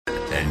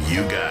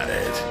You got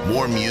it.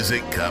 More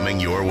music coming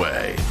your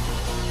way.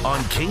 On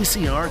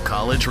KCR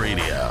College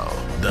Radio,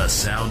 the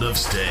sound of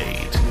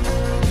state.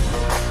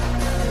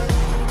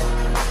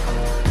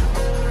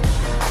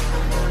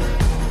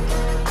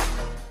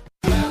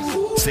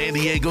 San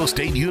Diego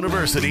State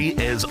University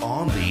is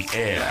on the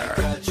air.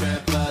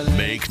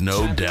 Make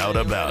no doubt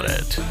about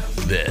it.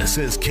 This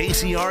is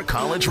KCR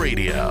College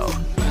Radio.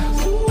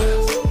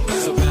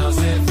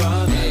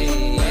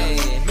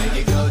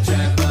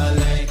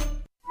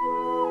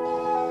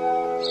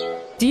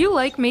 Do you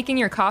like making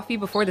your coffee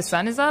before the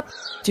sun is up?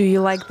 Do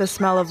you like the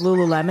smell of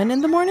Lululemon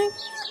in the morning?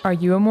 Are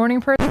you a morning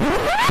person?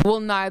 Well,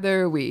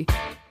 neither are we.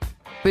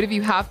 But if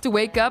you have to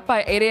wake up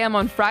by 8 a.m.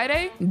 on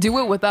Friday, do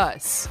it with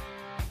us.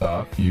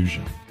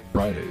 Fusion,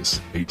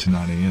 Fridays, 8 to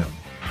 9 a.m.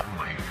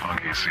 Only on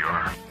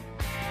KCR.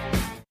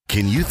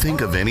 Can you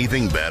think of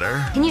anything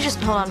better? Can you just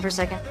hold on for a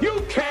second?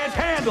 You can't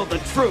handle the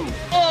truth.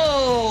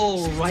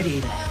 Oh, righty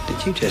then.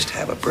 Did you just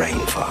have a brain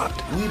fart?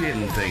 We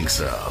didn't think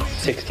so.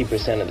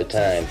 60% of the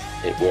time,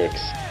 it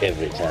works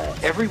every time.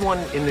 Everyone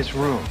in this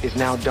room is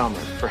now dumber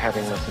for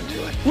having listened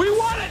to it. We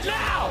want it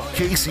now!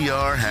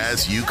 KCR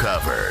has you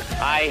covered.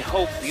 I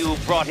hope you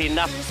brought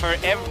enough for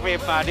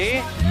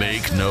everybody.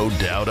 Make no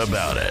doubt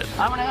about it.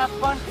 I'm going to have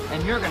fun,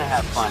 and you're going to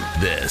have fun.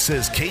 This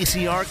is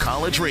KCR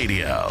College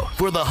Radio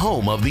for the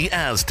home of the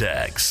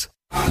Aztecs.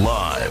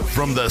 Live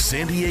from the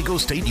San Diego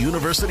State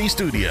University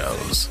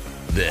studios.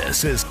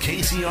 This is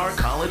KCR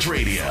College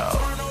Radio.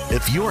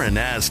 If you're an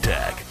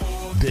Aztec,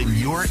 then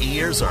your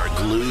ears are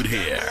glued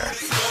here.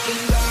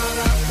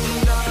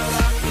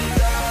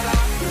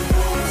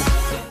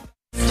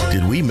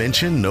 Did we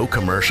mention no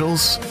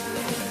commercials?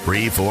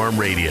 Freeform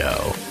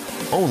Radio,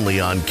 only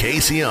on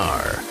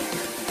KCR.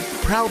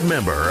 Proud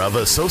member of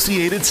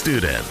Associated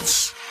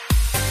Students.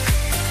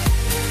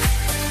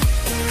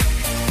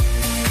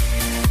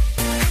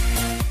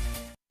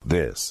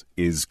 This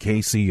is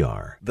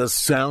KCR, the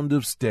sound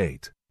of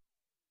state.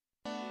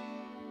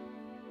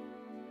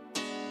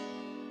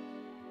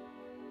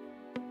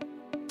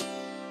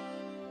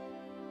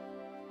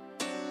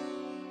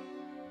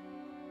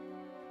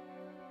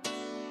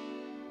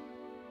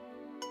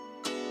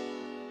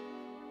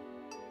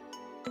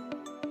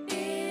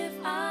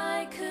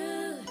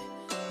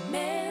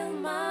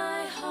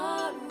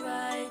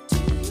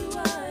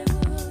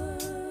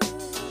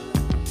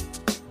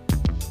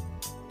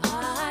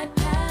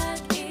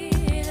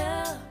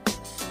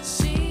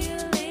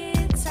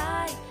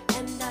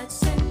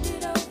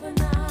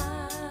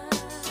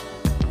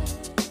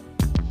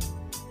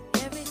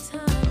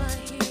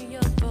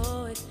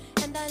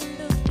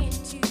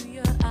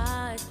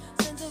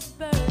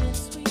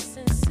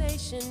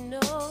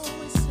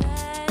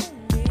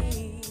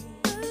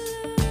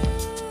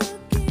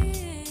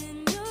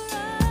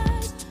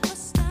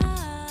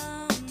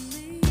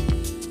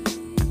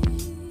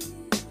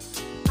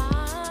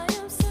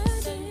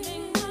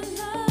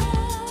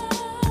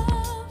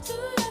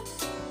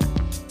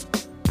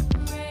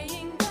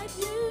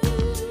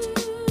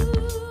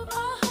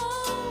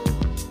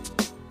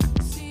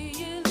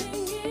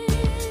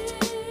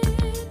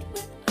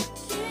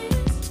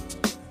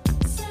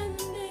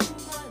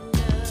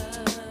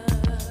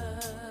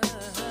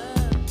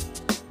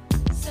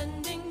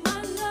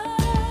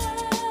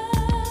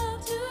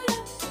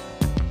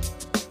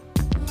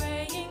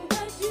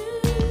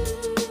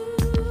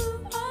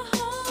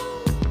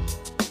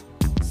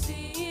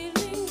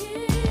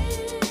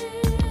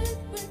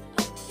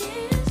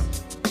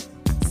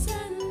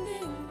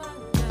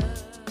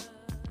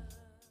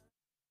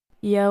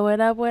 Yo, what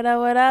up,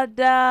 dog?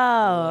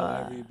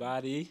 Hello,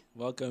 everybody.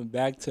 Welcome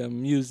back to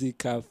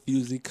Musica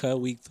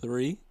Week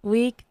 3.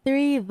 Week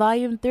 3,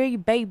 Volume 3,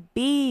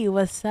 baby.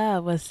 What's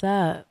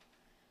up?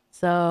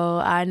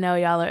 So I know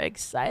y'all are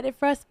excited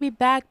for us to be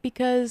back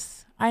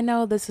because I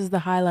know this is the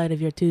highlight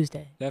of your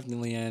Tuesday.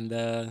 Definitely,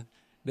 and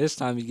this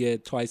time you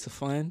get twice the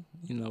fun.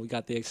 You know, we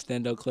got the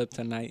extendo clip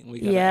tonight, and we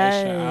got an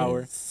extra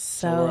hour.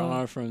 So we're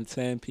on from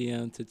 10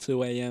 p.m. to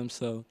 2 a.m.,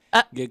 so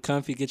get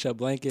comfy, get your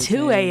blankets.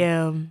 2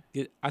 a.m.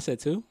 I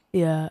said 2?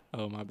 Yeah.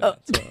 Oh, my bad.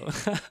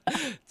 12.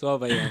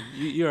 12 a.m.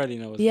 You already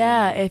know what's going on.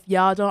 Yeah, if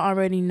y'all don't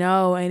already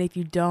know, and if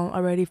you don't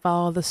already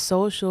follow the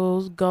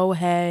socials, go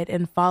ahead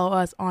and follow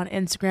us on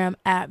Instagram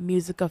at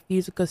Musica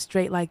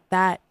straight like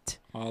that.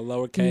 All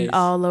lowercase.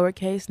 All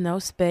lowercase, no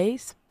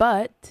space.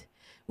 But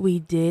we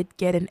did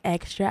get an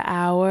extra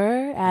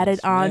hour added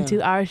on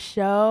to our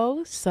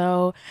show.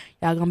 So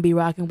y'all going to be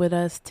rocking with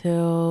us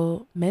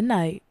till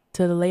midnight,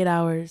 till the late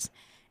hours.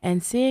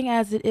 And seeing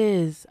as it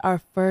is our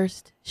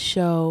first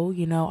show,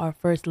 you know, our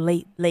first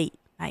late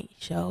night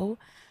show,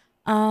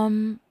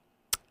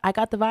 I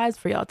got the vibes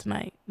for y'all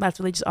tonight. That's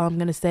really just all I'm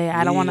gonna say.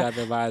 I don't want to. We got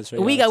the vibes for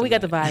y'all. We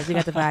got the vibes. We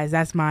got the vibes.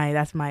 That's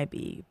my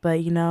beat.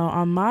 But you know,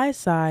 on my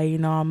side, you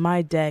know, on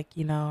my deck,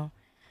 you know,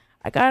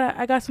 I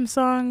got some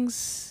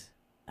songs.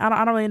 I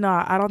don't really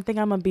know. I don't think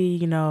I'm gonna be,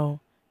 you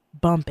know,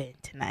 bumping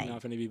tonight. You're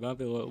not gonna be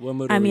bumping. What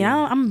mood? I mean,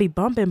 I'm gonna be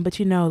bumping, but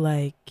you know,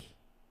 like,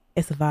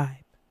 it's a vibe.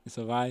 It's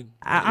a vibe.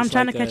 I'm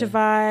trying to catch a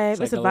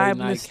vibe. It's a vibe. Late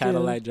night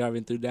Cadillac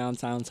driving through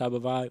downtown type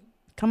of vibe.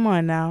 Come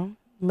on now.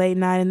 Late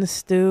Night in the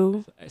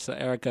Stew. So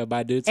Erica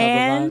Badu type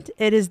and of vibe.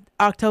 It is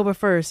October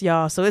 1st,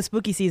 y'all. So it's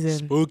spooky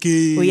season.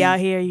 Spooky. We out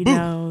here, you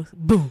know.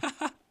 Boom.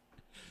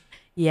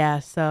 Yeah,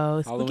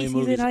 so spooky Halloween season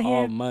movies out here.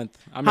 all month.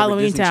 I remember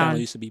Halloween Disney Town Channel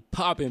used to be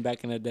popping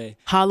back in the day.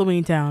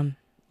 Halloween Town.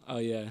 Oh,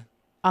 yeah.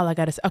 All I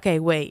gotta say. Okay,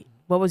 wait.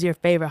 What was your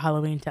favorite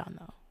Halloween Town,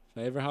 though?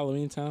 Favorite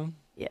Halloween Town?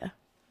 Yeah.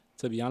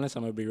 To be honest,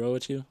 I'm going to be real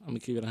with you. I'm going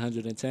to keep it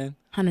 110.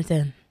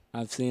 110.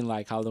 I've seen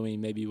like Halloween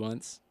maybe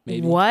once.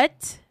 Maybe.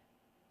 What?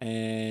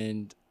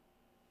 And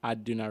I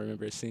do not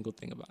remember a single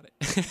thing about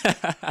it.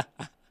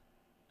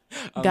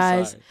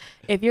 Guys, sorry.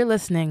 if you're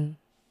listening,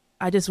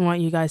 I just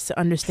want you guys to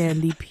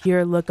understand the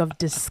pure look of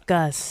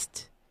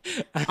disgust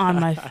on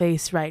my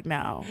face right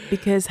now.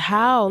 Because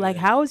how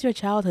was your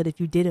childhood if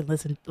you didn't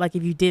listen, like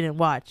if you didn't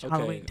watch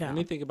Halloween Town? Let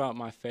me think about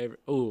my favorite.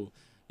 Ooh,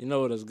 you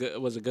know what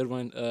was a good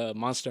one?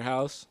 Monster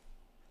House.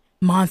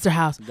 Monster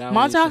House.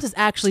 Monster House is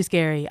actually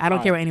scary. I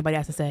don't care what anybody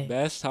has to say.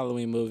 Best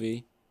Halloween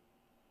movie,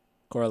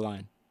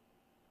 Coraline.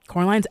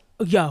 Coraline's,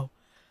 yo,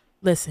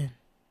 listen,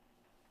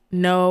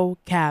 no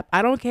cap.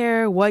 I don't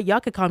care what, y'all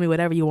could call me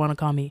whatever you want to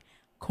call me.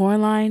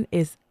 Coraline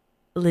is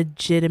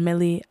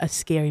legitimately a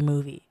scary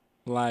movie.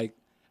 Like,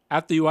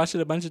 after you watch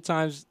it a bunch of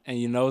times and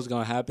you know what's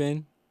going to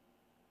happen,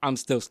 I'm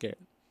still scared.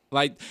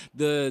 Like,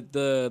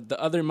 the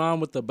other mom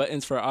with the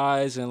buttons for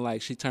eyes and,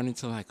 like, she turned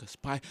into, like, a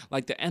spy.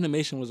 Like, the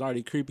animation was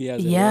already creepy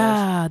as it was.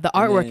 Yeah, the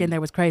artwork in there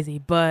was crazy.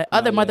 But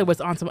other mother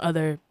was on some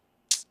other...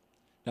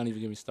 Don't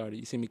even get me started.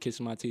 You see me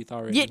kissing my teeth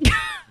already. Yeah.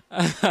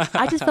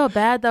 I just felt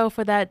bad, though,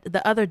 for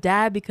the other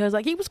dad because,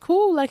 like, he was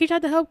cool. Like, he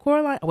tried to help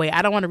Coraline. Wait,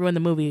 I don't want to ruin the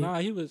movie. Nah,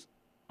 he was...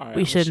 All right,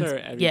 we shouldn't. Sure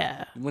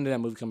yeah. When did that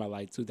movie come out?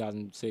 Like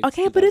 2006?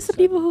 Okay, but it's some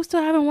people who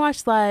still haven't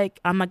watched, like,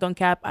 I'm not going to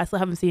cap. I still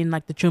haven't seen,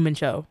 like, The Truman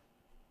Show.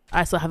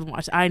 I still haven't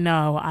watched. I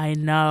know.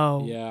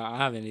 Yeah, I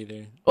haven't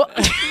either.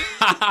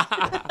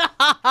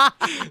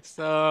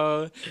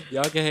 So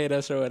y'all can hate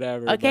us or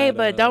whatever. Okay,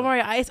 but don't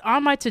worry. It's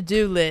on my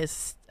to-do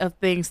list of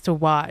things to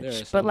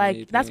watch. But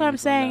like, that's what I'm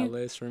saying. That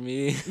list for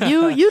me.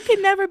 you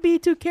can never be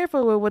too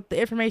careful with what the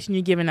information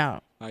you're giving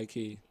out. High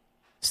key.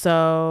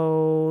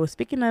 So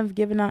speaking of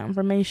giving out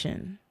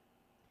information,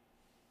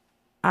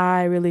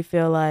 I really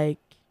feel like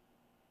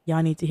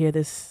y'all need to hear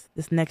this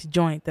next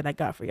joint that I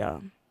got for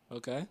y'all.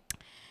 Okay.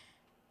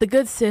 The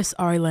good sis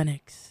Ari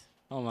Lennox.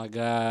 Oh my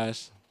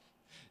gosh.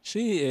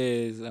 She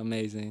is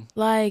amazing.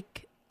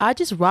 Like, I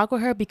just rock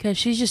with her because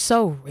she's just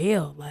so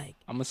real. Like,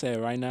 I'm going to say it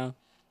right now.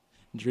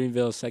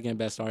 Dreamville's second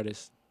best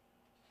artist.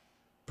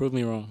 Prove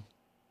me wrong.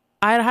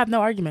 I have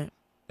no argument.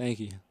 Thank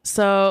you.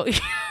 So,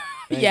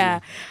 yeah.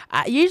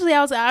 I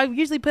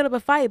usually put up a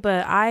fight,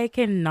 but I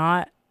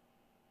cannot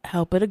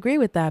help but agree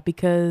with that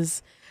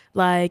because,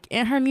 like,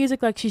 in her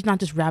music, like, she's not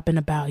just rapping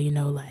about,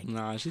 like...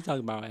 Nah, she's talking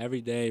about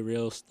everyday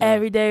real stuff.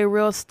 Everyday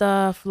real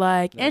stuff,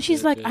 like... That's and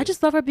she's like, I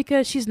just love her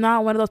because she's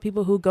not one of those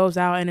people who goes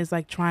out and is,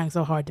 like, trying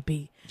so hard to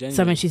be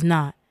something she's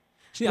not.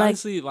 She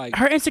honestly, like...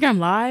 Her Instagram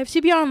live,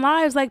 she be on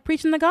lives, like,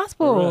 preaching the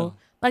gospel.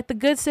 Like, the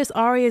good sis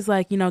Ari is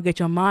like, get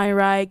your mind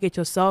right, get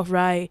yourself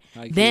right,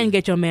 then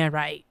get your man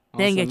right.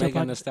 Then get your...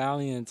 Megan Thee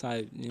Stallion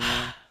type,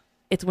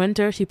 It's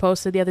winter. She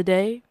posted the other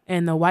day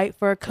in the white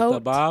fur coat. With the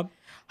bob?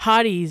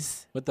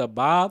 Hotties. With the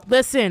bob?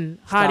 Listen,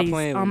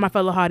 hotties. All my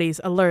fellow hotties.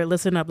 Alert.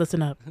 Listen up.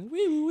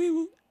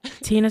 Wee-woo.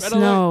 Tina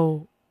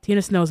Snow.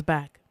 Tina Snow's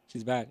back.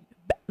 She's back.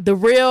 The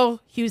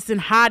real Houston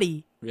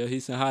hottie. Real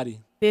Houston hottie.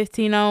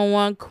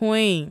 1501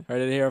 queen.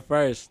 Heard it here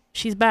first.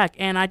 She's back.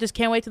 And I just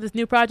can't wait till this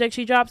new project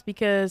she drops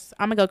because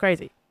I'm going to go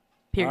crazy.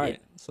 Period. All right.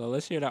 So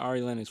let's hear that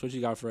Ari Lennox. What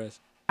you got for us?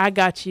 I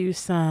got you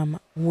some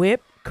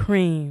Whipped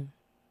Cream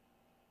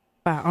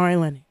by Ari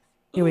Lennox.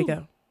 Here we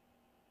go.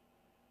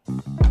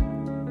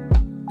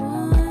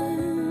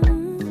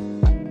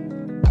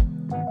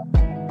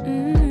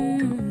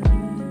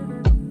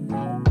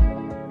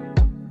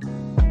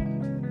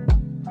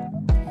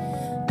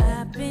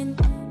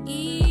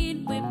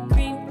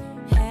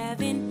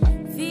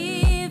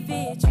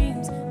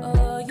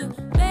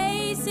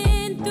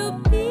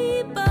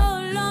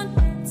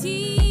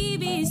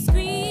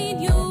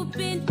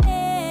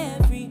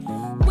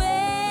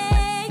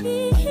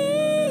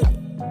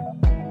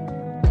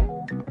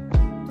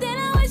 Then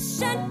I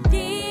wish I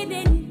did.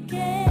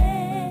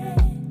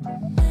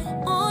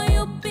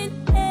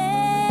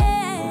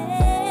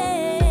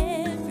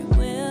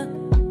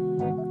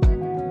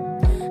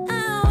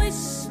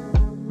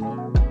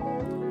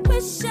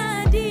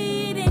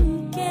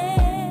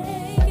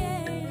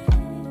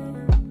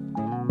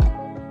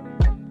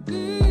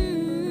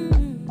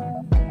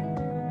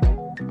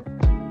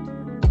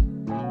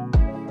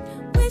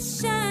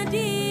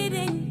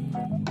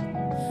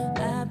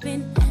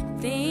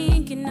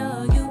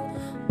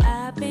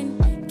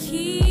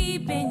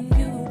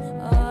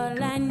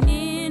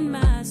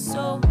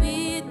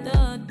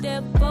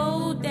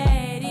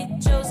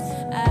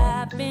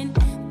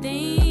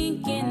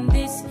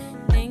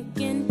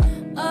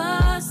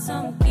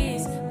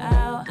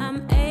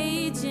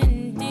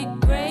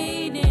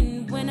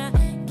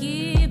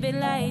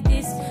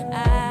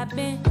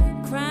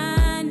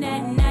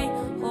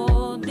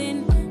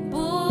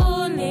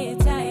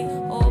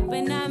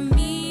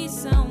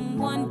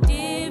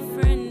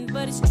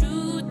 but it's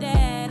true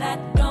that I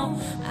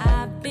don't.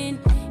 I've been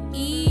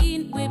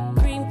eating whipped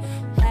cream,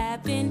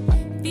 having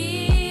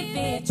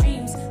vivid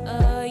dreams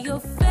of your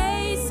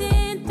face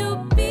and through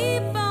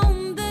beep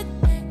on the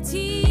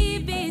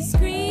TV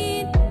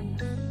screen.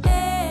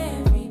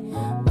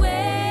 Everywhere.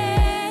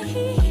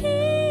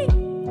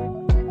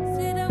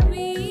 Said I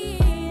wish,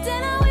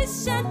 then I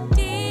wish I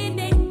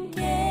didn't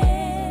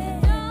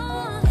care.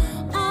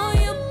 Oh,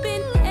 you've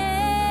been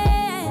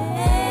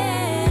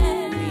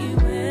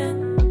everywhere.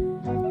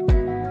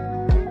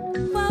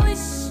 I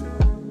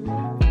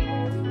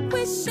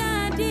wish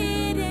I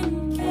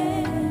didn't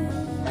care.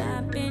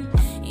 I've been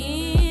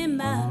in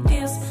my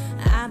bills.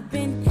 I've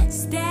been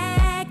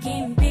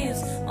stacking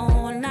bills,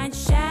 online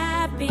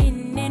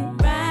shopping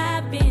and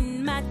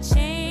robbing my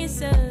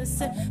chance of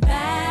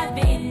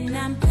surviving.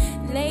 I'm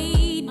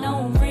late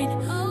on rent.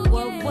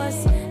 What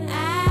was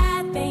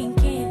I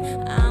thinking?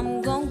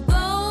 I'm gonna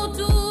go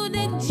to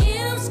the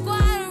gym,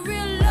 squat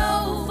real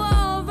low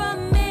for a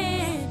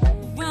man.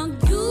 Wrong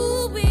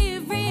you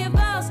with real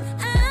balls,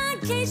 I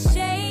can't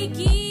shake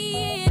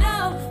it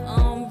off.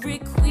 I'm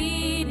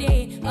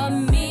requited,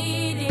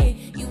 admitted,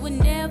 you would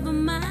never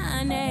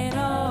mind at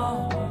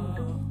all.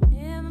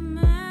 Never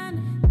mind,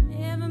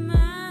 never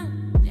mind,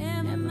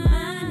 never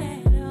mind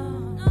at all.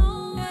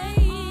 No way,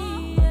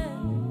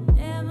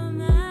 never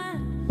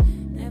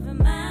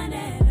mind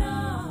at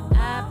all.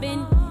 I've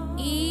been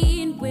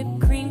eating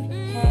whipped cream,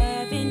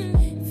 having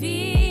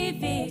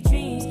vivid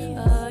dreams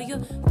of your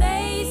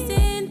face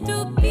and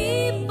through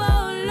people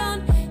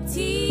on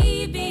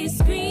TV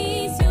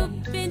screens.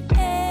 You've been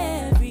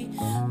everywhere,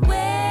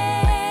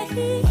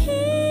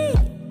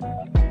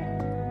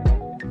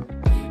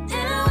 and I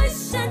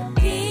wish I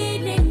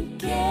didn't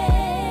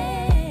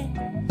care.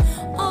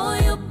 Oh,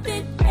 you've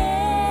been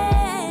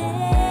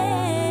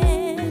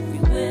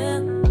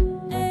everywhere.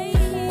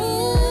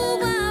 Ooh,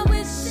 I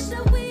wish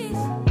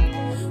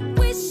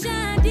I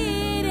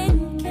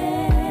didn't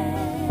care.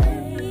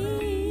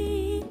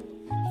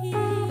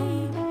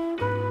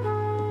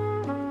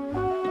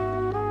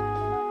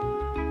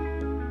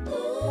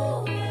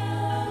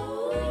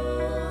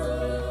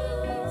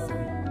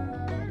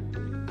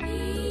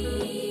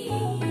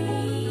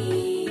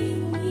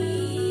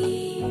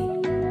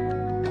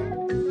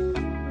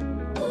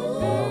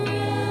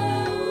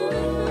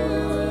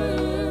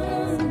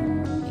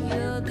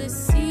 You're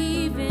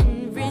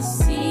deceiving,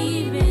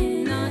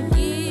 receiving, not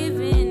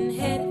giving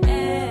head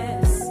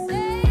ass.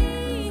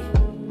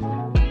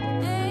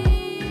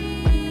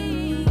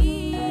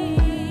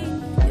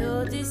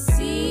 You're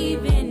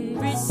deceiving,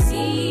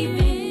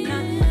 receiving,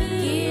 not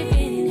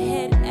giving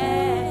head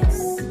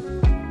ass.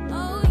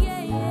 Oh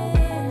yeah,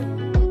 yeah.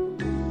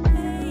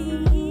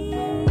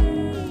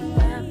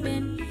 I've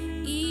been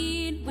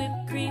eating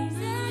whipped cream,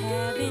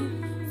 having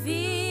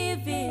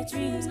vivid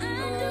dreams of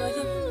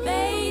your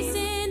face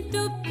and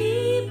through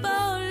people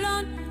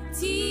on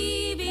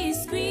TV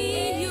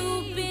screen.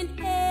 You've been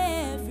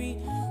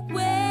everywhere.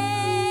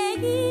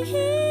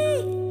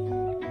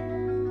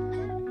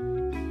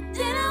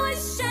 Then I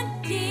wish I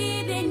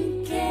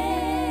didn't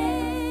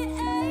care.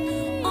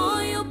 Oh,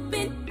 you've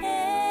been everywhere.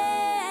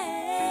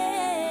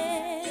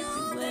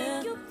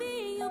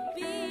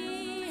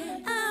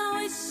 I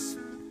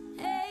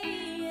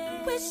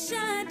wish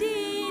I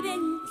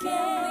didn't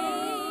care.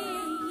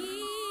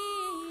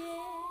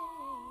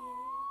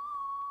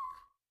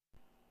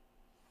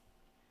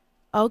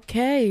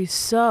 Okay,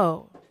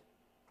 so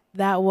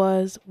that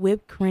was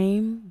Whipped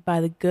Cream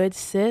by the good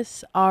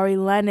sis Ari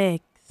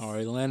Lennox.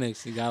 Ari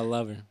Lennox, you gotta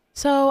love her.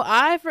 So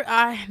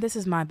this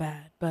is my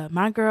bad, but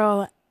my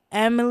girl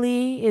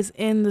Emily is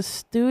in the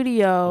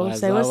studio. What's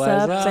Say up, what's what's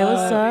up. up? Say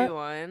what's up.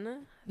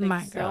 Everyone. My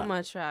Thanks girl. so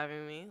much for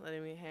having me,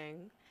 letting me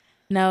hang.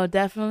 No,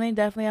 definitely.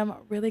 I'm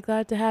really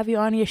glad to have you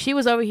on here. She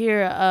was over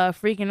here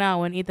freaking out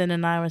when Ethan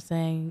and I were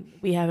saying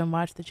we haven't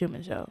watched The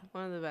Truman Show.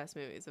 One of the best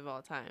movies of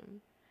all time.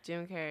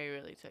 Jim Carrey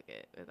really took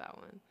it with that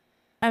one.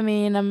 I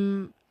mean,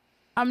 I'm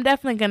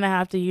definitely gonna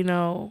have to,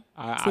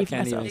 I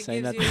can't even It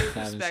say gives nothing. you I haven't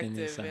seen perspective,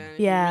 this. So. man. If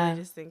Yeah. you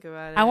really just think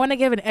about it. I want to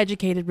give an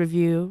educated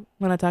review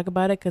when I talk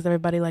about it because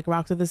everybody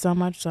rocks with it so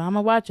much. So I'm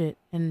gonna watch it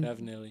and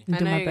Definitely. do I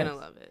know my you're best. gonna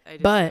love it. I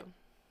just But do.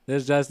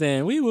 This just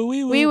in. Wee woo.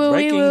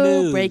 Breaking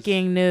News.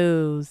 Breaking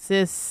news.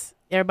 Sis,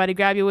 everybody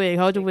grab your wig.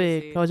 Hold your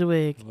wig. Hold your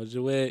wig. Hold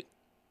your wig.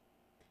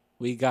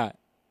 We got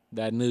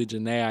that new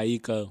Janae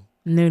Aiko.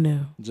 New.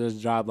 Just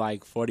dropped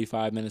like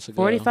 45 minutes ago.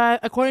 45,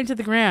 according to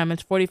the gram,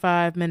 it's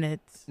 45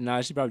 minutes.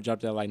 Nah, she probably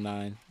dropped at like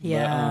 9.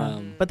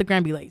 Yeah. But the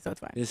gram be late, so it's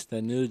fine. It's the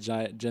new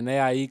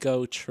Janae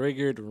Aiko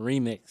Triggered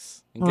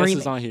Remix. And guess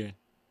who's on here?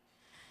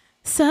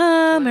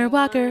 Summer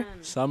Walker.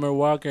 Summer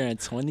Walker and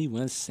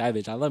 21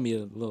 Savage. I love me a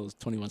little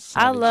 21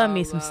 Savage. I love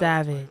me some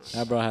Savage.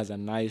 That bro has a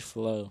nice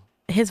flow.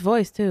 His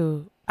voice,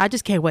 too. I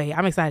just can't wait.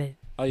 I'm excited.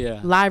 Oh,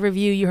 yeah. Live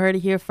review. You heard it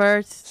here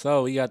first.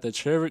 So, we got the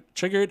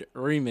Triggered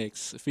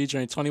Remix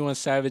featuring 21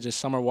 Savage and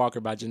Summer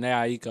Walker by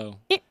Janae Aiko.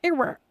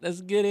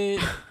 Let's get it.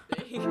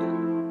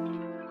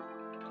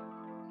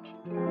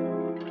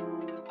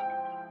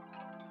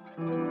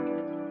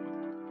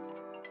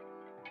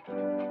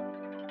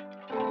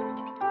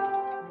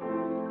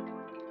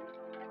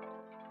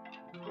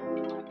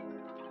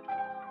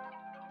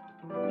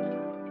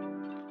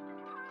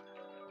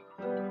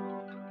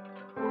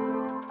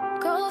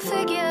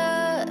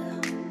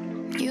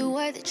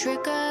 away the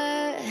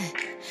trigger.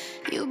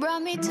 You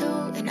brought me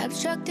to an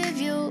obstructive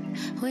view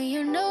when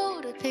you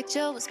knew the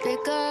picture was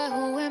bigger.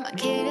 Who am I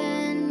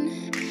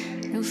kidding?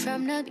 Knew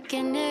from the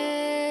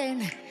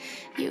beginning.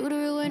 You'd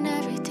ruin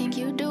everything,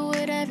 you do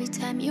it every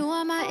time. You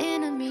are my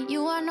enemy,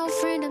 you are no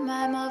friend of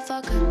mine,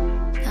 motherfucker.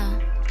 No.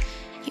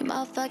 You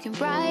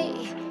motherfucking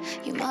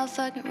right, you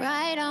motherfucking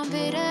right, I'm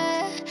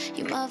bitter.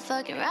 You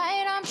motherfucking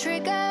right, I'm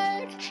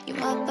triggered. You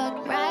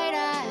motherfucking right,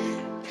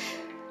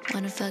 I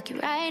wanna fuck you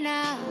right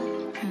now.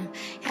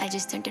 I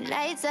just turned the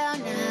lights out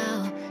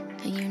now.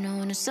 And you know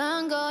when the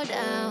sun go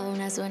down,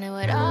 that's when it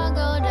would all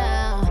go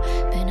down.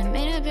 Been a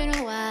minute, been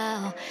a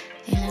while.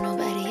 Ain't let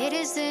nobody hit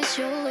it since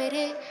you with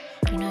it.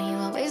 You know you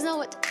always know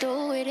what to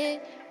do with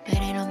it.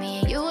 But ain't on me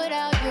and you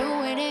without you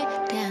in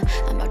it. Damn,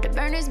 I'm about to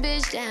burn this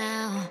bitch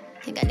down.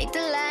 Think I need to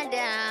lie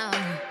down.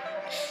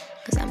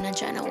 Cause I'm not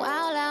trying to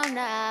wild out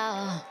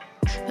now.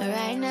 But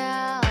right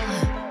now,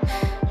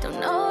 don't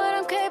know what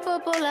I'm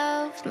capable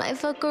of. Might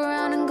fuck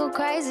around and go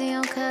crazy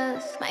on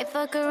cuz. Might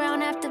fuck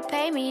around, have to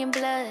pay me in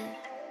blood.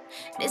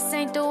 This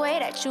ain't the way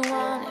that you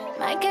want it.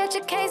 Might catch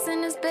a case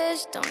in this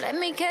bitch. Don't let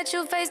me catch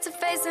you face to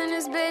face in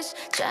this bitch.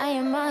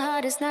 Trying my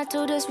hardest not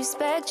to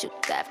disrespect you.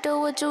 After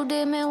what you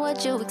did, man,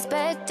 what you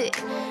expected.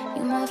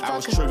 You motherfucker. I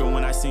was triggered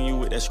when I seen you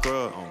with that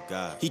scrub. Oh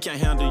God. He can't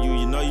handle you,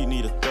 you know you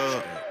need a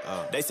thug.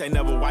 They say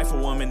never wife a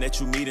woman that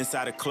you meet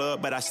inside a club,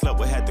 but I slept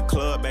with at the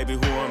club, baby,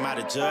 who am I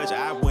to judge?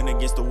 I went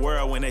against the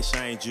world when they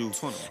shamed you.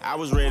 I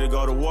was ready to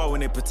go to war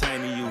when it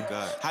pertained to you.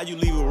 How you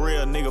leave a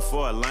real nigga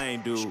for a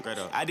lame dude?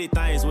 I did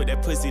things with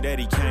that pussy that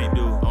he can't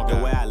do. The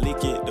way I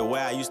lick it, the way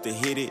I used to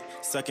hit it,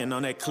 sucking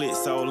on that clit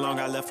so long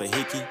I left a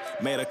hickey.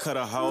 Made her cut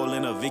a hole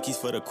in her Vickies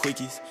for the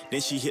quickies.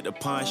 Then she hit the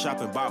pawn shop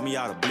and bought me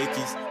all the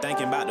blickies.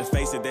 Thinking about the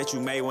faces that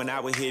you made when I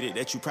would hit it,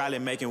 that you probably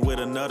making with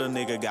another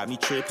nigga, got me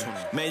tripping.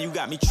 Man, you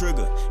got me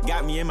triggered,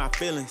 got me in my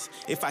feelings.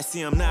 If I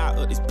see him now, I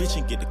up this bitch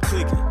and get the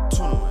clicking.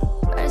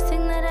 First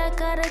thing that I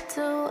gotta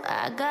do,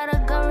 I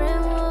gotta go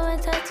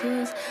remove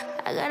tattoos.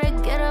 I gotta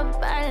get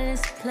up out of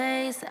this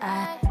place.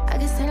 I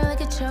can stand to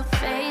look at your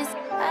face.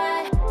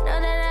 I know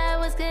that I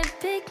was getting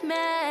big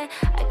mad.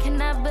 I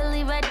cannot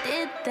believe I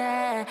did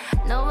that.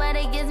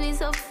 Nobody gets me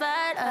so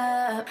fired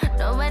up.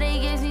 Nobody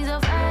gets me so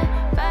fired.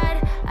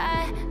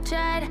 I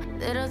tried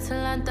little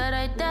till I thought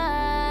I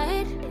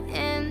died.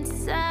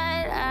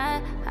 Inside,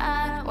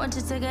 I want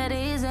you to get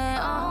easy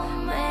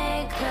on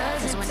me.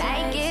 Cause when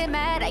I get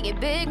mad, I get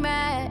big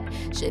mad.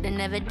 Shoulda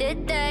never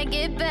did that,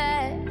 get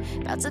back.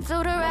 About to feel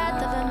the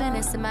wrath of a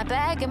menace in my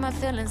back and my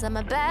feelings. I'm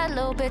a bad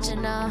little bitch, you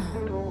know.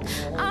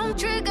 I'm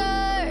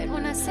triggered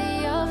when I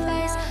see your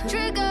face.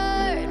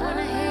 Triggered when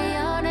I hear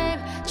your name.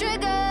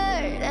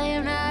 Triggered, I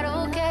am not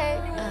okay.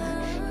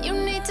 You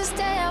need to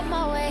stay out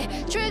my way.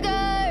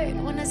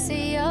 Triggered when I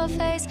see your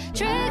face.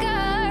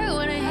 Triggered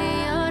when I hear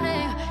your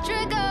name.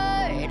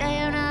 Triggered, I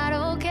am not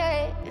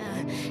okay.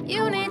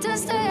 You need to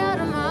stay out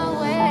of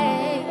my way.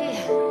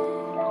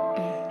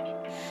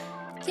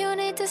 You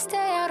need to stay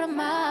out of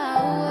my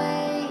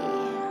way.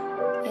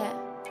 Yeah.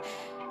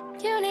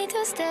 You need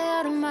to stay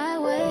out of my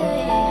way.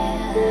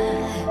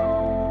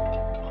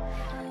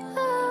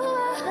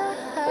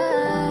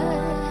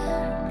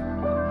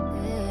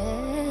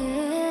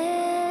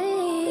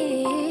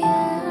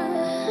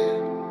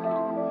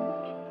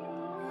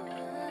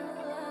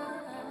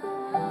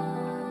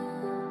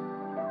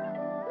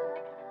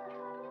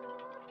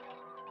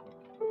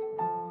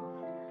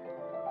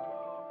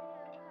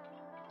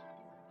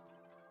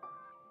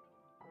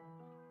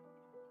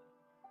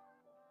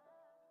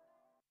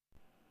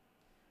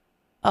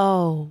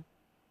 Oh.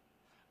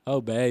 Oh,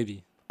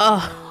 baby.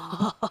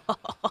 Oh.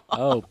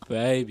 Oh,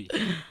 baby.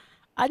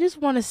 I just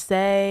want to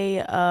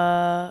say,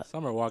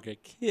 Summer Walker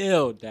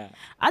killed that.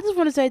 I just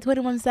want to say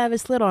 21 Savage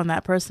slid on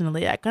that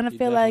personally. I kind of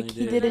feel like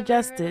he did it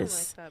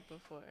justice. Like that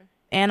before.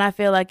 And I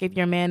feel like if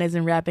your man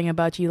isn't rapping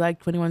about you like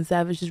 21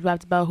 Savage just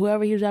rapped about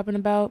whoever he was rapping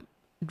about,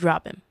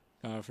 drop him.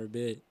 God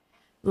forbid.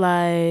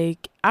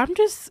 Like, I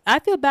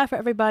feel bad for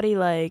everybody.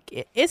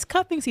 Like, it's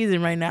cuffing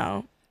season right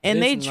now. And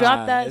they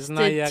dropped that. It's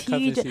not yet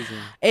cuffing season.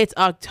 It's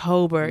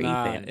October,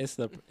 Ethan. It's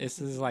this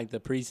is like the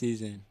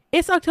preseason.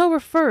 It's October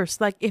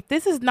 1st. Like, if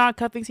this is not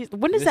cuffing season,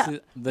 when does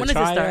it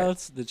start?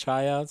 The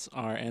tryouts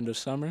are end of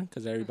summer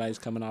because everybody's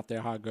coming off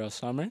their hot girl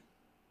summer.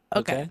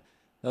 Okay.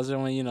 Those are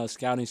when,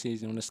 scouting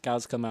season, when the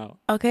scouts come out.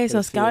 Okay,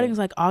 so scouting is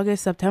like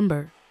August,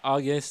 September.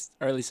 August,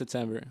 early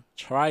September.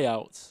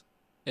 Tryouts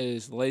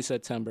is late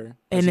September.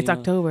 And it's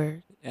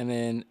October. And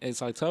then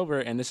it's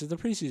October, and this is the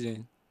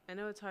preseason. I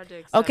know it's hard to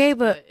accept, okay,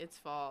 but it's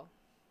fall.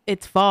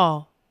 It's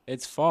fall.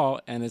 It's fall,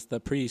 and it's the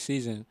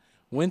preseason.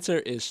 Winter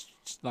is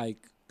like,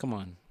 come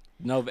on.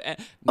 Middle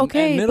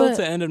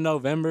to end of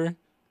November,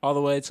 all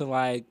the way to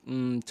like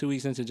 2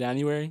 weeks into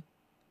January,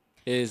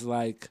 is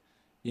like,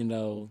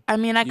 I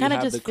mean, I kind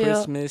of just feel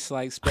Christmas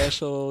like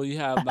special. You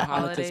have the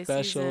Hanukkah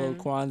special,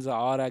 Kwanzaa,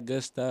 all that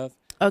good stuff.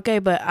 Okay,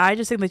 but I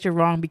just think that you're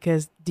wrong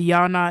because do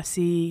y'all not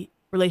see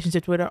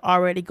relationship Twitter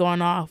already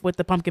going off with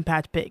the pumpkin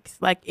patch pics.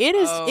 Like it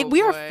is,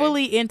 we are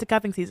fully into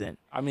cuffing season.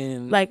 I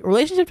mean, like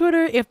relationship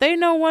Twitter, if they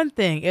know one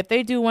thing, if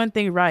they do one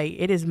thing right,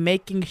 it is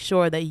making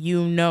sure that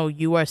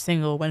you are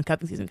single when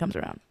cuffing season comes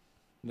around.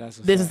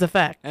 This is the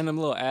fact. And them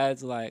little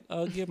ads like,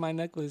 oh, get my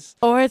necklace.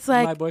 Or it's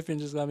like, my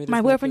boyfriend just got me this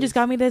My boyfriend just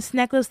got me this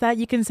necklace that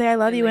you can say I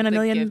love you in a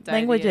million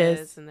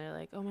languages. And they're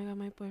like, oh my God,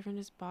 my boyfriend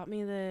just bought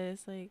me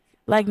this.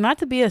 Like not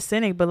to be a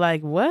cynic, but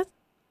like what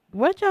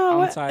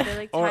y'all? I'm sorry.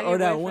 Like, or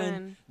that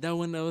one that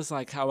was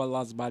like how I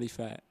lost body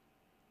fat.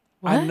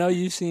 What? I know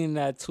you've seen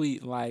that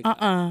tweet. Like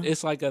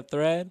it's like a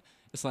thread.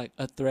 It's like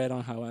a thread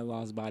on how I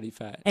lost body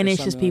fat. And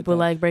it's just people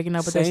like breaking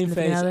up with their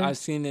significant other? I've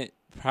seen it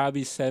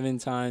probably 7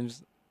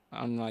 times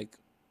on like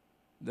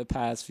the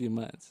past few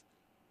months.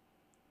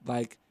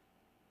 Like,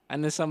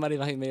 and then somebody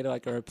like made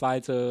like a reply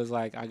to it. It was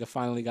like, I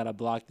finally gotta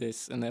block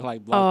this, and they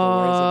like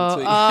blocked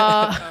the words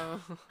of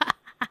the tweet.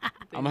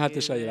 I'm gonna have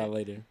to show you that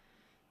later.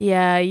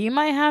 Yeah, you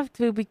might have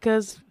to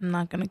because I'm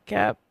not gonna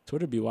cap.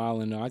 Twitter be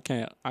wilding though. I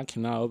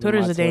cannot open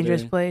Twitter's my a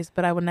dangerous place,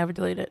 but I would never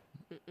delete it.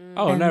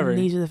 Oh, and never.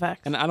 These are the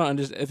facts. And I don't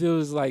understand. If it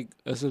was like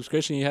a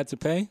subscription you had to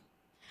pay,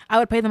 I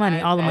would pay the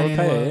money, all the money. I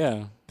would pay it,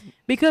 yeah.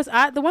 Because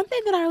the one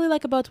thing that I really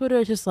like about Twitter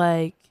is just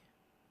like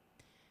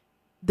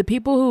the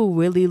people who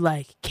really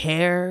like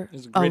care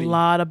a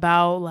lot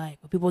about like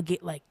what people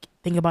get like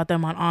think about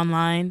them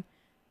online.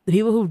 The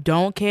people who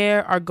don't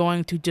care are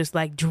going to just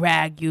like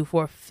drag you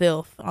for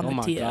filth on the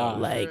TL.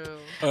 God. Like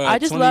I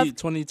just love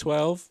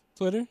 2012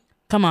 Twitter.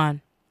 Come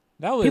on,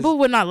 that was people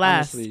would not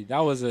last. Honestly, that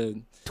was a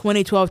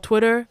 2012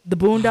 Twitter, the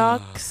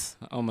Boondocks.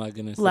 Oh my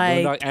goodness,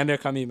 like, and they're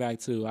coming back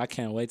too. I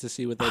can't wait to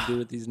see what they do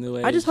with these new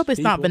age. I just hope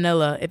it's not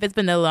vanilla. If it's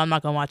vanilla, I'm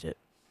not gonna watch it.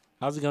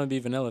 How's it gonna be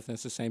vanilla if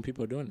it's the same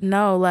people doing it?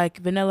 No, like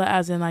vanilla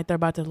as in like they're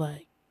about to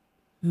like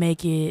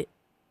make it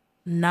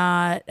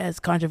not as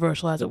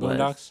controversial as it was.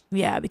 Boondocks?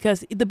 Yeah,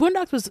 because the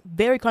Boondocks was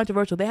very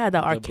controversial. They had the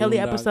R. Kelly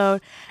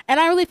episode, and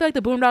I really feel like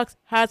the Boondocks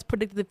has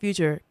predicted the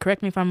future.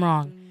 Correct me if I'm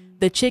wrong.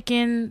 The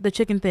chicken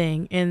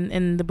thing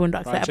in the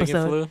Boondocks, that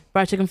episode,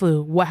 fried chicken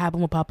flu. What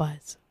happened with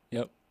Popeyes?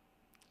 Yep.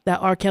 That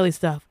R. Kelly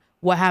stuff.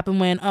 What happened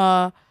when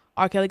R.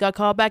 Kelly got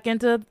called back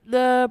into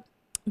the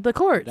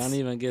courts? Don't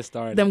even get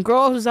started. Them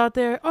girls was out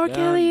there. R.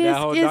 Kelly is that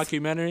whole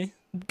documentary.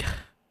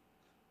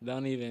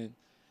 Don't even.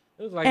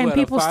 It was like, and what,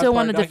 people still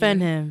want to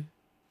defend him.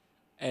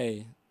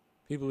 Hey,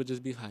 people would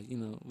just be like,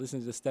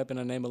 listen to Step in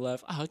the Name of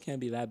Love. Oh, it can't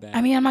be that bad.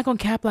 I mean, I'm not gonna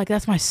cap like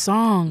that's my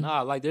song.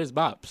 Nah, like there's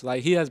bops.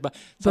 Like he has bops.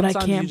 But I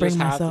Sometimes can't you bring just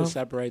myself. have to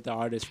separate the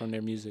artist from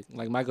their music.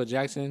 Like Michael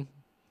Jackson.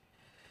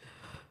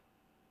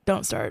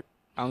 Don't start.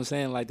 I'm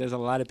saying like there's a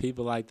lot of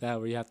people like that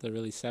where you have to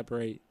really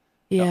separate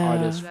the Yeah.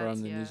 artist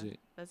from the music.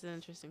 That's an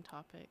interesting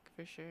topic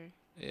for sure.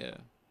 Yeah.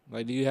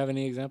 Like, do you have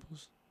any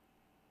examples?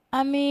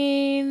 I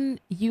mean,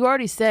 you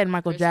already said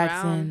Michael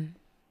Jackson,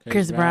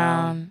 Chris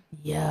Brown.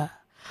 Yeah.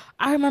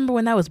 I remember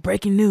when that was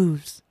breaking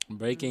news.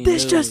 Breaking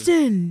this news. just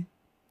in.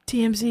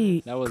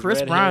 TMZ. That was Chris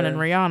red Brown hair.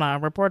 and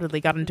Rihanna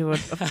reportedly got into an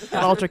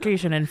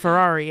altercation in his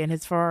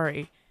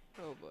Ferrari.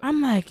 Oh boy.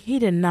 I'm like, he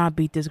did not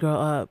beat this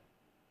girl up.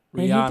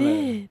 Rihanna, and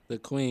he did. the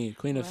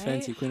queen of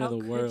Fenty, queen of the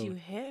world. How could you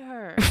hit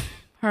her?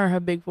 Her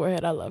big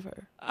forehead. I love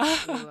her.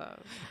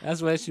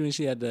 That's why when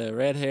she had the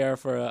red hair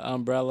for an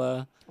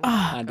umbrella.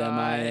 Under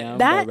my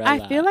umbrella. That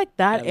I feel like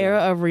that era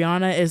of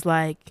Rihanna is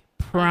like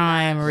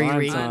prime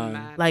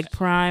Riri, like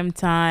prime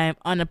time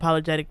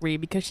unapologetic Riri,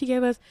 because she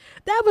gave us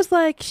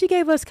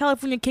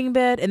California King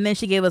Bed, and then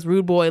she gave us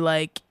Rude Boy.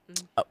 Like,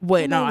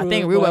 I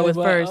think Rude Boy was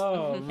first,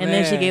 and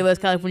then she gave us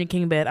California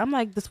King Bed. I'm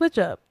like, the switch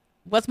up.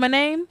 What's my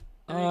name?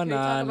 Oh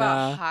nah.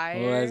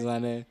 What's my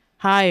name?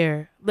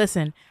 Higher.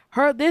 Listen,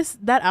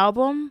 that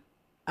album,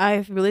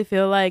 I really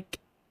feel like,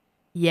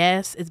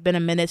 yes, it's been a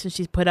minute since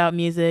she's put out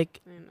music,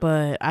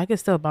 but I could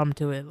still bump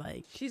to it.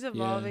 Like, she's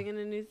evolving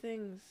into new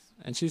things.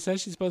 And she said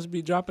she's supposed to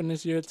be dropping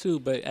this year too,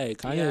 but hey,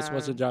 Kanye is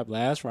supposed to drop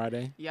last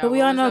Friday. Yeah, but we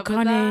all know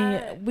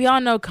Kanye. We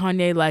all know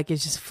Kanye like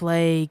is just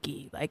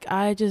flaky. Like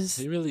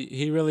he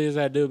really is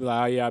that dude.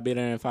 Like, oh yeah, I'll be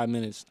there in 5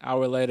 minutes.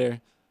 Hour later,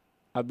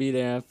 I'll be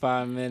there in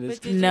 5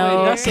 minutes.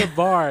 No, that's a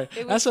bar.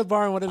 That's a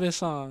bar in one of his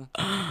songs.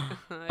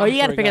 Oh, you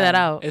got to figure that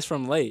out. It's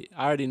from Late.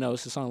 I already know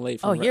it's a song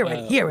Late. From, you're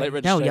right. Here,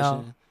 Late no,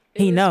 y'all.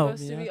 It was knows.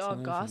 supposed to be all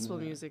gospel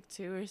music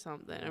too, or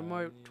something, or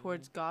more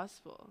towards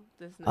gospel.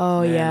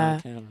 Yeah,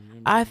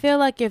 I feel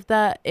like if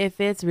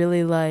it's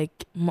really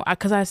like,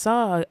 because I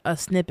saw a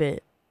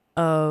snippet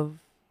of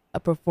a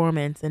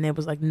performance and it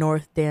was like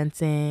North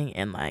dancing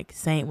and like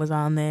Saint was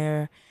on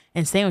there,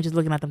 and Saint was just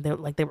looking at them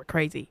they were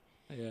crazy.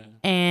 Yeah.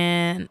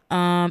 And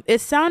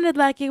it sounded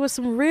like it was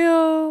some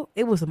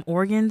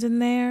organs in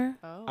there.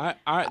 Oh.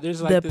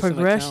 There's like the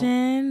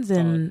progressions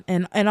and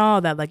all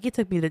that. Like it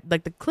took me to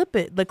like the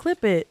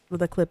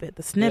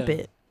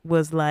snippet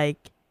was like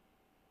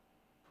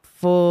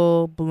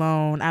full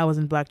blown. I was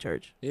in black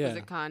church. Yeah. Was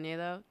it Kanye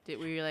though?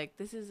 Were you like,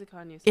 this is a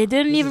Kanye song? It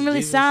didn't even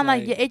really sound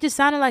like it just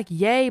sounded like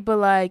Ye, but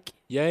like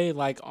Ye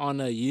like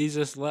on a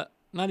Yeezus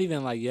not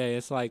even like Ye.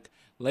 It's like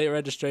Late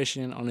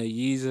Registration on a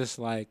Yeezus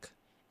like.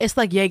 It's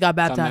like Ye got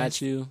baptized. Come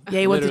at you.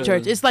 Ye went to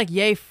church. It's like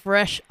Ye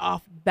fresh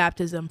off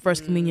baptism,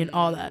 first communion,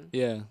 all that.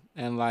 Yeah,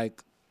 and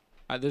like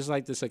there's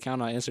like this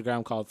account on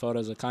Instagram called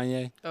Photos of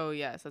Kanye. Oh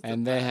yes, that's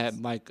and they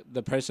had like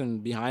the person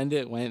behind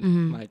it went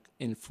like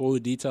in full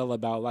detail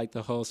about like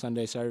the whole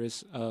Sunday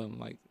service,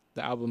 like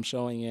the album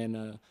showing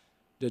in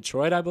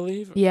Detroit, I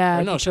believe. Yeah,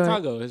 or no, Detroit.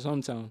 Chicago, his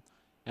hometown.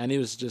 And he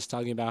was just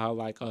talking about how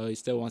like he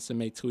still wants to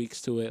make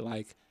tweaks to it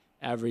like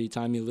every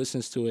time he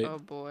listens to it. Oh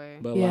boy.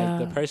 But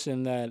like the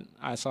person that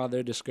I saw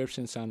their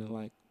description sounded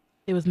like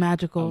it was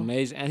magical,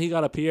 amazing, and he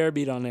got a Pierre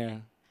beat on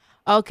there.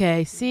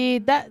 Okay, see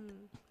that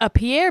a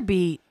Pierre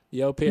beat.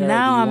 Yo, Pierre,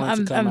 now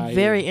I'm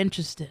very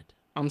interested.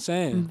 I'm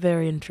saying. I'm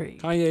very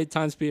intrigued. Kanye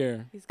times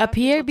Pierre. A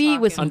Pierre beat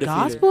with some Undefeated.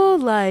 gospel?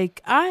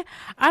 Like, I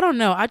don't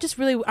know.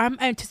 I'm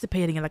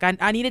anticipating it. Like,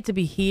 I need it to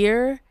be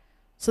here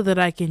so that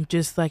I can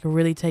just, like,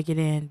 really take it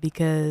in,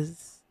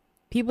 because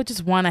people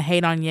just want to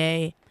hate on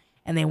Ye,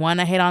 and they want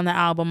to hate on the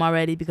album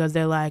already because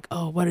they're like,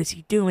 oh, what is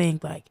he doing?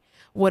 Like,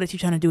 what is he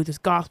trying to do with this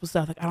gospel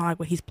stuff? Like, I don't like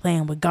what he's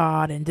playing with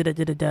God and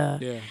da-da-da-da-da.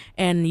 Yeah.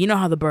 And you know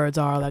how the birds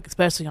are, like,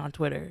 especially on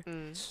Twitter.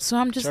 So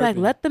I'm just like,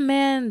 Chirping. let the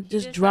man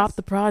just drop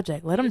the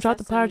project. Let him drop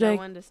the project.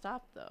 Know when to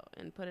stop though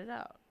and put it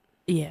out.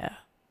 Yeah.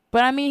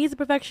 But I mean, he's a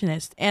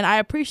perfectionist, and I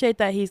appreciate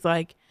that he's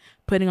like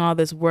putting all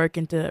this work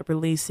into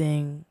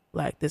releasing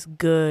like this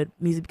good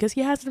music, because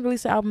he hasn't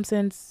released an album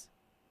since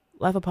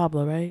Life of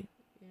Pablo, right?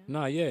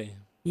 No, yeah.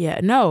 Yeah,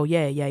 no,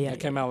 yeah. That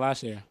came out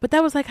last year. But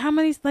that was like how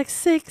many? Like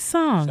 6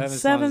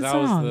 songs, 7 That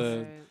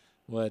songs.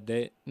 was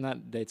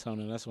not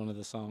Daytona. That's one of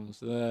the songs.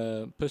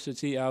 The Pusha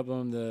T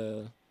album,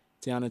 the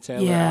Tiana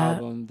Taylor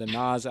album, the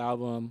Nas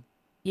album.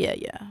 Yeah.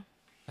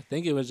 I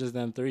think it was just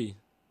them 3.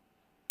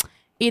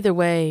 Either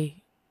way,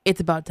 it's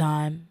about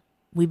time.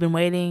 We've been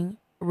waiting.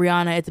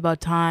 Rihanna, it's about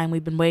time.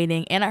 We've been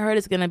waiting. And I heard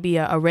it's going to be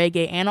a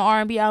reggae and an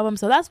R&B album.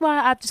 So that's why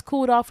I've just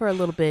cooled off for a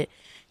little bit.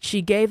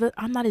 She gave it.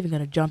 I'm not even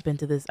going to jump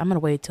into this. I'm going to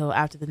wait till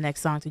after the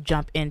next song to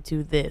jump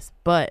into this.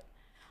 But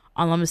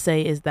all I'm going to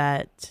say is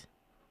that,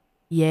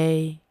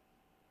 yay,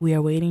 we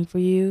are waiting for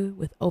you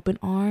with open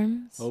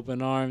arms.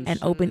 Open arms. And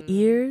open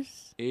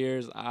ears.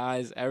 Ears,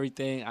 eyes,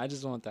 everything. I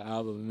just want the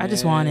album, man. I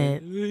just want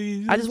it.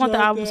 I just want the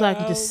album so I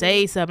can just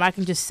say something. I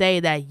can just say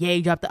that,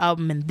 yay, dropped the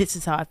album, and this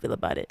is how I feel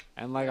about it.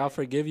 And, like, I'll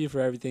forgive you for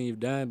everything you've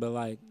done, but,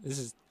 like, this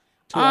is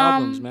 2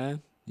 albums,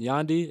 man.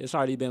 Yandi, it's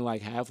already been,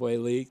 like, halfway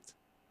leaked.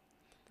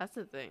 That's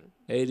the thing.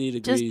 80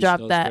 degrees. Just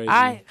drop that. Crazy.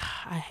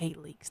 I hate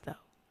leaks, though.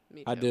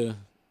 Me too. I do.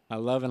 I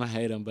love and I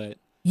hate them, but...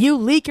 You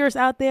leakers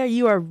out there,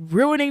 you are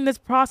ruining this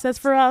process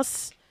for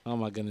us. Oh,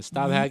 my goodness.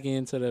 Stop hacking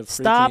into the freaking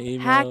Stop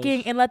emails.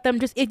 hacking and let them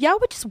just... If y'all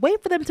would just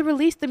wait for them to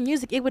release the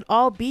music, it would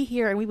all be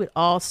here and we would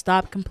all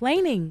stop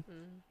complaining.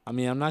 I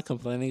mean, I'm not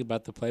complaining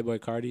about the Playboi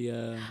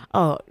Carti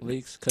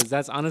leaks, because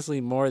that's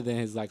honestly more than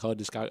his, like, whole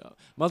discography.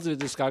 Most of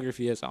the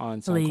discography is on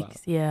SoundCloud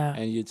Leaks, yeah.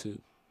 and YouTube.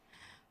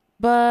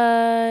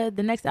 But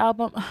the next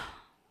album,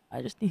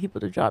 I just need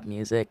people to drop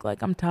music.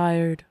 Like, I'm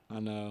tired. I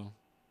know.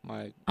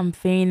 Like, I'm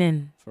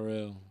fiending. For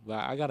real. But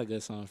I got a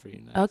good song for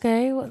you next.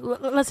 Okay,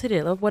 let's hit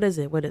it. What is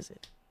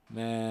it?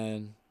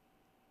 Man,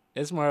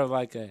 it's more of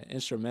like an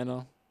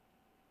instrumental.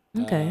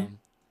 Okay.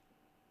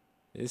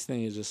 This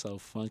thing is just so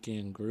funky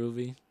and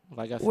groovy.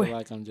 Like, I feel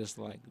like I'm just,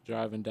 like,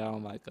 driving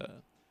down, like,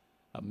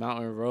 a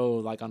mountain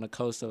road, like, on the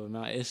coast of a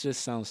mountain. It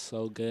just sounds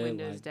so good.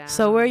 Windows like, down.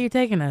 So where are you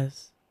taking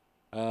us?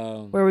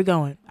 Where are we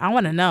going? I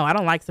want to know. I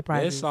don't like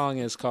surprises. This song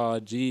is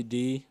called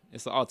GD.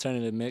 It's an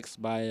alternative mix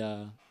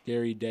by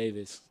Gary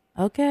Davis.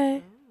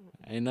 Okay.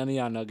 Ain't none of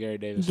y'all know Gary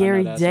Davis.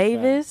 Gary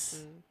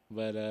Davis?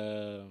 But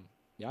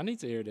y'all need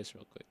to hear this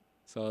real quick.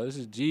 So this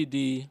is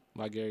GD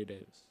by Gary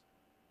Davis.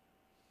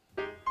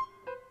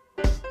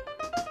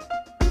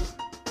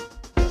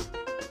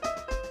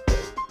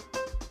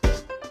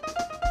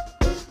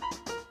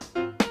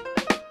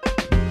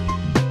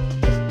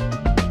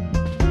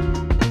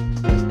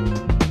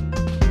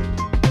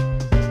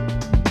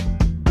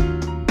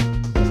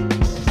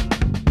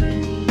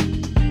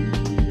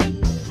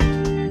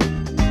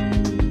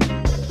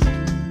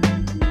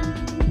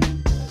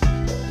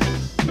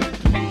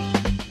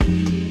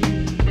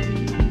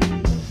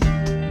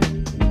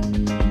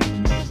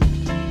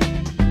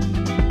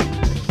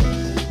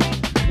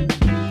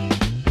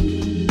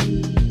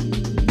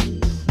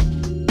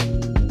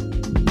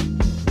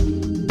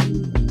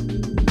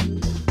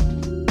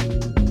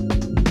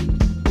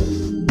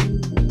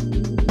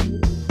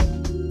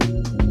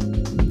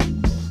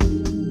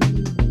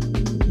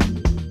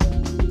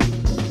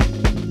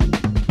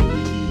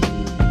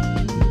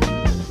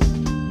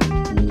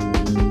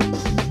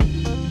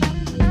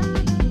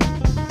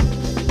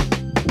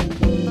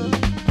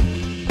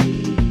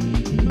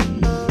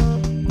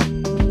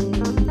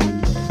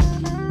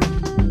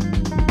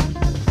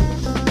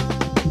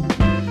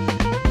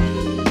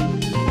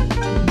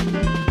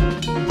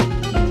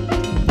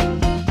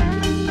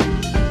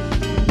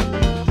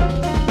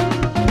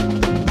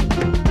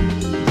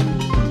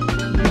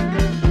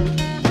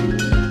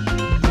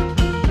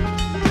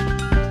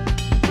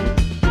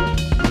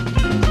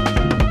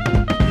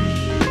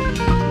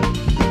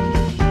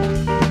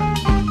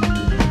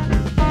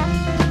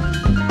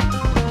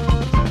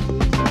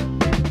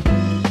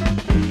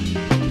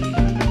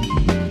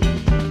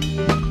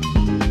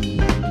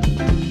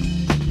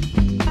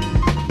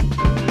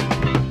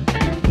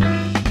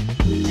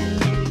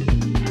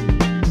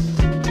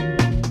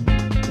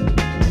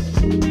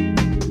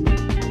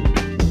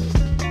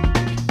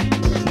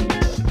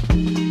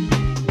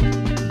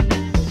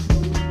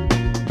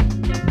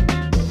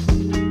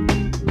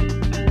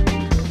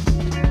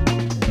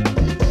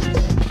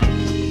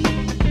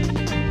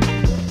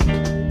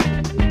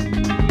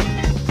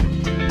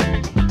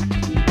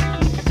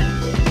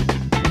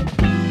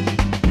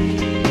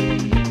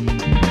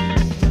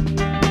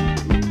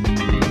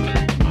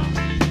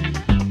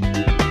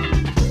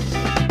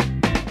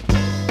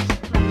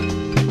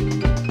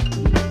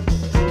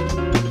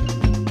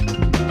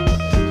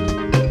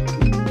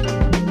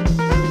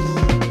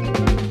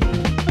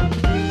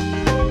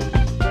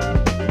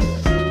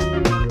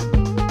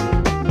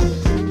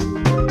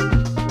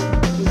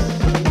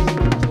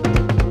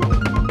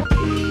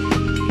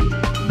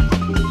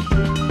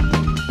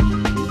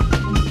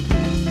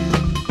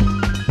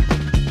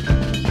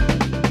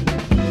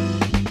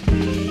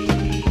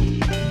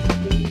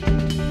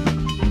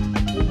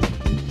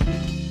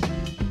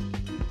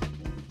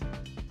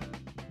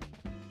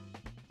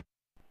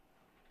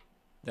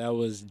 That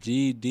was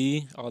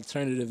GD,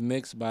 alternative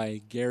mix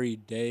by Gary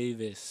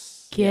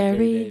Davis.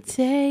 Gary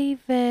Davis.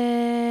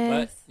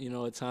 But you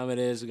know what time it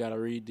is. We got to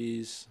read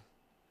these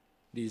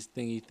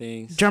thingy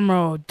things.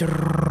 Drumroll.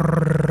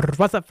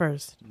 What's up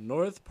first?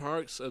 North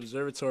Parks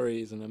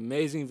Observatory is an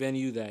amazing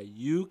venue that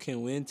you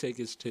can win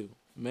tickets to.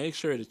 Make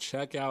sure to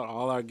check out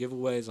all our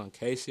giveaways on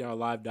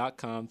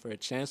kcrlive.com for a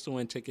chance to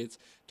win tickets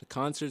to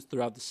concerts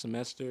throughout the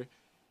semester.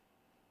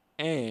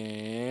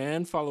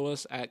 And follow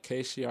us at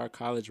KCR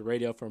College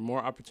Radio for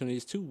more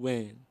opportunities to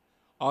win.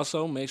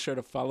 Also, make sure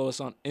to follow us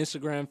on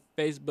Instagram,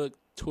 Facebook,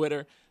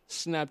 Twitter,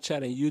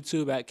 Snapchat, and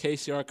YouTube at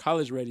KCR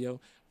College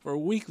Radio for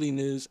weekly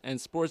news and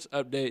sports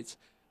updates,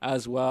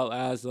 as well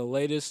as the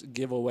latest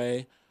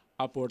giveaway,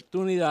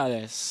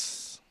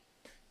 Oportunidades.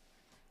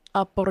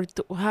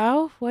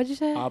 How? What'd you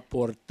say?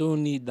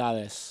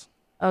 Oportunidades.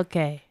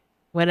 Okay.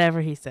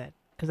 Whatever he said,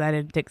 because I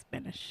didn't take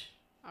Spanish.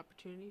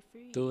 Opportunity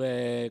free.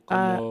 Tuve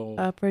como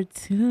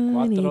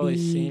 4 y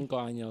 5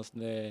 años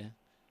de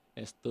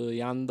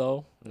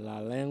estudiando la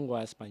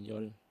lengua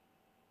español.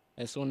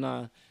 Es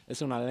una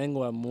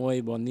lengua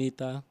muy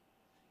bonita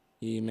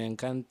y me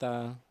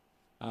encanta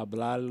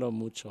hablarlo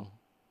mucho.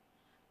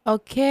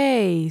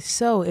 Okay,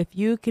 so if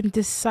you can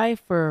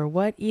decipher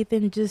what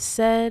Ethan just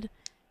said,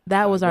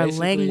 that was our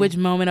language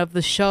moment of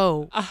the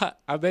show.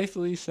 I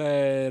basically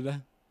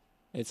said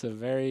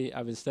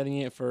I've been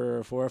studying it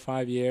for 4 or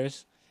 5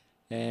 years,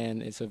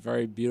 and it's a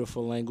very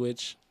beautiful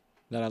language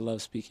that I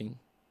love speaking.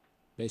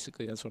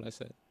 Basically, that's what I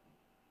said.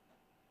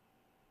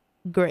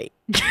 Great.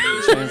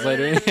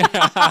 Translator.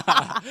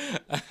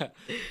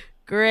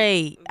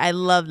 Great. I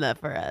love that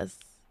for us.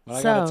 But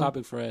I got a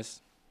topic for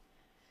us.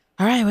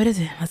 All right, what is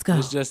it? Let's go.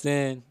 It's just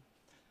in.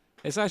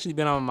 It's actually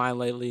been on my mind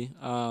lately.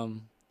 I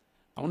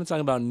want to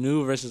talk about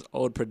new versus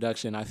old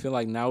production. I feel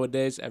like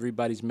nowadays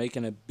everybody's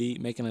making a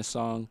beat, making a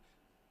song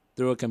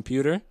through a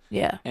computer.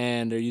 Yeah.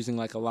 And they're using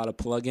like a lot of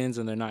plugins,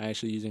 and they're not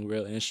actually using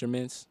real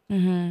instruments.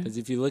 Because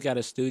if you look at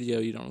a studio,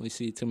 you don't really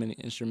see too many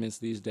instruments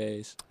these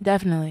days.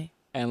 Definitely.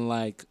 And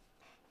like,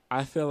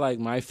 I feel like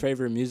my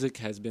favorite music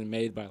has been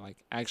made by like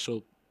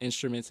actual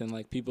instruments and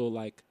like people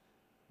like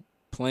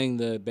playing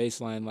the bass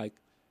line, like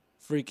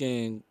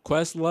freaking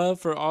Questlove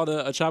for all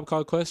the A Tribe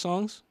Called Quest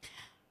songs.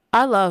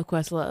 I love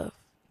Questlove.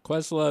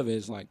 Questlove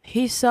is like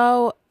he's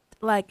so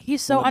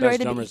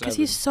underrated because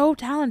he's so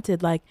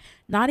talented. Like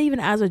not even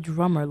as a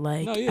drummer,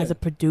 like as a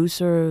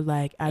producer,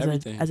 like as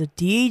a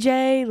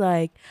DJ.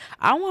 Like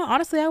I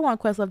want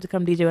Questlove to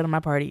come DJ one of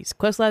my parties.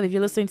 Questlove, if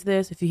you're listening to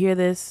this, if you hear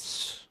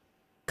this,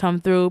 come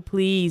through,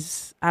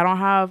 please.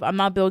 I'm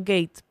not Bill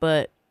Gates,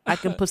 but I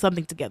can put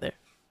something together.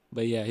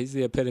 But yeah, he's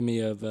the epitome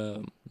of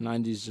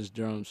 90s just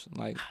drums.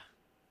 Like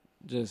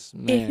just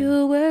man. If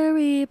you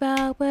worry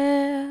about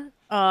where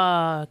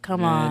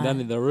come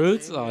on. The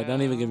Roots? Oh,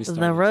 don't even get me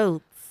started. The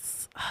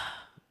Roots.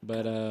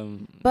 But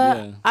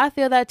yeah. I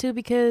feel that too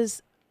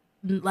because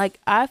like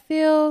I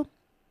feel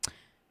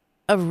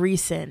of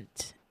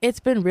recent,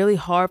 it's been really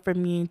hard for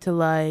me to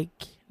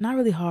like, not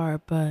really hard,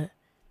 but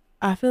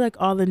I feel like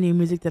all the new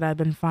music that I've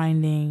been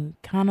finding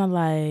kind of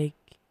like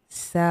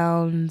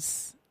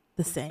sounds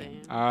the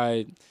same.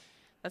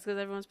 That's because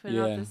everyone's putting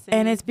out the same.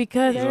 And it's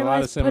because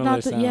everybody's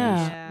putting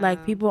out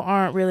like people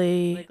aren't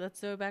really. Like, let's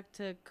throw back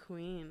to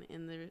Queen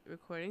in the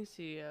recording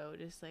studio,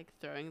 just like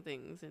throwing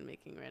things and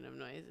making random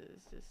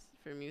noises just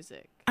for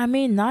music. I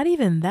mean, not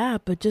even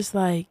that, but just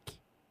like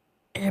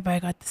everybody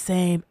got the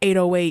same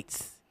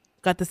 808s.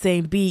 Got the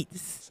same beats.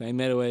 Same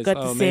 808s. Got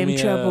the same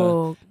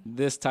treble.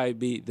 This type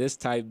beat, this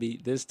type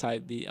beat, this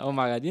type beat. Oh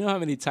my God. You know how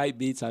many type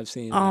beats I've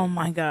seen? Oh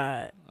my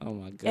God. Oh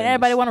my God. And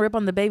everybody want to rip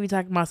on the baby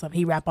talking about something.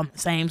 He rap on the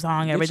same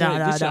song every time.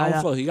 Get your own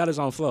flow. He got his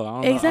own flow.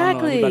 I don't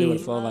know anybody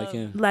with a flow like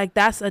him. Like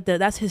that's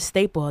his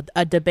staple,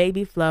 the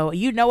baby flow.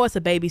 You know it's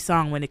a baby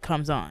song when it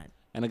comes on.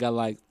 And it got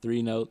like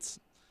 3 notes.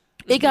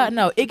 You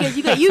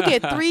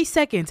get 3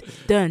 seconds.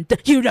 Done.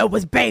 You know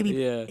what's baby.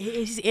 Yeah.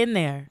 He's in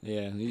there.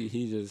 Yeah.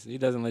 He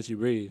doesn't let you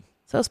breathe.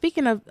 So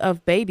speaking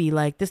of Baby,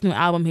 like this new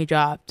album he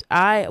dropped,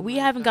 we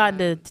haven't gotten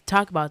to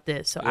talk about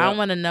this, so I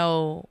want to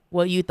know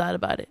what you thought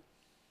about it.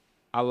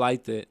 I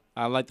liked it.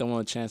 I liked the one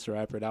with Chance the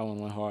Rapper. That one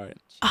went hard.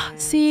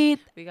 See,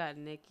 we got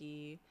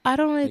Nicki. I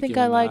don't really think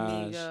I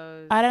liked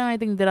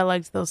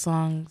those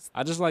songs.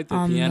 I just like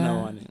the piano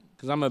on it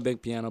because I'm a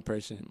big piano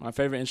person. My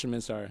favorite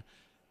instruments are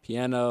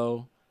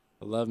piano.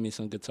 I love me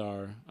some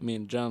guitar. I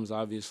mean drums,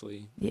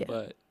 obviously. Yeah.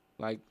 But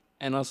like,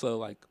 and also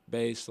like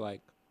bass,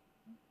 like.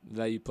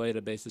 That you play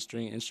the bass, the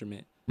string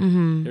instrument.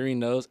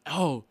 Hearing those.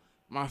 Oh,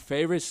 my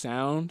favorite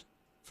sound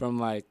from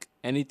like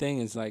anything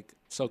is like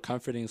so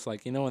comforting. It's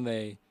like, you know when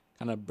they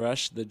kind of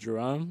brush the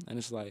drum and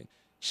it's like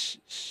shh,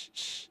 shh,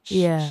 shh,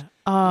 yeah.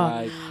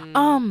 I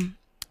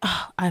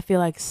feel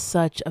like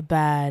such a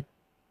bad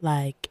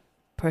like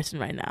person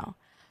right now,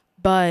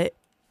 but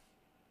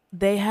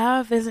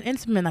there's an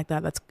instrument like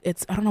that.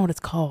 I don't know what it's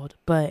called,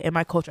 but in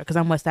my culture, because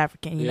I'm West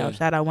African, you know,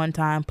 shout out one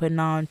time putting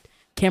on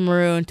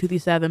Cameroon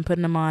 237,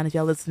 putting them on if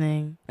y'all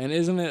listening. And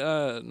isn't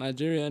it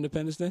Nigeria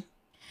Independence Day?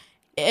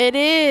 It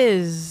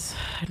is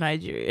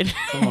Nigerian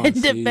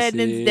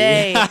Independence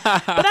Day.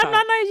 But I'm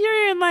not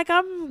Nigerian. like,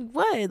 I'm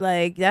what?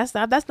 Like, that's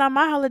not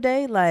my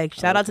holiday. Like,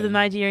 shout out to the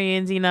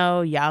Nigerians, you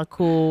know, y'all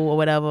cool or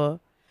whatever.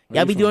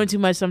 Y'all be doing too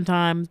much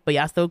sometimes, but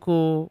y'all still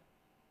cool.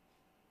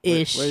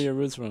 Ish. Where are your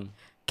roots from?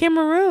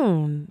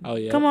 Cameroon. Oh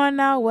yeah. Come on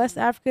now, West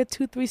Africa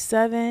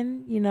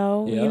 237. You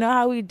know, you know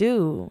how we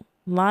do.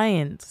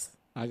 Lions.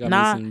 I got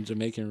me some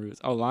Jamaican roots.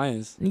 Oh,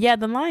 Lions. Yeah,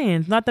 the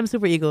Lions, not them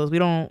Super Eagles. They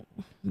don't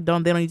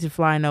need to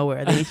fly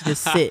nowhere. They need to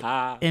just sit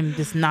and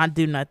just not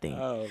do nothing.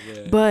 Oh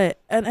man. But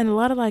and a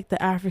lot of like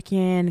the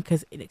African,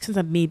 because since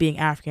I'm me being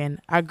African,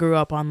 I grew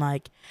up on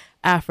like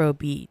Afro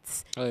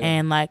beats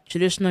and like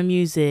traditional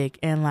music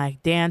and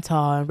like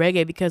dancehall and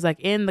reggae, because like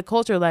in the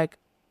culture, like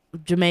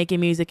Jamaican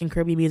music and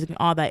Caribbean music and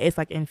all that, it's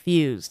like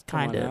infused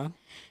kind of. Now.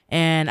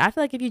 And I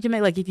feel like if you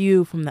Jamaican, like if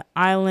you from the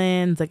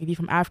islands, like if you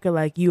from Africa,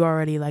 like you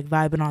already like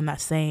vibing on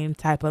that same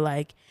type of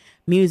like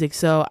music.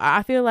 So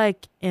I feel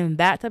like in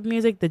that type of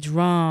music, the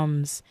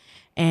drums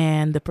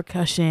and the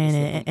percussion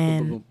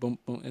and boom, boom,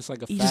 boom. It's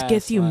like a it just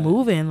gets you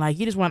moving. Like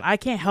you just want, I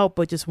can't help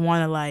but just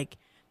want to like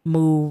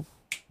move,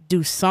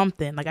 do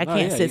something. Like I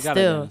can't sit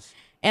still. Dance.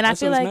 And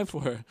that's I feel what like, it's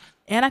meant for.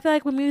 And I feel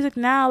like with music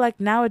now, like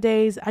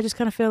nowadays, I just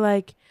kind of feel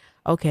like,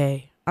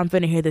 okay, I'm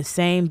finna hear the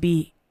same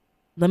beat.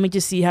 Let me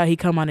just see how he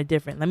come on it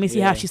different. Let me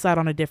see how she slide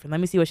on it different. Let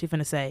me see what she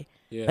finna say.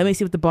 Yeah. Let me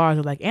see what the bars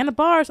are like. And the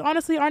bars,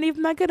 honestly, aren't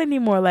even that good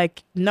anymore.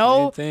 Like,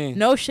 no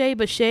shade,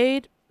 but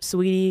shade,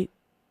 sweetie.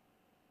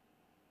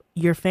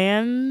 Your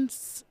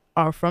fans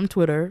are from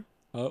Twitter.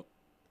 Oh,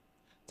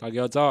 talk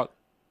your talk.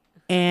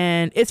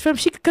 And it's from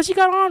because she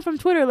got on from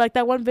Twitter. Like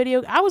that one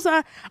video,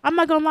 I'm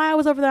not gonna lie, I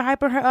was over there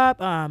hyping her up.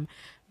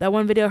 That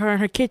one video, her in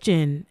her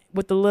kitchen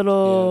with the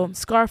little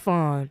scarf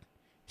on.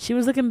 She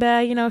was looking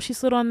bad, you know. She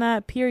slid on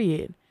that,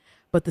 period.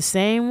 But the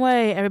same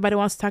way everybody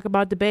wants to talk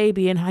about the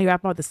baby and how you rap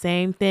about the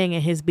same thing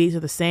and his beats are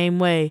the same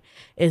way,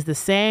 is the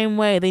same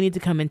way they need to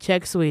come and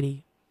check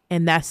Sweetie.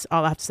 And that's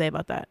all I have to say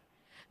about that.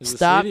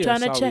 Stop trying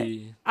to check.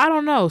 I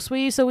don't know.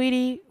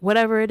 Sweetie,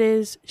 whatever it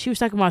is. She was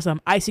talking about some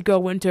Icy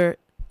Girl Winter.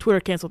 Twitter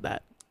canceled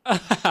that.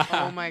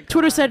 Oh my God.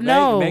 Twitter said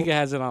no. Megan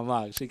has it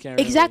unlocked. She can't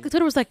exactly.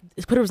 Twitter was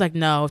like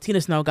no.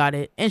 Tina Snow got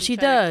it, and she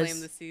does.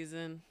 Claim the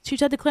season. She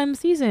tried to claim the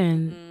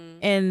season,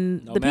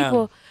 and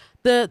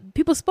the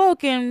people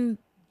spoke, and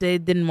they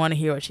didn't want to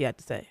hear what she had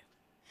to say.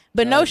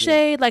 But no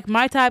shade. Like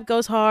My Type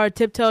goes hard.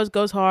 Tiptoes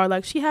goes hard.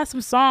 Like she has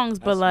some songs,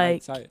 but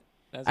like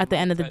at the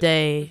end of the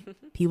day,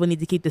 people need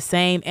to keep the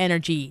same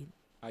energy.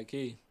 High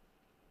key.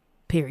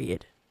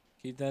 Period.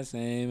 Keep that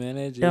same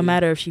energy. Don't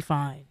matter if she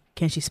fine.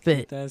 Can she spit?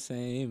 Keep that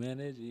same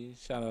energy.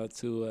 Shout out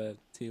to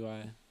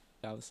T.Y.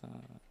 Dollar Sign.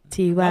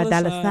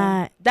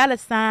 T.Y. Dollar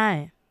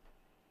Sign.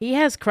 He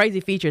has crazy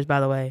features, by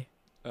the way.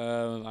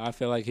 I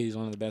feel like he's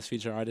one of the best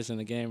feature artists in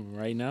the game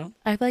right now.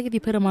 I feel like if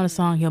you put him on a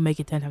song, he'll make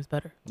it 10 times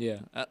better. Yeah,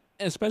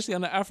 especially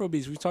on the Afro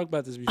beats. We talked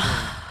about this before.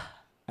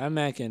 That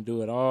man can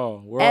do it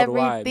all.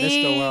 Worldwide.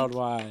 Mr.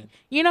 Worldwide.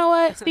 You know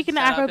what? Speaking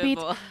of Afro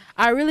beats,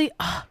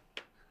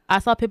 I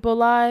saw Pitbull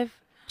live.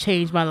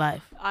 Changed my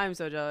life. I'm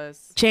so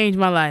jealous. Changed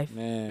my life.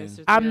 Man.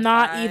 I'm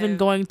not even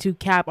going to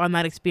cap on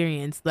that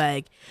experience.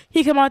 Like,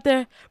 he come out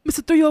there,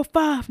 Mr.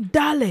 305,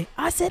 dale.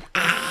 I said,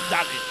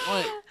 Dale.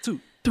 1, 2,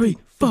 3,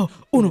 4,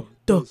 1,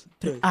 2,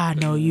 3. I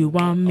know you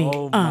want me.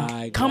 Oh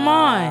my gosh. Come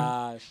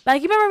on.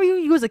 Like, you remember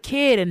you was a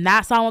kid and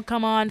that song would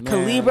come on.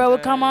 Calibra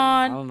would come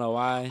on. I don't know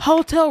why.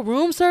 Hotel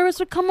room service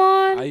would come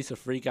on. I used to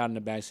freak out in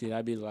the backseat.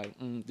 I'd be like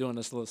doing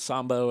this little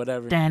samba or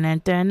whatever. Dun,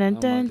 dun, dun, dun,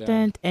 dun,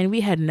 dun. And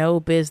we had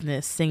no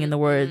business singing the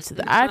words.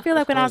 I feel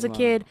like when I was a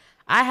kid,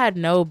 I had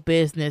no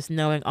business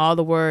knowing all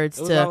the words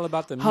to all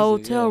about the music,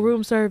 hotel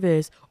room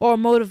service or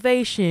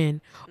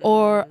motivation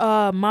or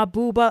My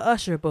Boo by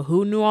Usher. But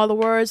who knew all the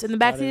words in the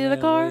backseat of the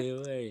car?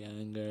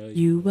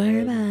 You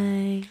were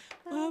mine.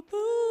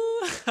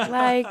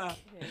 Like,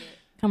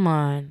 come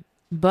on.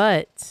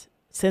 But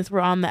since we're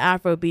on the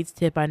Afro beats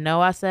tip, I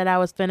know I said I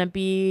was finna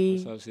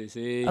be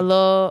a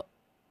little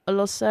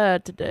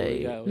sad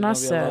today. Not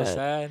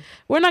sad.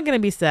 We're not gonna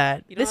be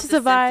sad. This is a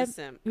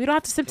vibe. We don't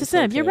have to simp to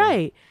simp. You're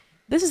right.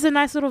 This is a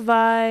nice little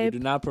vibe. We do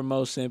not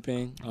promote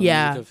simping on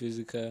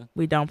Musica.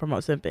 We don't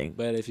promote simping.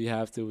 But if you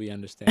have to, we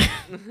understand.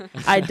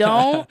 I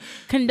don't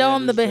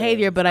condone the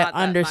behavior, but I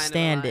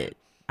understand it.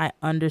 I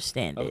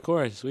understand it. Of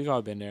course. We've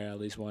all been there at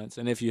least once.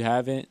 And if you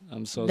haven't,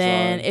 I'm so sorry.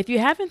 Then if you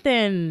haven't,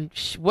 then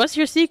what's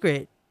your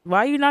secret? Why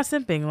are you not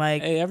simping?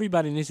 Like, hey,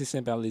 everybody needs to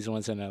simp at least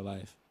once in their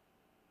life.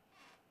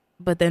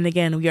 But then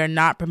again, we are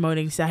not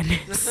promoting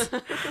sadness.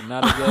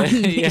 Not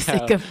again.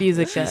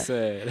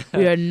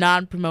 We are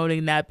not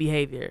promoting that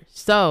behavior.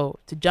 So,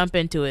 to jump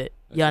into it,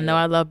 y'all know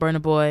I love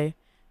Burna Boy,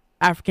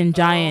 African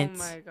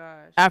Giants, oh my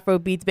gosh, Afro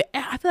beats. But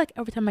I feel like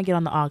every time I get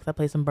on the aux, I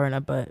play some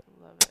Burna, but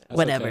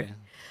whatever.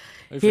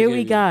 Okay. Here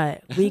we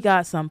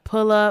got some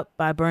Pull Up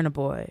by Burna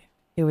Boy.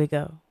 Here we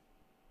go.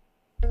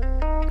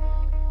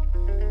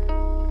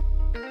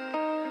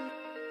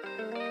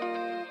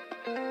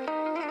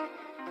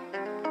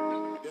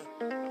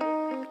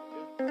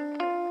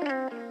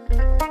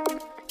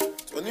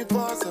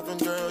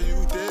 24/7, girl, you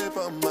dip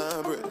on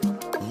my bread.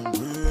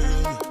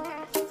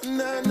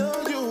 And I know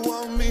you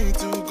want me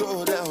to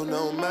go down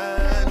on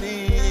my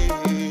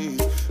knees.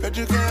 Heard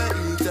you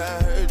can't eat,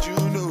 I heard you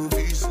know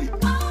be sleep.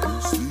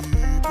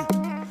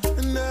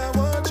 And I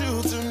want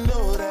you to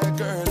know that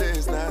girl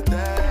is not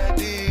that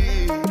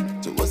deep.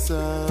 So what's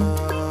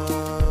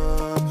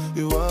up?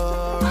 You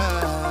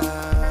alright?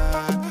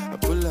 I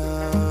pull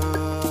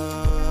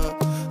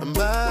up, I'm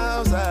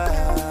outside.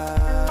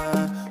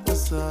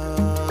 What's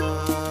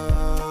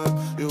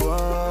up? You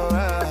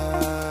alright?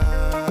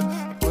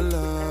 I pull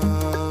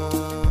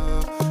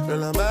up,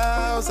 girl, I'm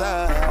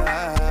outside.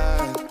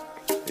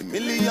 A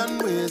million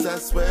ways, I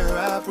swear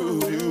I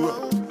prove you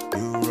wrong.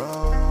 You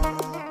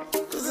wrong.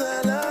 Cause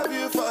I love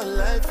you for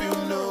life, you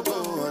know,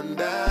 go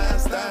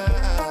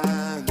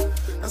understand.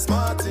 I'm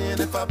smart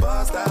if I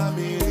bust a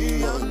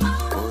million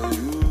for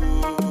you.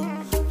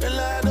 Girl,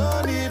 I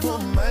don't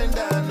even mind,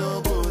 I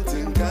know go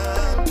think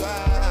I'm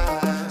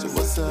twice. So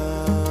what's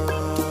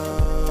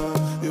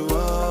up? You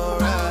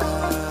alright?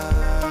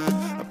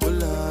 I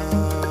pull up,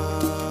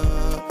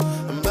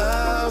 I'm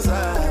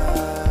outside.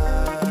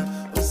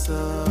 What's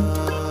up?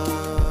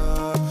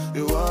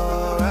 You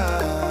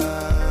alright?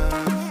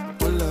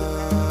 Pull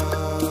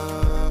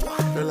up,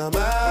 girl, I'm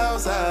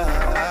outside.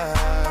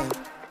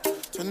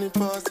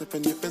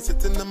 24/7, you've been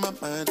sitting in my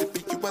mind. It be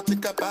you I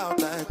think about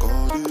like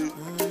all day.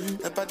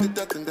 Never did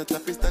that thing that I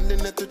be standing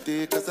there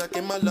today, cause I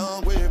came a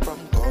long way from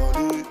God.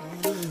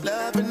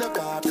 Love and the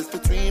vibe that's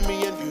between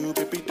me and you,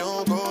 baby,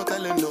 don't go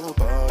telling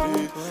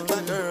nobody.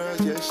 My girl,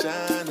 you're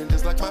shining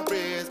just like my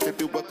wrist,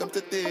 baby, welcome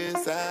to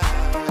this side.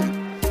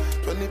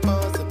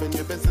 24/7,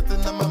 you've been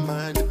sitting on my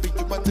mind. It be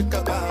you I think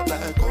about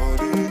like all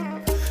day.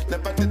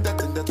 Never did that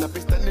thing that I be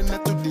standing there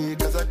today,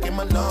 cause I came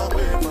a long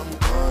way from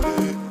God.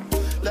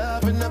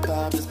 Love and the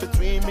vibe that's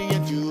between me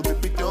and you,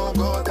 baby, don't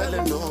go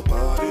telling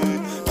nobody.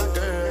 My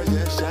girl,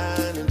 you're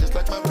shining just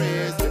like my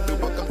wrist, baby,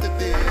 welcome to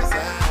this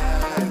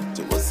side.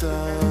 So what's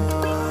up?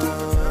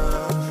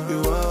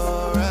 You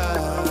alright?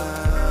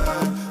 I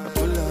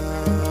pull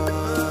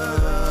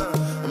up,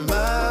 I'm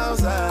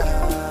outside.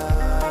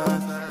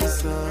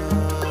 What's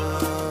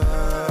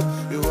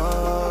up? You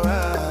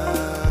alright?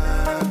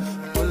 I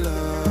pull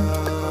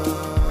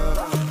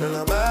up, girl,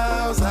 I'm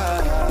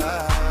outside.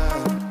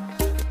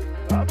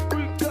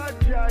 Africa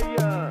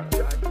Giant.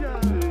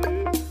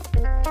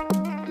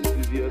 This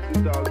is your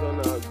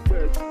 2000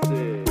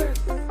 birthday.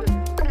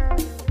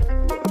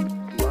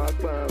 Mark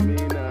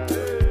Pamina.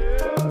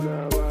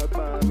 Mark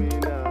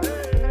Pamina.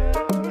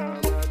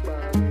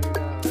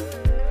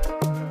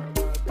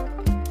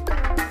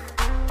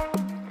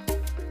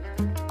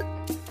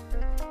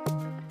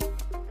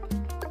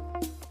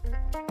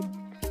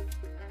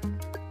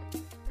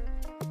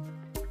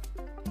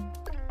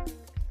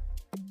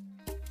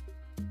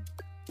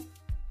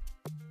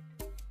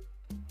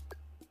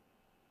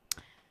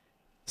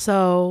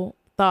 So,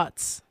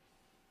 thoughts?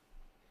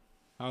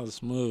 That was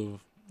smooth.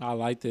 I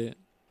liked it.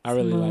 I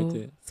really liked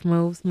it.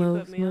 Smooth.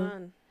 Put me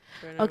on.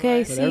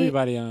 Okay, Put see,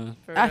 everybody on.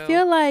 I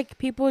feel like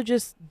people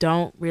just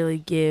don't really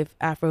give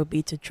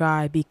Afrobeats a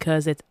try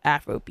because it's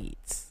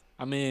Afrobeats.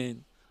 I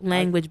mean,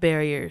 language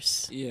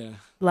barriers. Yeah.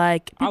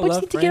 Like, I people just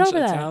love need to French, get over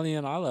that.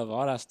 Italian. I love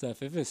all that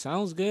stuff. If it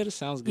sounds good, it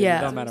sounds good. Yeah.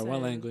 It don't matter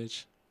what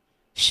language.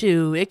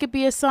 Shoot, it could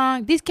be a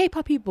song. These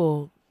K-pop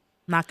people,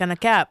 not gonna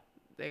cap.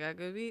 They got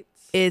good beats.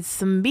 It's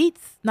some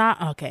beats, not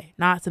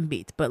some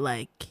beats, but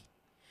like,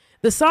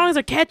 the songs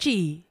are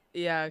catchy.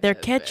 Yeah, they're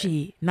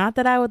catchy. Not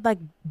that I would like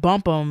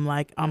bump them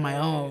like on my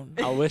own.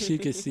 I wish you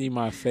could see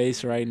my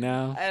face right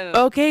now.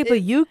 Okay,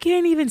 but you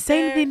can't even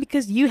say anything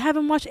because you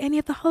haven't watched any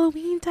of the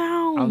Halloween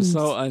Towns. I'm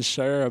so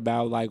unsure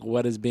about like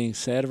what is being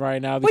said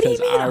right now What do you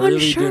because mean I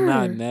really unsure? do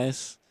not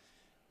mess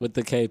with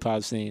the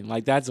K-pop scene.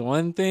 Like that's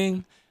one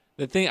thing.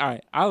 The thing, all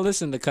right, I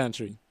listen to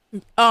country.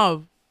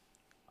 Oh,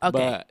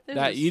 okay. But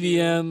that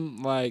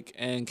EDM like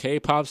and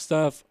K-pop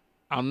stuff,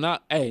 I'm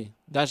not. Hey,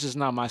 that's just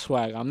not my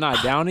swag. I'm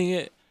not downing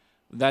it.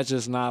 That's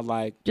just not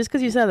like. Just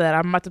because you said that,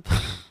 I'm about to.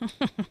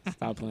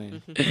 Stop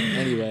playing.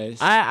 Anyways,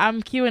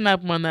 I'm queuing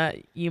up one that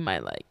you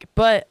might like,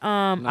 but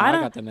I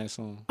don't. got the next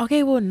song.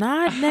 Okay, well,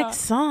 not next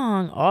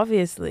song,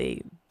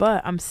 obviously,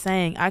 but I'm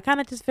saying I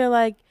kind of just feel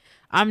like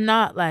I'm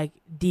not like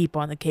deep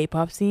on the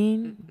K-pop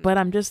scene, but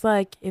I'm just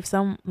like if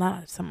someone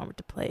were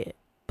to play it,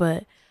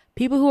 but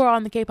people who are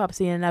on the K-pop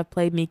scene and have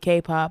played me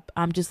K-pop,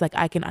 I'm just like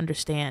I can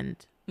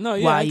understand. No,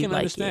 yeah, why I you can like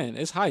understand.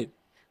 It. It's hype.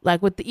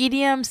 Like with the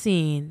EDM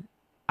scene,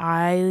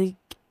 I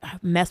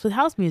mess with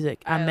house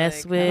music. I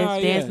mess with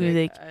dance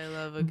music. I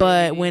love a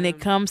but good when EDM. it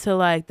comes to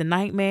like the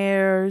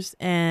nightmares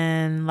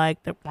and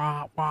like the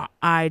wah, wah,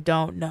 I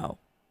don't know.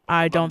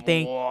 I don't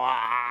think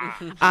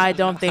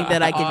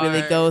that I could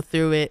really go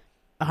through it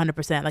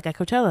 100%. Like at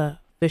Coachella,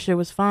 Fisher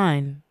was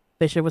fine.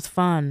 Fisher was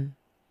fun.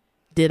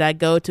 Did I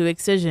go to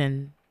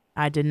Excision?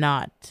 I did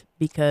not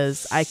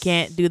because I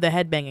can't do the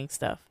headbanging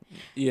stuff.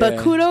 Yeah. But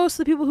kudos to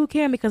the people who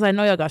can because I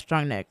know y'all got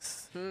strong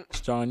necks.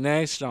 Strong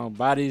necks, strong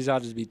bodies.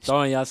 Y'all just be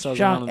throwing yourselves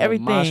Strong around in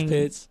everything. the mosh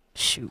pits.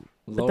 Shoot.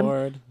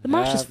 Lord, the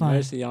mosh is have fun.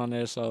 mercy on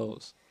their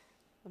souls.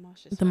 The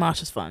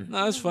mosh is fun.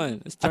 No, it's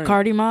fun. It's A turning.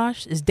 Cardi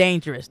mosh is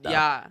dangerous though.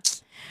 Yeah.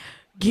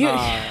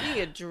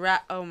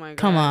 Oh my god.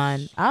 Come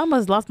on. I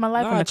almost lost my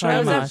life in the car. I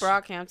was at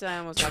Brockhampton. I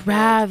almost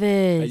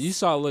Travis. You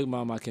saw Look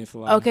Mom, I Can't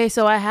Fly. Okay,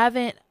 so I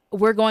haven't.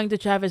 We're going to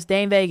Travis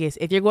Day in Vegas.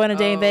 If you're going to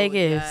Day in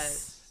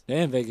Vegas.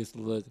 Day in Vegas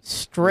look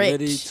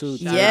strict.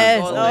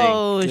 Yes.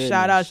 Oh,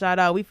 shout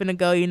out. We finna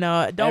go,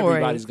 don't worry.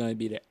 Everybody's going to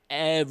be there.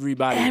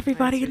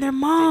 Everybody and their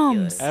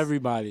moms.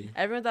 Everybody.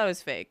 Everyone thought it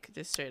was fake,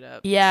 just straight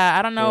up. Yeah,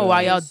 I don't know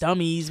why y'all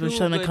dummies were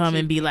trying to come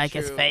and be like,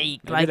 it's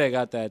fake. Maybe like they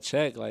got that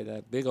check, like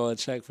that big old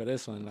check for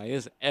this one. Like,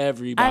 it's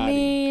everybody. I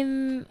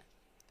mean,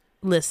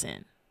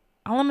 listen,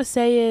 all I'm going to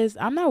say is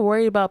I'm not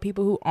worried about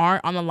people who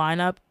aren't on the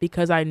lineup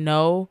because I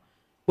know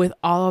with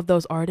all of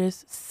those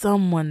artists,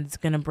 someone's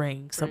going to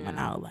bring someone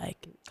out.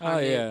 Like,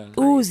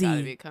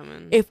 Uzi.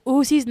 If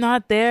Uzi's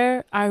not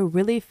there, I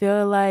really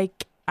feel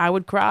like I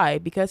would cry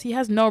because he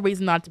has no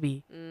reason not to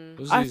be.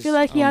 I feel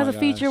like he has a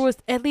feature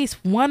with at least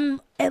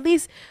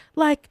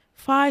like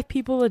 5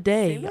 people a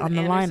day on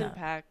the lineup.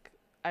 Pac.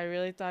 I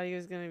really thought he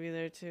was gonna be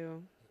there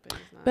too,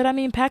 but I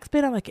mean, Pac's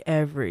been on like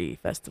every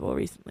festival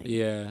recently.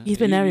 Yeah, he's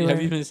been everywhere.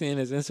 Have you been seeing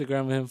his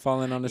Instagram of him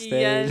falling on the stage?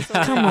 Yes,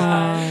 come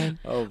on.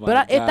 Oh my but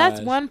gosh. if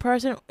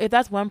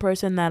that's one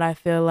person that I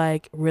feel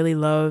like really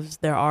loves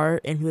their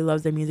art and really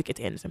loves their music, it's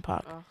Anderson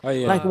 .Paak. Oh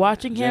yeah, like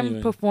watching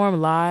him perform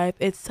live,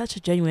 it's such a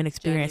genuine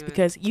experience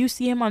because you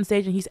see him on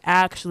stage and he's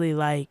actually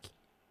like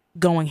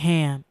going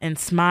ham and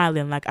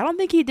smiling. Like I don't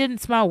think he didn't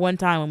smile one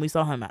time when we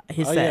saw him at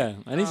his set. Yeah,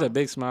 and he's a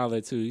big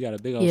smiler too. You got a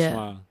big old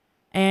smile.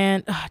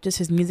 And just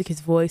his music,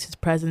 his voice, his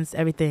presence,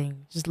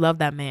 everything. Just love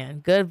that man.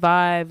 Good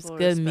vibes,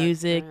 good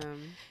music.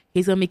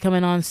 He's going to be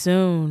coming on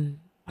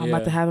soon. I'm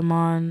about to have him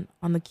on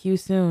the queue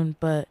soon.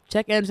 But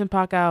check Anderson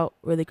 .Paak out.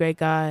 Really great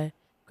guy.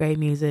 Great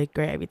music.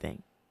 Great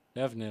everything.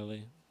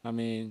 Definitely. I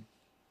mean,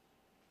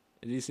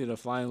 did you see the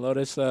Flying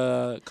Lotus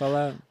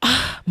collab?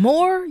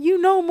 More?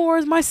 More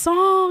is my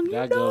song.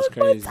 That goes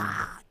crazy.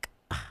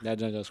 That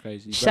junk goes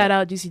crazy. Shout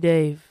out Juicy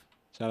Dave.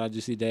 Shout out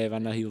Juicy Dave. I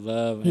know he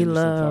loves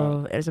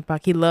Anderson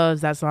 .Paak. He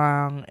loves that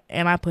song,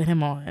 and I put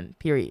him on.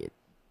 Period.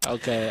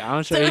 Okay,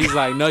 I'm sure he's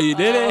like, no, you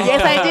didn't.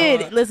 Yes, I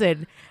did.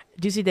 Listen,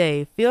 Juicy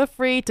Dave, feel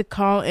free to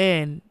call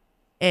in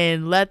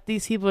and let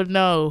these people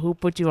know who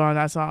put you on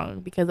that song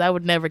because I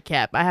would never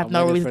cap. I have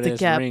no reason to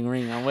cap.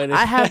 Ring. I'm waiting.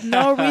 I have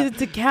no reason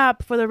to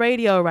cap for the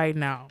radio right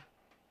now.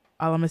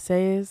 All I'm gonna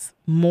say is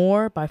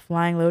More by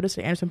Flying Lotus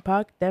or Anderson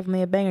 .Paak.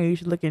 Definitely a banger you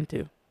should look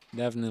into.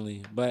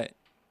 Definitely, but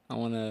I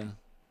wanna.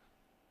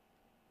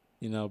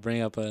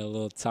 Bring up a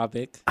little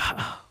topic.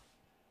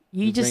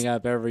 You just bring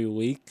up every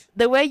week.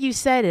 The way you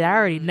said it, I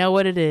already know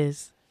what it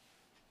is.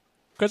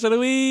 Crush of the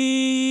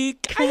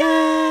week.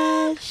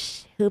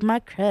 Crush. Who's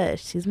my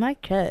crush? Who's my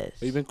crush?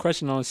 We've been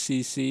crushing on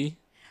CC.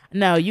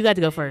 No, you got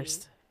to go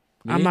first.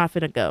 Me? I'm not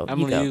finna go.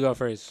 Emily, you go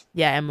first.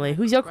 Yeah, Emily.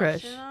 Who's your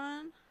crush?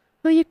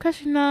 Who you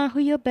crushing on? Who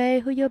your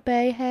bae?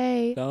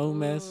 Hey. Don't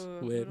mess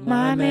with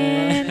my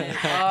man.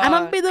 I'm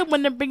gonna be the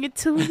one to bring it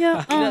to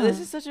you.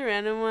 This is such a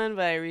random one,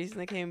 but I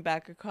recently came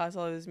back across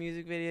all of his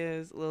music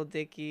videos. Lil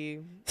Dicky.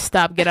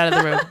 Stop. Get out of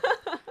the room.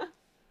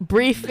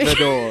 Brief. The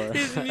door.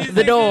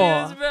 The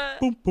door.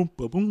 Boom, boom,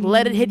 boom, boom.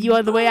 Let it hit you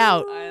on the way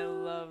out. I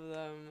love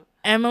them.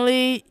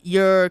 Emily,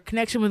 your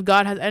connection with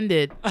God has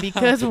ended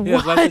because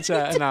what?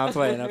 No, I'm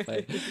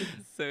playing.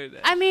 So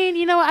nice. I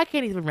mean, I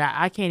can't even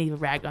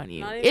rag on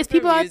you. It's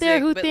people out there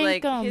who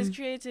think his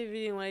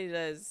creativity and what he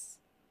does.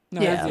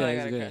 No, yeah, I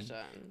got a crush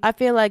on. I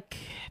feel like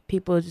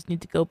people just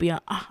need to go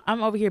beyond.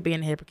 I'm over here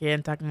being a hypocrite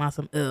and talking about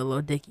some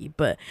Lil Dicky,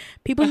 but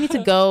people need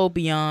to go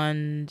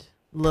beyond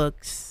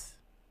looks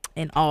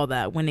and all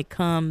that when it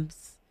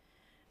comes.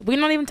 We're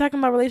not even talking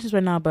about relationships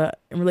right now, but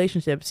in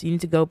relationships, you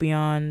need to go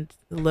beyond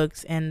the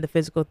looks and the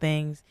physical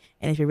things.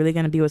 And if you're really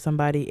gonna be with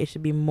somebody, it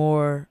should be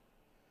more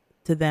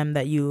to them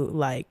that you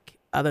like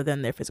other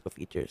than their physical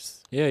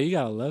features. Yeah, you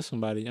gotta love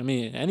somebody. I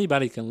mean,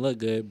 anybody can look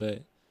good,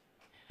 but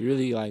you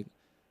really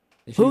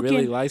if you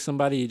really like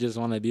somebody, you just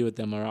want to be with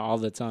them all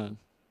the time.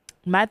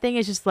 My thing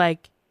is just I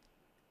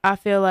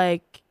feel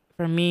like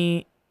for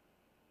me,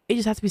 it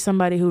just has to be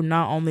somebody who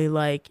not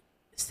only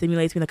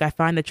stimulates me, I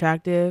find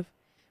attractive,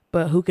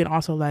 but who can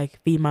also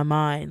feed my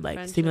mind,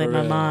 stimulate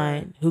my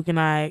mind. Who can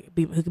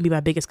be my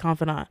biggest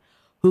confidant?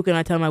 Who can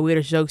I tell my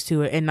weirdest jokes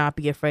to and not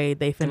be afraid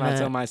they finna... Can I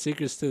tell my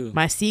secrets too?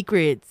 My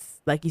secrets.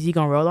 Is he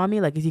gonna roll on me?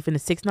 Is he finna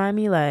 6ix9ine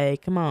me?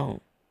 Come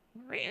on.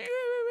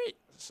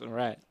 That's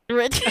right.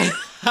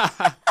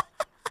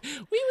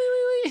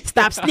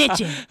 Stop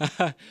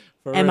snitching.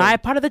 Am I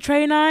part of the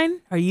Trey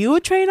 9? Are you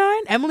a Trey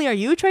 9? Emily, are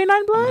you a Trey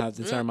 9 blood? I'm gonna have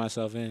to turn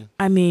myself in.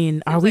 I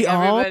mean, are we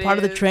all part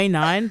of the Trey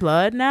 9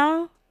 blood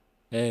now?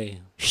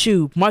 Hey.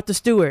 Shoot, Martha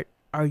Stewart.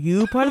 Are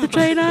you part of the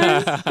Trey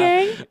 9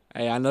 gang?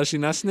 Hey, I know she's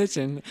not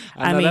snitching.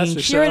 I mean,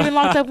 she already been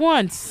locked up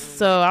once,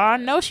 so I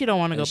know she don't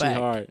want to go back.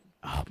 Hard.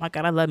 Oh my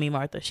God, I love me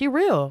Martha. She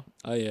real.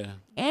 Oh yeah.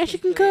 And she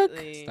can cook.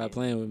 Stop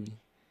playing with me.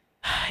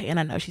 And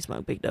I know she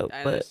smoked big dope,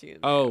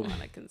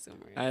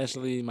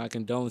 Actually, my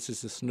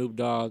condolences to Snoop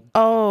Dogg.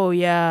 Oh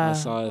yeah. I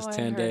saw his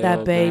 10-day that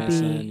old baby.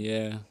 grandson.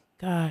 Yeah.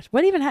 gosh.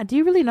 What even happened? Do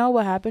you really know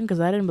what happened? Because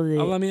I didn't believe.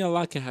 I mean, a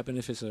lot can happen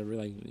if it's a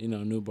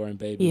newborn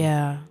baby.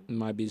 Yeah. It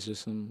might be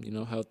just some,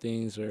 health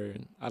things or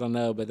I don't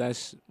know, but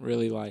that's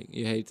really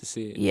you hate to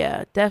see it.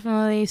 Yeah,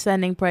 definitely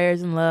sending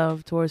prayers and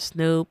love towards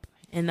Snoop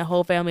and the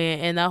whole family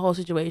and that whole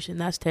situation.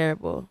 That's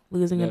terrible.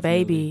 Losing a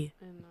baby.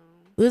 I know.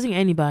 Losing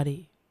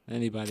anybody.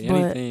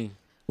 Anything.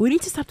 We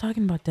need to stop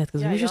talking about death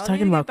because we're just y'all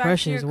talking need to about get back to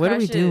crushes. your What are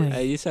we crushes. doing?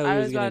 Hey, you said I we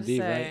was was going about to to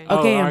deep, say. right?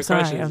 Okay, our I'm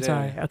sorry. crushes, I'm yeah.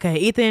 sorry. Okay,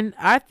 Ethan,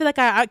 I feel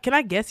like can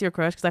I guess your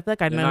crush? Because I feel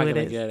like I You're know not who it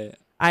gonna is. get it.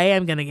 I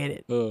am going to get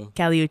it. Who?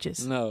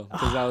 Caliuchis. No,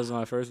 because that was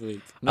my first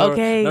week. No,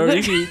 Okay. No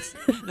repeats.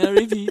 No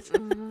repeats.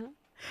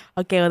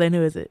 Okay, well then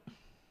who is it?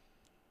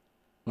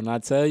 When I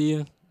tell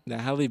you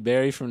that Halle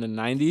Berry from the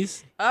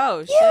 90s.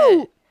 Oh,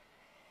 shit.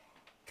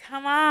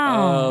 Come on.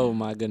 Oh,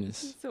 my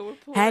goodness. So we're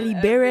pulling Halle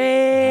every-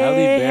 Berry. Halle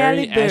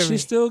Berry. Halle And she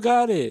still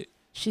got it.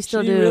 She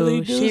still She do.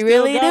 really She do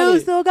really still got do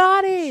it. still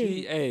got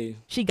it. Hey.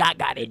 She got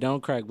It it.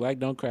 don't crack. Black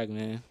don't crack,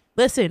 man.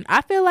 Listen,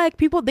 I feel like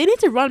they need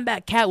to run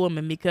back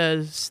Catwoman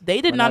because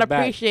they did Run not that back.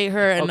 appreciate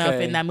her enough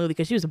Okay. in that movie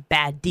because she was a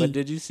bad D. But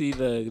did you see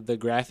the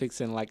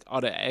graphics and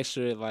all the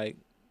extra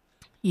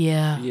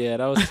Yeah. Yeah,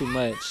 that was too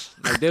much.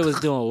 They was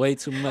doing way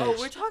too much. Oh,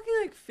 we're talking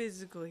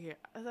physical here.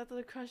 I thought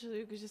the crush of the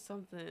week was just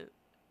something.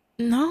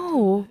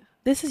 No,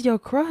 this is your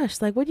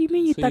crush. Like, what do you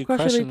mean you So thought you crush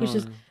of the crushing week was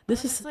just? on-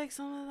 This It's is. like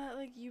something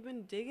that you've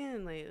been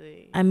digging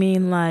lately. I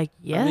mean,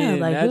 yeah, I mean,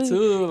 like that who- too.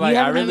 you I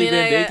haven't- really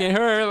been dating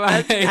her. I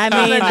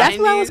mean, that's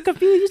why I was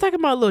confused. You talking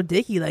about Lil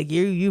Dicky? Like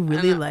you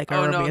really are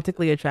Oh, no.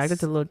 romantically attracted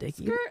to Lil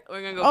Dicky?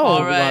 We're gonna go Oh. Paul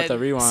We're gonna have Rudd. to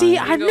rewind. See,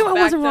 We're I gonna knew go I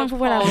back wasn't to wrong for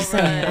what I Paul was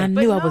saying. Rudd. I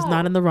But knew I was no,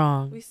 not in the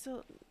wrong. We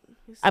still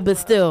But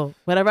still,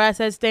 whatever I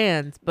said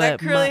stands. that But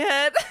curly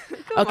head.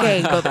 Come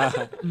okay, on.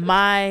 but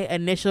my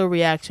initial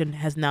reaction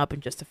has now been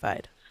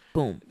justified.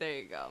 Boom. There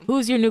you go.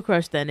 Who's your new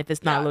crush then? If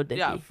it's not Lil Dicky,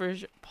 Yeah, for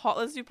sure.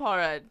 Let's do Paul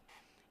Rudd.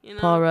 You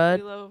know, Paul Rudd?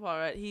 We love Paul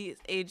Rudd. He's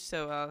aged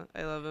so well.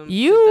 I love him. to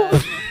You-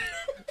 death.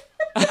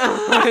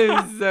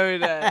 I'm so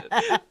dead.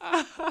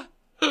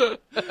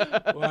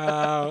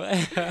 Wow.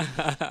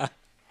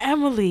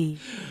 Emily.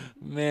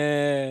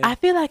 Man. I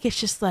feel like it's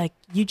just like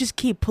you just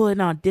keep pulling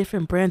out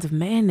different brands of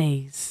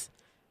mayonnaise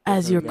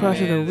as your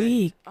crush of the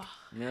week.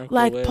 Miracle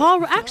Like Whip.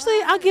 Paul, actually,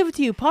 I'll give it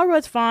to you. Paul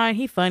Rudd's fine.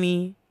 He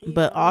funny,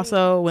 but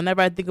also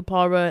whenever I think of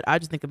Paul Rudd, I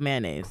just think of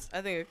mayonnaise.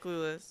 I think of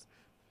Clueless.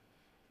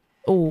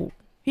 Oh,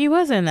 he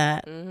was in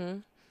that, Mm-hmm.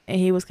 and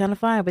he was kind of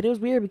fine. But it was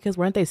weird because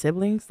weren't they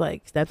siblings,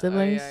 like step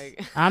siblings?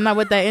 yeah. I'm not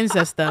with that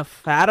incest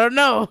stuff. I don't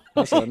know.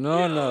 That's a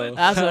no.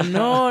 That's a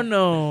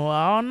no.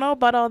 I don't know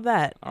about all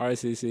that.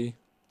 RCC.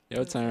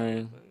 Your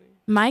turn.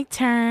 My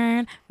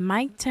turn.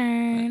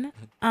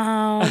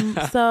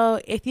 So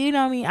if you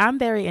know me, I'm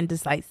very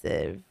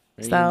indecisive.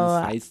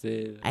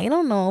 Indecisive. I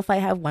don't know if I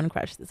have one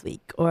crush this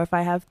week or if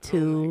I have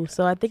two.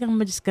 So I think I'm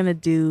just gonna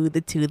do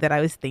the two that I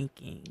was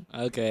thinking.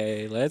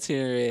 Okay, let's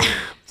hear it.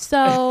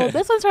 So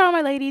this one's for all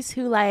my ladies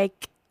who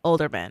like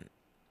older men.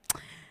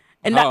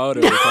 And How old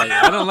are we talking?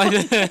 I don't like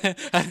that.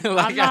 I don't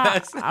like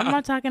I'm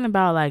not talking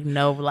about like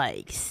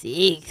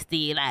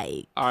 60,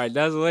 like All right,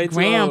 that's way too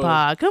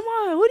grandpa. old. Come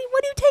on, what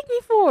do you take me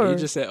for? You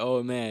just said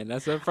old man.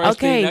 That's the first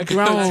thing Okay, that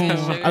comes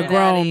to mind.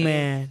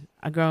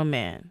 a grown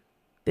man.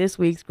 This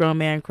week's grown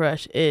man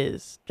crush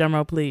is,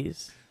 drumroll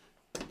please,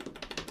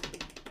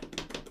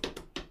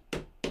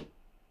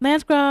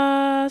 Lance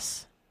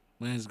Gross.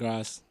 Lance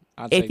Gross.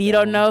 I'll If take you that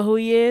don't one. know who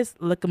he is,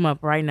 look him up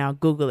right now.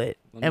 Google it.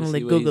 Let me Emily,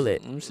 see what Google he's-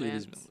 it. Let me see what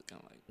he's been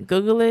looking like.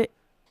 Google it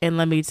and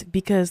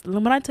because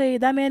when I tell you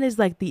that man is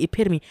like the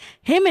epitome.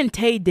 Him and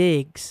Tay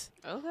Diggs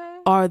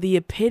are the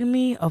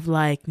epitome of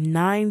like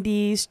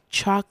 90s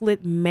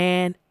chocolate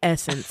man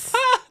essence.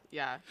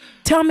 Yeah.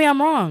 Tell me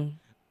I'm wrong.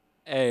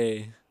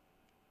 Hey.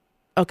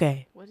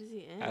 Okay. What is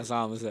he in? That's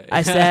all I'm gonna say.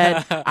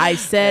 I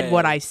said Hey.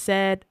 what I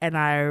said, and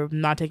I'm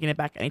not taking it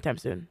back anytime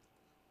soon.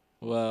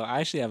 Well, I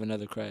actually have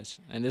another crush,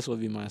 and this will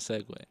be my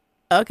segue.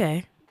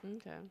 Okay.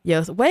 Okay.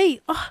 Yo, so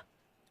wait. Oh,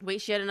 Wait,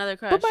 she had another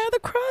crush. but my other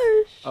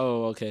crush.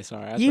 Oh, okay,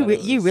 sorry. I You thought it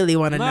you was- really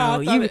want to No,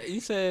 know? I thought You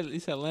you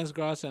said Lance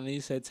Gross and then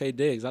you said Tay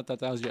Diggs. I thought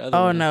that was your other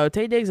oh one. no,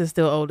 Tay Diggs is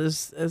still old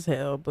as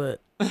hell, but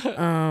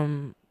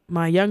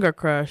my younger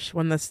crush,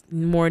 one that's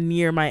more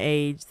near my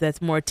age,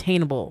 that's more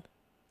attainable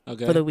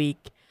Okay. for the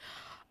week.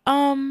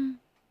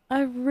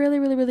 I've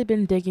really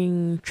been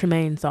digging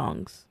Tremaine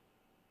songs.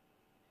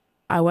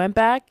 I went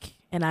back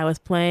and I was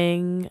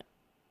playing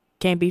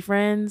Can't Be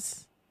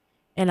Friends,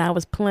 and I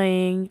was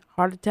playing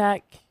Heart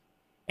Attack,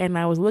 and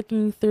I was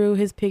looking through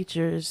his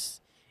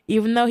pictures,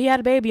 even though he had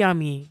a baby on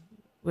me,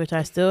 which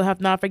I still have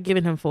not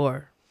forgiven him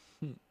for.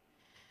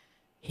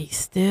 He's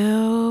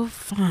still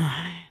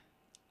fine.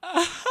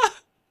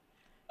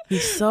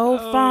 He's so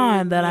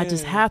fine that I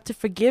just man. have to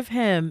forgive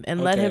him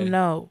and let him Okay.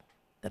 know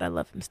that I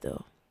love him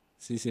still.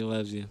 CC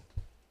loves you.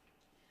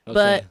 Okay.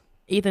 But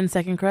Ethan's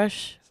second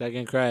crush,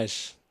 Second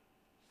crush.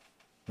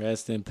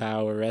 Rest in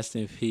power. Rest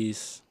in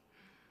peace.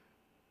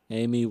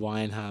 Amy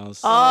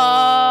Winehouse.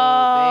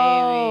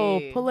 Oh,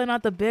 baby. pulling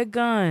out the big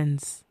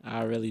guns.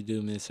 I really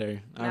do miss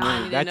her. Now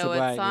I need to know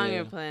what song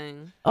you're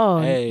playing. Oh,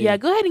 hey, yeah.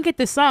 Go ahead and get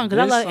this song because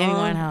I love Amy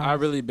song, Winehouse. I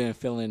really been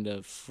feeling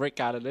the frick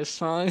out of this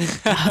song.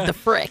 The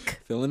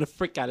frick. Feeling the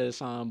frick out of this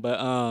song.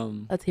 But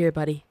let's hear it,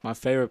 buddy. My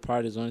favorite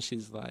part is when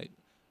she's like,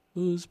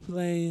 "Who's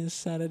playing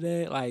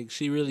Saturday?" Like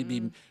she really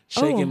be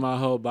shaking my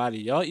whole body.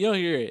 You'll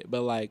hear it,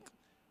 but like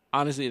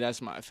honestly,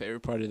 that's my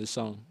favorite part of the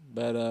song.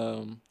 But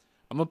I'm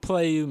gonna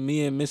play you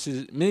 "Me and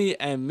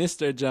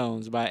Mr.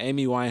 Jones" by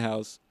Amy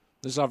Winehouse.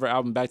 This is off her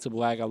album Back to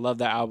Black. I love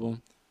that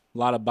album. A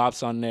lot of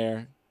bops on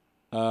there.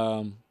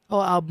 Whole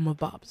album of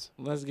bops.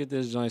 Let's get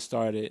this joint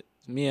started.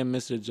 Me and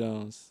Mr.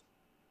 Jones.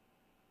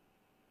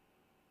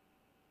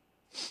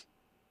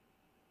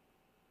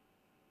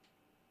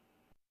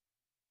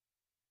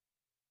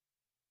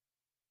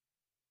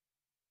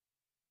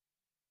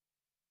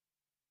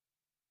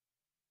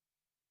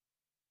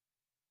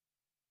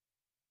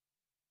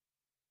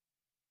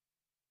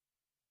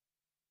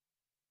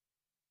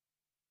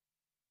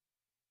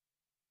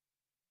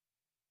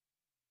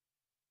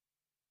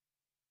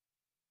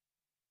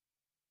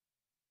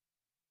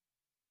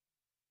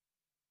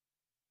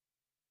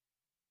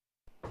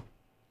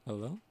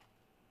 Hello?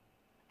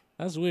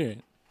 That's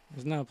weird.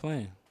 It's not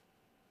playing.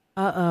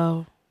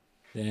 Uh-oh.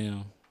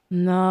 Damn.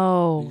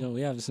 No.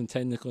 We have some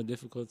technical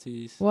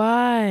difficulties.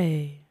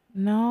 Why?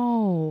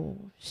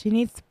 No. She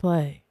needs to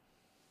play.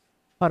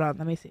 Hold on.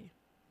 Let me see.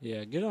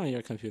 Yeah, get on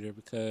your computer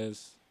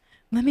because...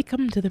 Let me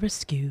come to the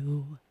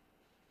rescue.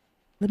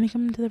 Let me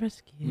come to the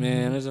rescue.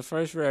 Man, there's a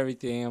first for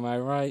everything. Am I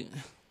right?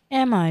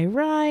 Am I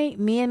right?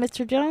 Me and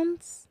Mr.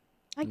 Jones?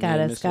 I got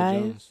us,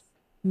 guys. Jones.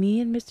 Me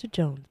and Mr.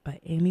 Jones by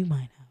Amy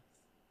Winehouse.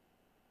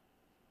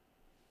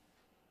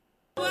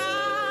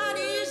 What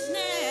is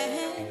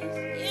next?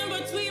 In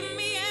between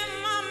me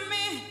and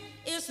mommy,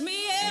 it's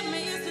me and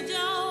Mr.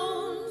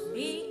 Jones.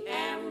 Me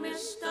and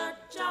Mr.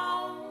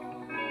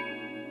 Jones.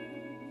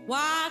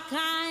 What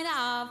kind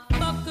of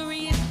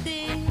fuckery is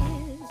this?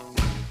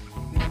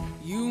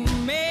 You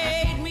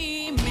made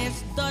me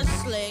Mr.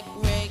 Slick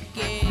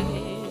Ricky.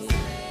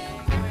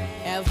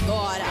 And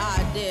thought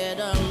I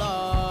didn't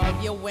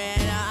love you when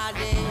I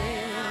did.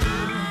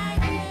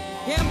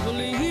 Can't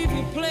believe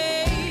you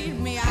played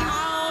me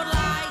out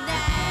like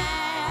that.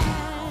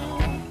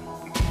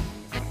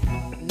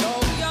 No,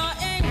 you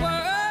ain't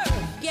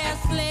worth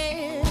guest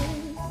list.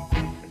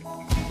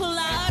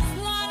 Plus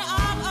one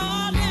of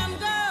all them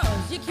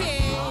girls you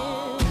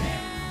kissed.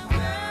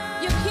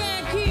 You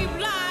can't keep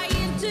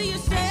lying to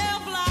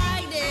yourself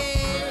like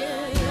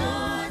this.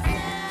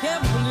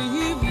 Can't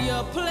believe you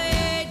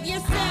played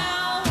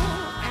yourself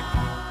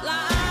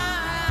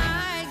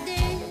like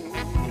this.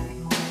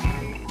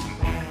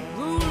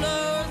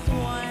 Rulers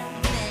one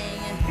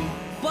thing,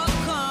 but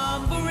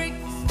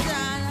convicts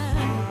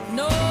done.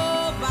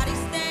 Nobody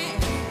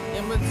stands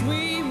in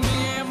between me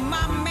and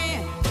my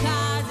man,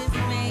 'cause it's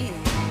me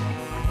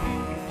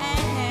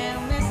and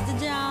Mr.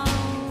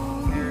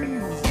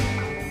 Jones.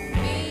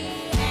 Me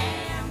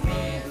and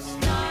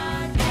Mr.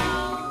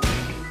 Jones.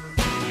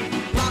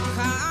 What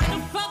kind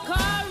of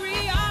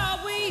fuckery are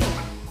we?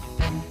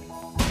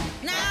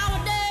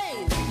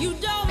 Nowadays, you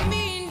don't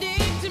mean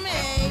dick to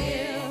me.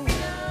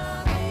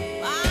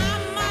 I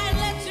might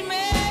let you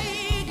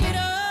make it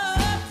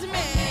up to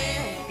me.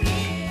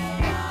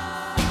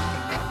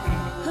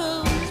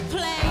 Who's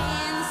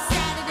playing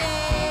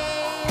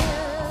Saturday?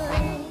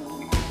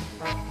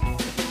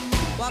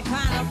 What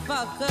kind of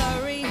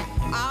fuckery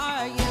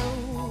are you?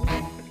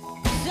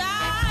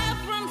 Die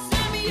from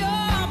Sammy,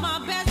 you're my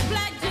best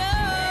black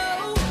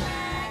Joe.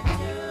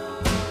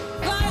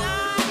 But I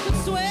could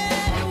swear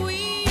that we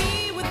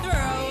would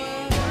throw.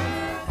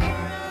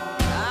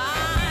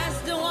 I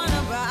still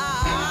wonder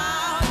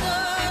about the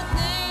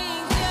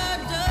things you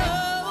do.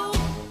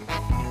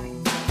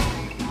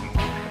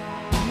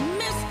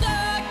 Mr.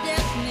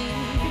 Destiny,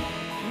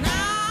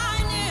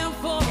 9 and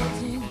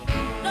 14.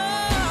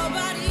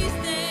 Nobody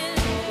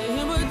stands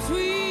in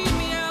between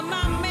me and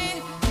my man,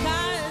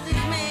 'cause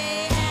it's me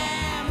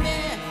and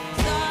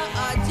Mr.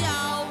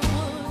 Jones.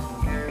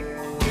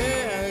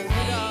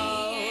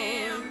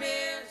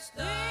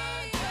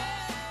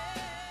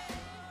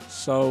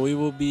 So we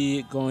will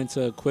be going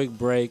to a quick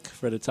break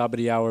for the top of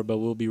the hour, but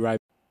we'll be right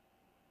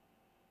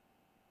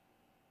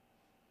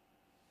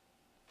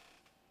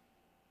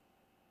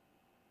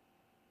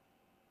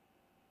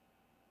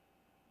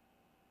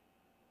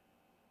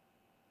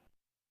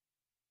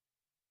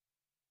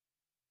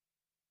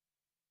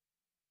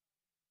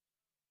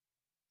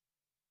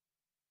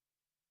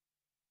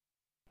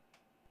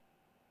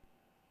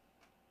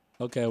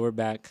back. Okay, we're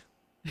back.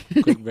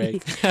 Quick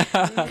break.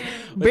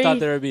 We thought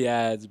there would be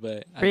ads,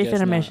 but I Brief guess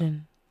not.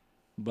 intermission.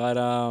 But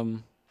I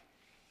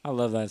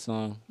love that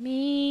song.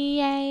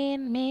 Me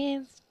and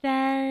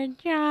Mr.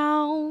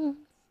 Jones.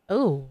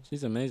 Oh.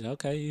 She's amazing.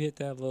 Okay, you hit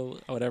that little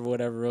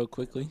whatever real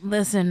quickly.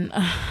 Listen,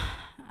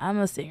 I'm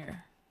a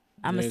singer.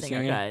 I'm You're a a singer,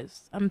 singer?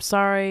 guys. I'm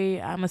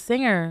sorry. I'm a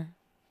singer.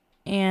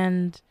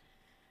 And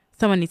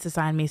someone needs to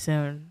sign me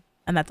soon.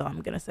 And that's all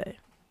I'm going to say.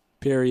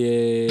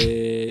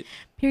 Period.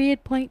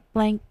 Period. Point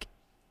blank.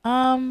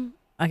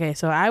 Okay,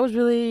 so I was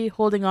really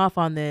holding off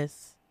on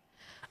this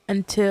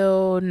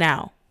until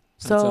now.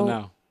 So Until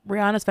now.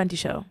 Rihanna's Fenty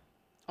show.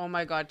 Oh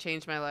my God,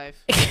 changed my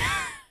life.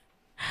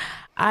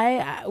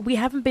 We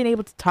haven't been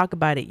able to talk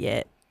about it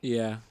yet.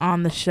 Yeah.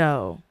 On the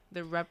show.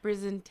 The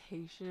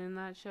representation in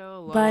that show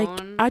alone.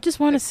 Like, I just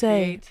want to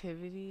say,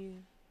 creativity.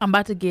 I'm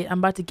about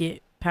to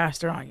get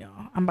pastor on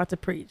y'all. I'm about to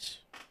preach.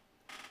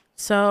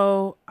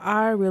 So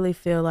I really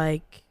feel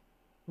like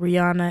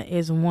Rihanna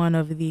is one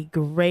of the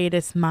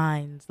greatest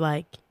minds.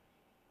 Like,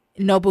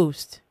 no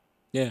boost.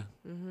 Yeah.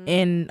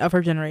 Of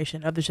her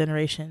generation, of the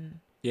generation.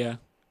 Yeah.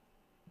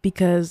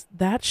 Because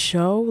that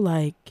show,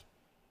 like,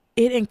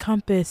 it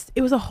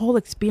was a whole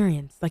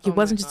experience. Like, it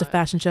wasn't just a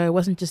fashion show. It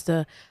wasn't just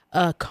a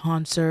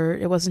concert.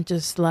 It wasn't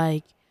just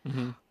like,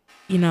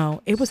 you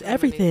know, it was so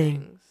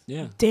everything.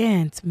 Yeah.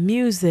 Dance,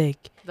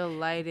 music. The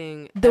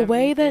lighting. The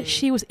way that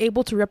she was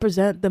able to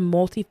represent the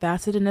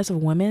multifacetedness of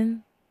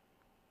women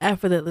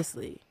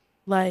effortlessly.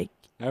 Like.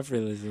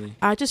 Effortlessly.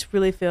 I just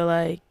really feel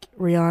like,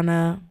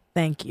 Rihanna,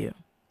 thank you.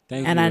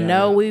 Thank and you, I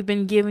know Rihanna. we've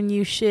been giving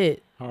you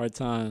shit. Hard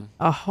time.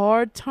 A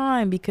hard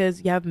time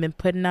because you haven't been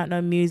putting out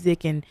no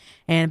music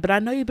but I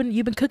know you've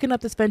been cooking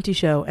up this Fenty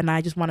show, and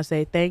I just want to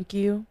say thank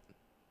you.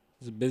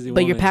 It's a busy but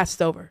woman. your past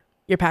is over.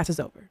 Your past is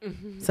over.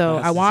 So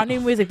I want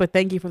new music, but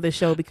thank you for this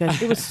show because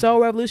it was so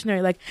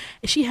revolutionary. Like,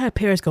 she had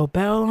Paris Go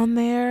Bell on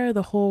there,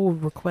 the whole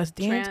Request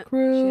Dance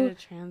crew. She had a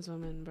trans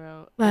woman,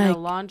 bro. Like, in a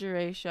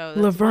lingerie show.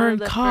 That's Laverne one of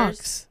the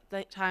Cox.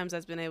 First times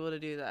that's been able to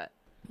do that.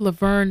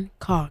 Laverne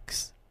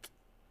Cox.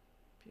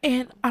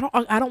 And I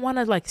don't want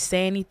to like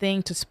say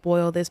anything to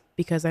spoil this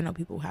because I know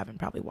people haven't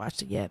probably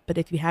watched it yet. But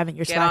if you haven't,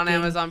 you're slacking. Get on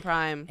Amazon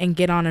Prime and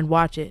get on and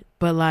watch it.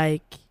 But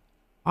like,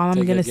 all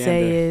I'm gonna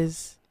say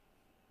is,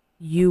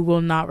 you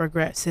will not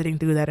regret sitting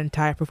through that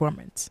entire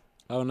performance.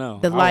 Oh no!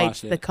 The lights,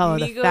 the color,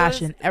 Migos, the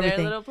fashion, everything.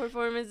 Their little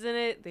performance in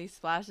it, they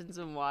splash in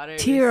some water.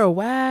 Tierra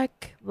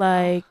Whack,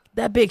 like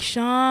that Big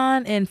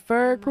Sean and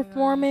Ferg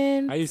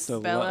performance. I used to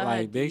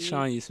like Big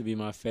Sean used to be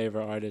my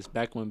favorite artist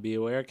back when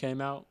Beware came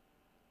out.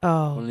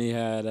 Oh. When he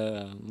had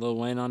Lil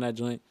Wayne on that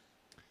joint,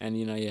 and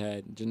you know you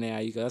had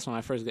Janae Aiko. That's when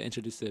I first got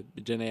introduced to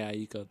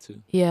Janae Aiko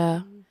too.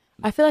 Yeah,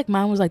 I feel like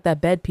mine was like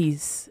that Bed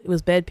Piece. It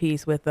was Bed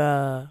Piece with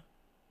Childish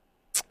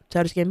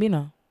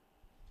Gambino.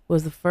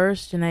 Was the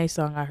first Janae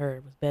song I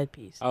heard was Bed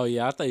Piece. Oh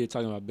yeah, I thought you were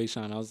talking about Big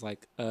Sean. I was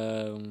like,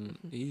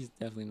 he's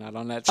definitely not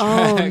on that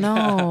track. Oh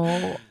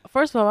no!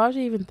 First of all, why would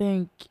you even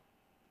think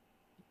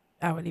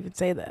I would even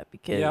say that?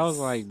 Because I was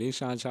like, Big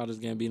Sean, Childish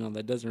Gambino.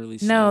 That doesn't really.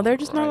 No, they're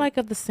just not like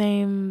of the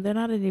same. They're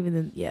not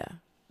even.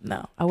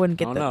 No, I wouldn't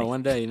get that. No,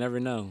 one day you never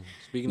know.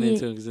 Speaking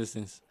into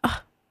existence.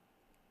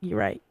 You're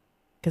right,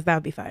 because that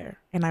would be fire,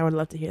 and I would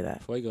love to hear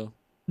that. Fuego.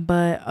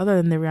 But other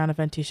than the Rihanna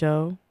Fenty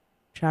show,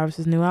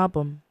 Travis's new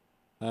album.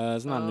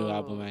 It's not a new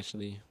album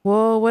actually.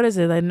 Well, what is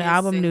it? Like an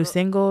album, new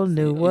single,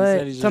 new what? He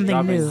said he's just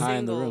something new. High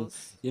in the Room.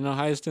 You know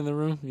Highest in the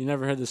Room? You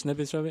never heard the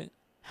snippets of it?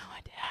 No,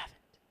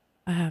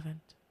 I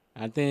haven't.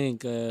 I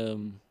think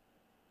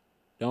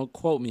don't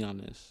quote me on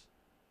this.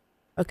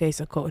 Okay,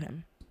 so quote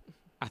him.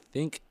 I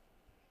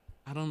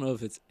don't know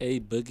if it's A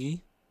Boogie.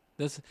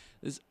 It's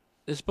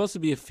supposed to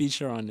be a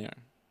feature on there.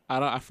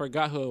 I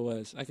forgot who it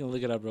was. I can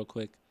look it up real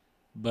quick.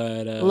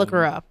 But look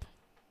her up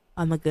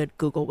on the good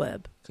Google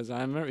web. Because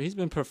I remember he's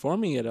been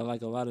performing it at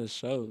like a lot of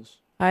shows.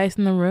 Highest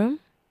in the Room?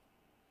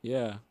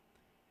 Yeah.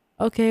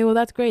 Okay, well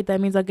that's great. That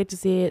means I'll get to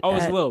see it. Oh,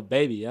 it's Lil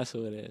Baby. That's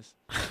who it is.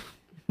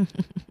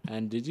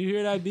 And did you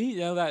hear that beat?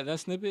 Yeah, that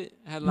snippet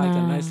had like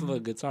a nice little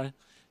guitar.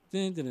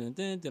 Dun, dun,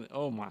 dun, dun.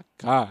 Oh my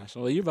gosh!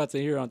 Well, you're about to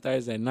hear it on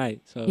Thursday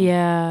night. So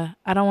yeah,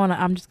 I don't want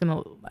to. I'm just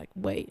gonna like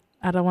wait.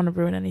 I don't want to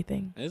ruin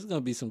anything. There's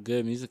gonna be some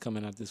good music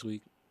coming out this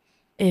week.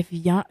 If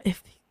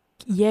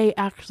Ye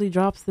actually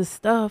drops this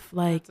stuff,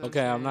 like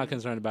okay, I'm not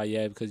concerned about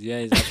Ye because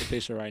Ye is out the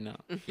picture right now.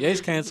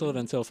 Ye's canceled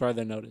until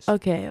further notice.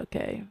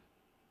 Okay,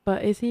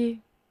 but is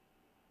he?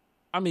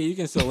 I mean, you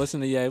can still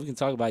listen to Ye. We can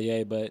talk about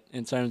Ye, but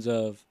in terms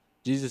of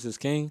Jesus is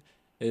King,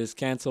 is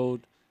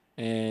canceled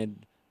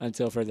and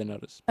until further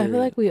notice. Period. I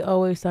feel like we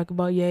always talk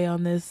about Ye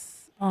on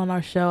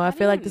our show. I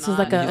feel like this is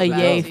like a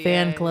Ye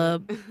fan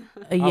club,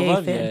 a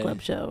Ye fan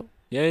club show.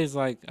 Ye is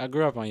like I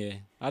grew up on Ye.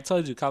 I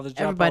told you college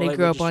dropout. Everybody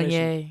grew up on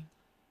Ye.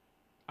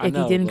 If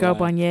you didn't grow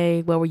up on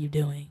Ye, what were you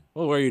doing?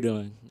 What were you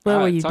doing? What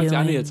were you doing?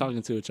 I need to talk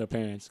to with your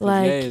parents.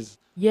 Like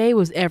Ye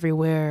was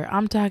everywhere.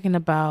 I'm talking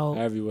about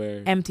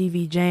everywhere.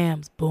 MTV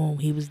Jams, boom,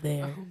 he was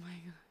there. Oh my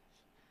gosh.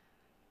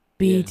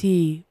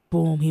 BET,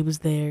 boom, he was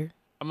there.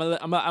 I'm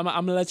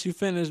gonna let you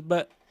finish,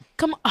 but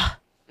come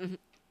on.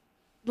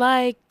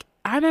 Like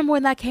I remember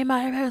when that came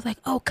out, everybody was like,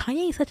 "Oh,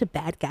 Kanye is such a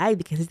bad guy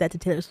because he's that to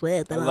Taylor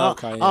Swift." I love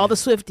Kanye. All the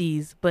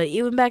Swifties, but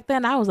even back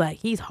then, I was like,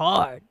 "He's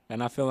hard."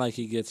 And I feel like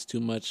he gets too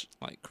much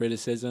like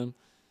criticism,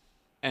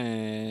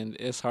 and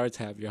it's hard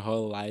to have your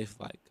whole life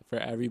like for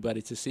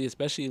everybody to see,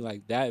 especially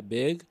like that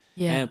big.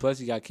 Yeah. And plus,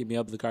 you got Keeping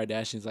Up with the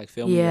Kardashians, like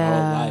filming your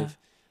whole life.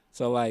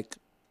 So like,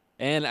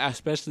 and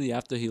especially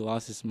after he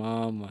lost his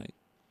mom, like,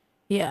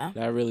 yeah,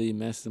 that really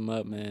messed him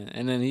up, man.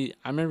 And then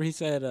I remember he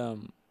said,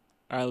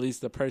 or at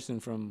least the person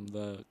from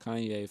the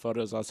Kanye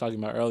photos I was talking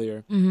about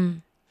earlier,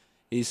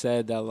 he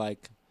said that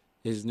like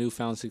his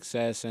newfound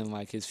success and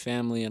like his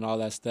family and all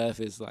that stuff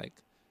is like,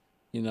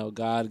 you know,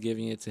 God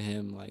giving it to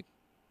him like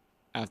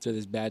after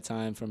this bad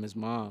time from his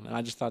mom. And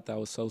I just thought that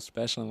was so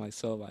special and like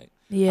so like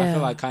I feel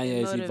like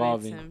Kanye is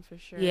evolving. Him for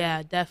sure.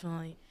 Yeah,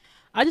 definitely.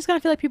 I just kind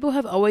of feel like people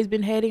have always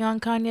been hating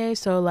on Kanye.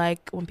 So,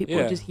 like, when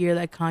people just hear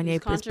that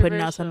Kanye is putting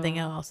out something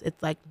else,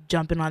 it's like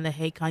jumping on the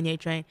hate Kanye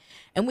train.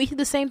 And we did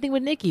the same thing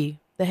with Nicki,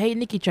 the hate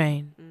Nicki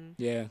train.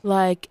 Yeah.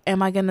 Like,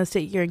 am I going to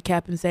sit here and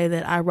cap and say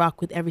that I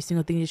rock with every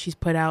single thing that she's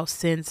put out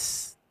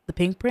since the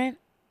Pink Print?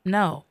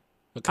 No.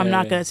 Okay. I'm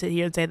not going to sit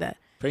here and say that.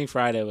 Pink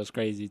Friday was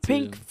crazy, too.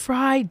 Pink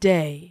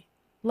Friday.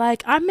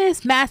 Like, I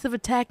miss Massive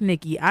Attack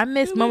Nicki. I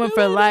miss Moment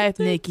for Life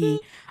Nicki.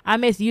 I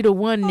miss You the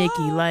One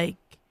Nicki. Like,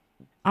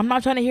 I'm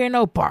not trying to hear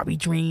no Barbie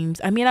Dreams.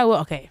 I mean, I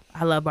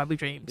love Barbie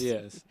Dreams.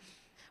 Yes.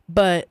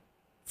 But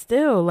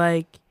still,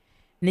 like,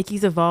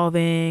 Nicki's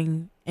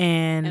evolving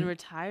and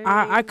retiring.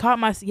 I caught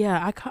my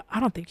I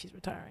don't think she's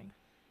retiring.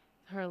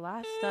 Her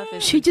last stuff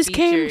is she just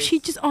features. she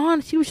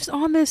was just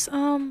on this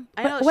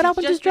what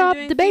album just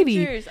dropped, The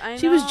Baby.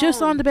 She was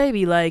just on The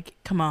Baby. Like,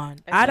 come on.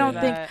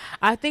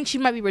 I think she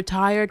might be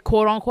retired,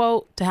 quote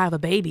unquote, to have a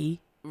baby.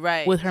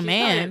 Right. With her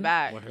man.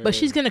 But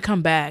she's going to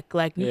come back.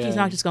 Like, Nicki's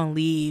not just going to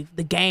leave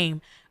the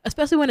game.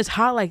 Especially when it's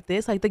hot like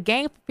this. Like, the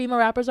game for female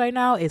rappers right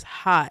now is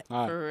hot.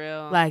 For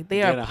real. Like,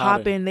 they are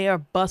popping. They are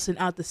busting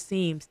out the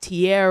seams.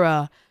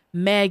 Tiara,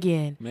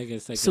 Megan,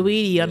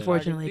 Sweetie,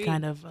 unfortunately,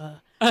 kind of.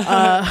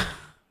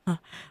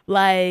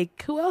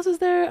 Like, who else is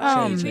there?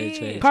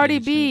 Cardi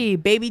B,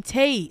 Baby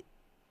Tate.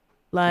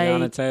 Like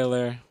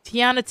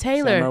Tiana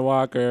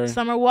Taylor.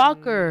 Summer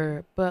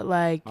Walker. But,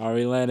 like,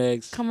 Ari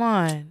Lennox. Come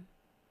on.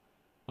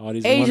 All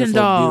these Asian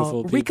Doll,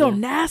 beautiful people.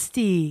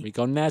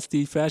 Rico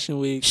Nasty, Fashion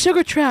Week.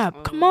 Sugar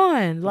Trap, come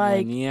on.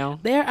 Like,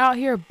 they're out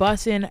here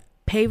busting,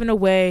 paving the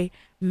way,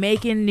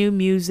 making new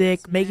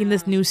music, making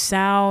this new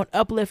sound,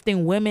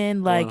 uplifting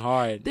women.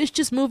 Like, this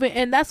just moving.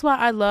 And that's why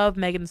I love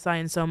Megan Thee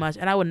Stallion so much.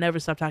 And I would never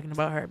stop talking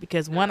about her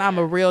because, one, I'm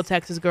a real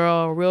Texas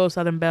girl, a real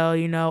Southern Belle,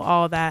 you know,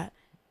 all that.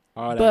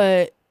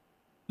 But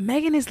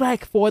Megan is,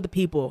 like, for the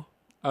people.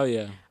 Oh,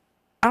 yeah.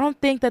 I don't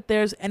think that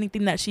there's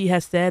anything that she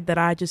has said that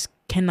I just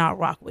cannot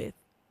rock with.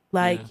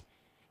 Like,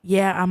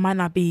 I might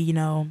not be, you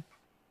know,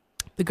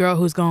 the girl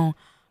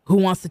who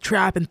wants to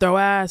trap and throw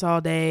ass all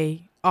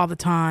day, all the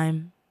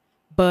time.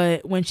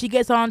 But when she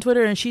gets on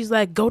Twitter and she's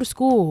like, go to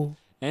school.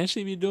 And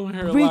she be doing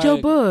her read your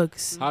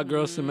books. Hot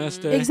girl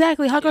semester.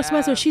 Exactly, hot girl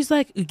semester. She's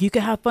like, you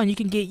can have fun. You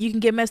can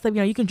get messed up. You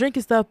know, you can drink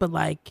and stuff, but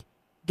like,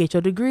 get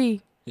your degree.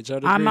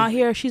 I'm out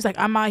here. She's like,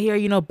 I'm out here,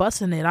 you know,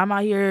 busting it. I'm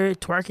out here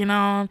twerking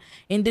on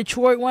in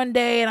Detroit one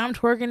day, and I'm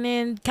twerking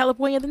in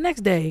California the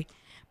next day.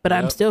 But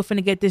I'm still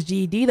finna get this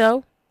GED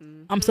though.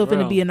 I'm still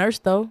finna be a nurse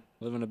though.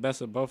 Living the best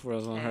of both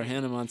worlds on her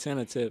Hannah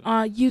Montana tip.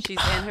 She's in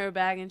her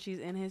bag and she's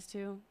in his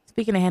too.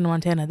 Speaking of Hannah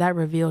Montana, that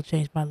reveal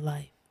changed my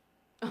life.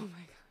 Oh my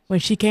god. When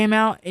she came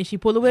out and she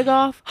pulled the wig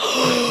off.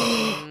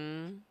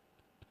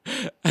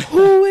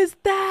 Who is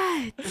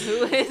that?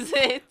 Who is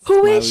it?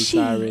 Who is she?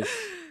 Cyrus.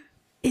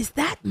 Is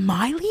that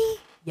Miley?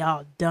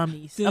 Y'all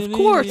dummies. Of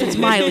course it's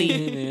Miley.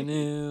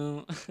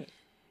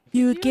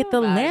 You get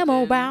the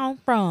Lambo bound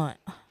front.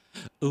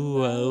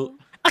 Ooh.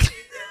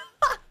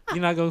 You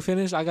not gonna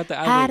finish? I got the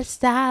Out of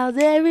styles,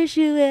 every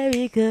shoe,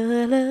 every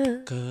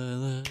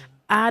color.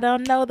 I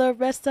don't know the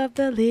rest of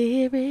the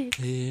lyrics.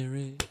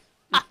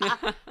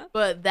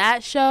 But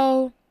that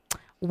show,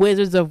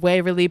 Wizards of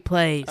Waverly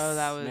Place. Oh,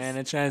 that was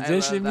the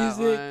transition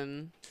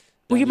music.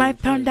 Well, you might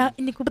find out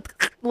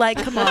like,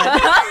 come on.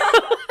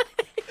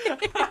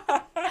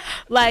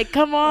 Like,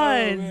 come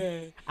on.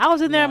 Oh, I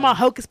was in there in my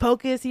Hocus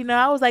Pocus, you know.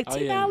 I was like,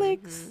 Teen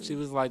Alex. She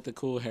was like the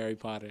cool Harry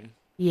Potter.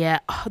 Yeah,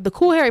 the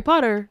cool Harry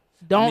Potter.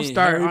 Start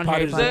Harry on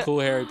Potter's Harry Potter. The cool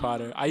Harry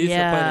Potter. I used to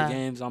play the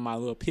games on my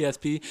little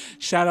PSP.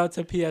 Shout out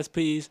to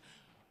PSPs.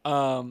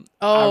 I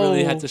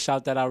really had to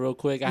shout that out real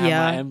quick. I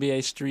had my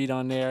NBA Street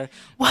on there.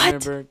 What? I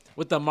remember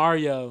with the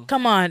Mario.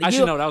 Come on.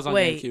 Actually, no, that was on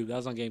GameCube. That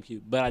was on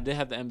GameCube. But I did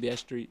have the NBA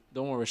Street.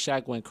 The one where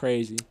Shaq went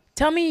crazy.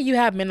 Tell me you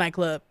have Midnight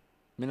Club.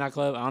 Midnight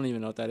Club? I don't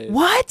even know what that is.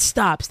 What?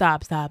 Stop.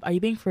 Are you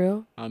being for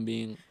real? I'm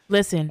being.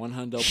 Listen.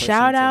 100%.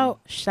 Shout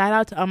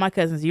out to all my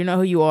cousins. You know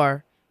who you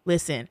are.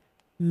 Listen.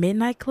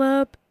 Midnight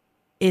Club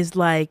is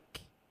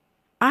like,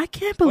 I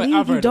can't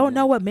believe you don't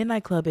know what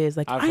Midnight Club is.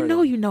 Like, I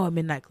know you know what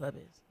Midnight Club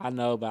is. I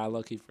know, but I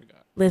low-key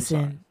forgot.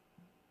 Listen,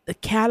 the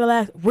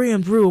Cadillac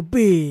rims real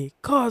big,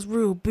 cars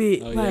real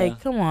big.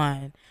 Come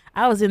on.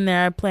 I was in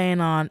there playing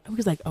on. It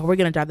was like, oh, we're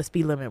gonna drive the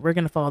speed limit. We're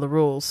gonna follow the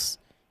rules,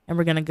 and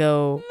we're gonna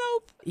go.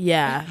 Nope.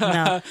 Yeah,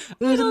 no.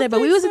 We was in there, but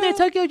we was in there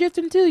Tokyo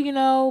drifting too, you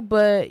know.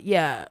 But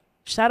yeah.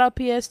 Shout out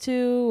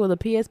PS2 or the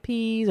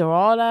PSPs or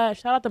all that.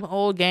 Shout out them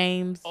old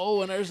games.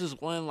 Oh, and there's this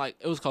one, like,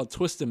 it was called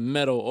Twisted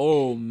Metal.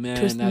 Oh, man.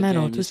 Twisted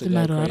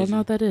Metal. I don't know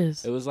what that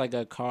is. It was like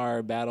a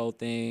car battle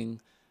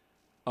thing.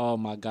 Oh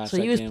my gosh! So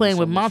you was playing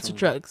with monster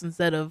trucks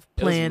instead of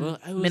playing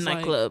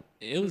Midnight Club.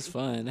 It was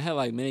fun. It had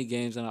like mini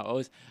games, and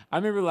I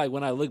remember like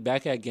when I look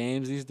back at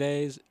games these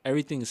days,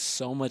 everything's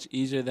so much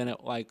easier than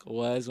it like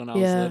was when I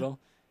was little.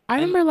 I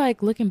remember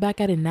like looking back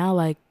at it now,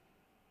 like,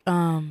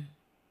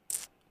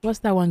 what's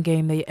that one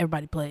game that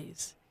everybody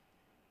plays?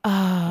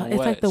 It's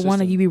like the one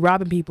that you be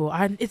robbing people.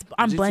 I'm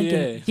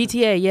blanking.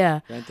 GTA,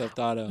 yeah. Grand Theft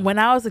Auto. When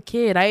I was a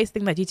kid, I used to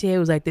think that GTA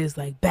was like this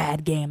like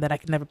bad game that I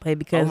could never play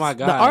because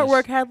the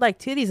artwork had like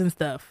titties and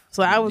stuff.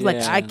 So I was like,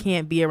 I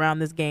can't be around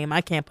this game.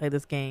 I can't play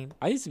this game.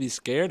 I used to be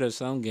scared of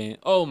some game.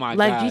 Oh my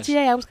gosh. Like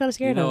GTA, I was kind of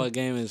scared of. You know what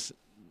game is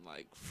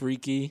like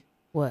freaky?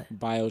 What?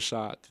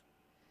 BioShock.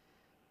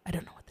 I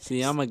don't know what this is.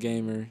 See, I'm a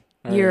gamer.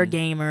 You're a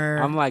gamer.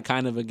 I'm like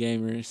kind of a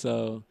gamer.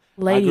 So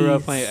Ladies. I grew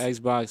up playing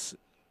Xbox.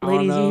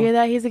 Ladies, you hear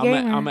that? He's a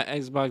gamer. I'm an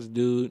Xbox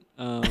dude.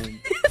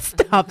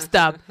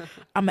 Stop.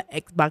 I'm an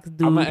Xbox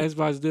dude. I'm an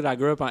Xbox dude. I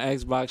grew up on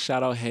Xbox.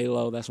 Shout out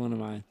Halo. That's one of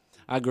mine.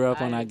 I grew up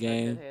on that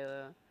game.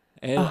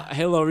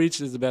 Halo Reach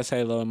is the best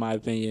Halo in my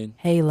opinion.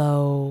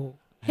 Halo.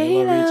 Reach.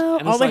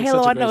 Only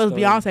Halo I know is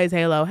Beyonce's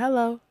Halo.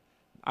 Hello.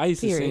 I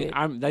used to sing.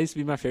 That used to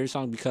be my favorite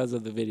song because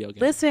of the video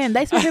game. Listen,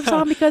 that's my favorite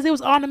song because it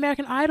was on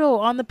American Idol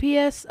on the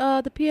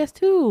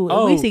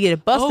PS2. We used to get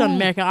it busted on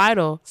American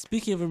Idol.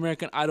 Speaking of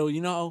American Idol,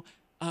 you know,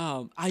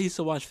 I used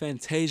to watch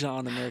Fantasia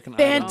on American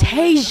Idol.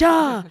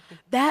 Fantasia!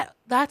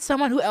 That's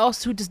someone who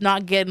does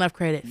not get enough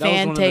credit. That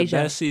was one of the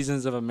best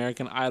seasons of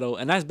American Idol.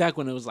 And that's back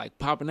when it was like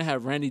popping. They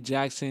had Randy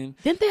Jackson.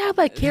 Didn't they have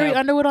like Carrie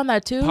Underwood on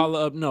that too?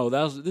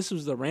 This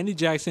was the Randy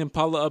Jackson,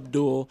 Paula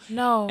Abdul,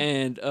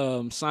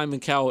 and Simon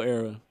Cowell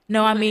era.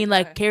 No, I mean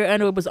like Carrie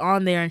Underwood was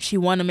on there and she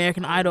won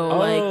American Idol.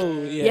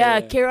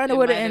 Carrie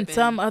Underwood and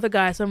some other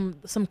guy, some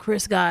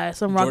Chris guy,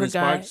 some rocker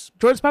guy.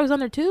 Jordan Sparks was on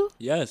there too?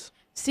 Yes.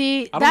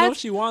 See, I don't know if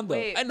she won though.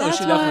 I know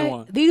she definitely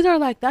won. These are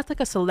that's like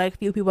a select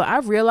few people.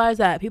 I've realized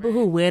that people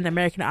who win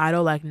American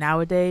Idol like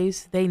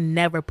nowadays, they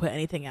never put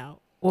anything out.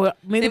 Or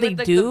maybe they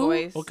do.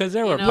 Well, because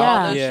there were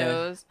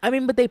shows. I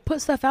mean, but they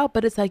put stuff out,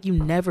 but it's like you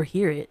never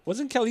hear it.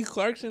 Wasn't Kelly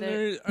Clarkson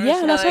there?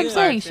 Yeah, that's what I'm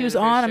saying. She was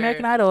on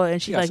American Idol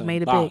and she like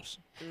made it big.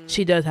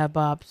 She does have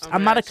bops.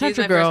 I'm not a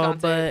country girl,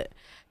 but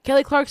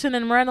Kelly Clarkson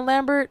and Miranda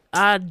Lambert,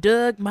 I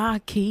dug my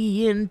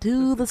key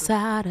into the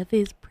side of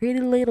his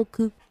pretty little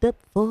cooped up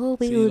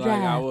four-wheel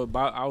drive.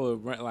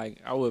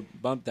 I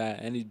would bump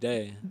that any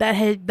day. That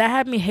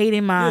had me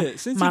hating my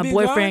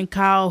boyfriend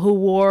Kyle, who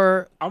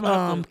wore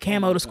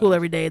camo to school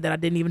every day that I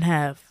didn't even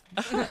have.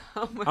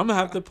 I'm gonna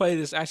have to play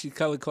this actually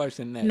Kelly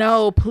Clarkson next.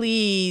 No,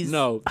 please.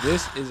 No,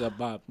 this is a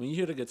bop. When you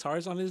hear the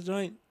guitars on this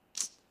joint.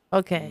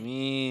 Okay.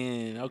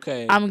 Man,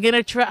 okay. I'm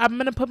gonna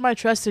put my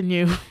trust in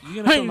you.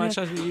 You're gonna put my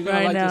trust in you. You're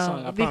gonna like this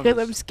song, I because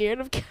promise. I'm scared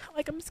of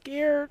I'm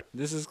scared.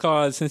 This is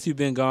called Since You've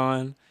Been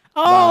Gone.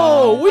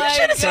 Oh, we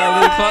should have said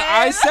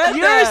that. I said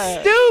You're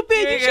that.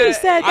 stupid. You should have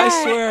said that.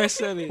 I swear I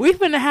said it. We're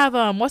finna have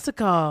what's it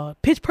called?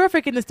 Pitch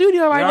Perfect in the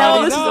studio right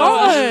now. This is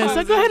on.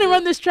 So go ahead and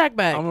run this track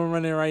back. I'm gonna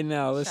run it right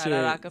now. Let's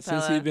hear it.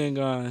 Since You've Been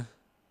Gone.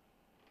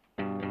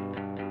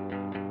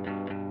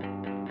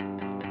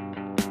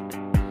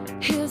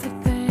 Here's the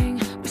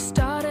thing, we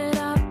started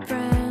out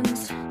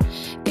friends.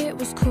 It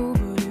was cool,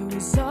 but it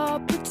was all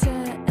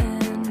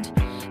pretend.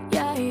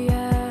 Yeah,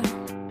 yeah.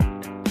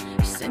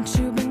 Since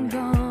you've been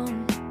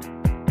gone,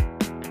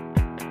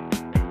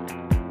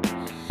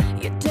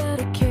 you're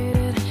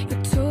dedicated,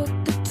 you took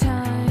the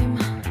time.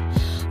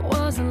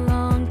 Wasn't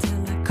long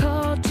till I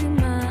called you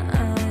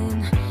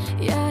mine.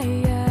 Yeah,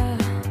 yeah.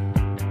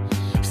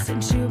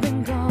 Since you've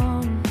been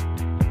gone,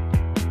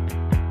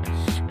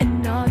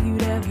 and all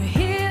you'd ever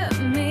hear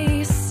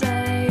me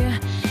say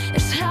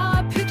is how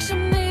I picture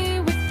me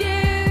with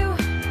you.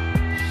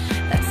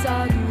 That's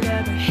all you'd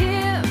ever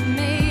hear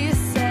me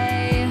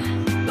say.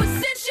 But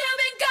since you've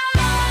been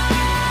gone,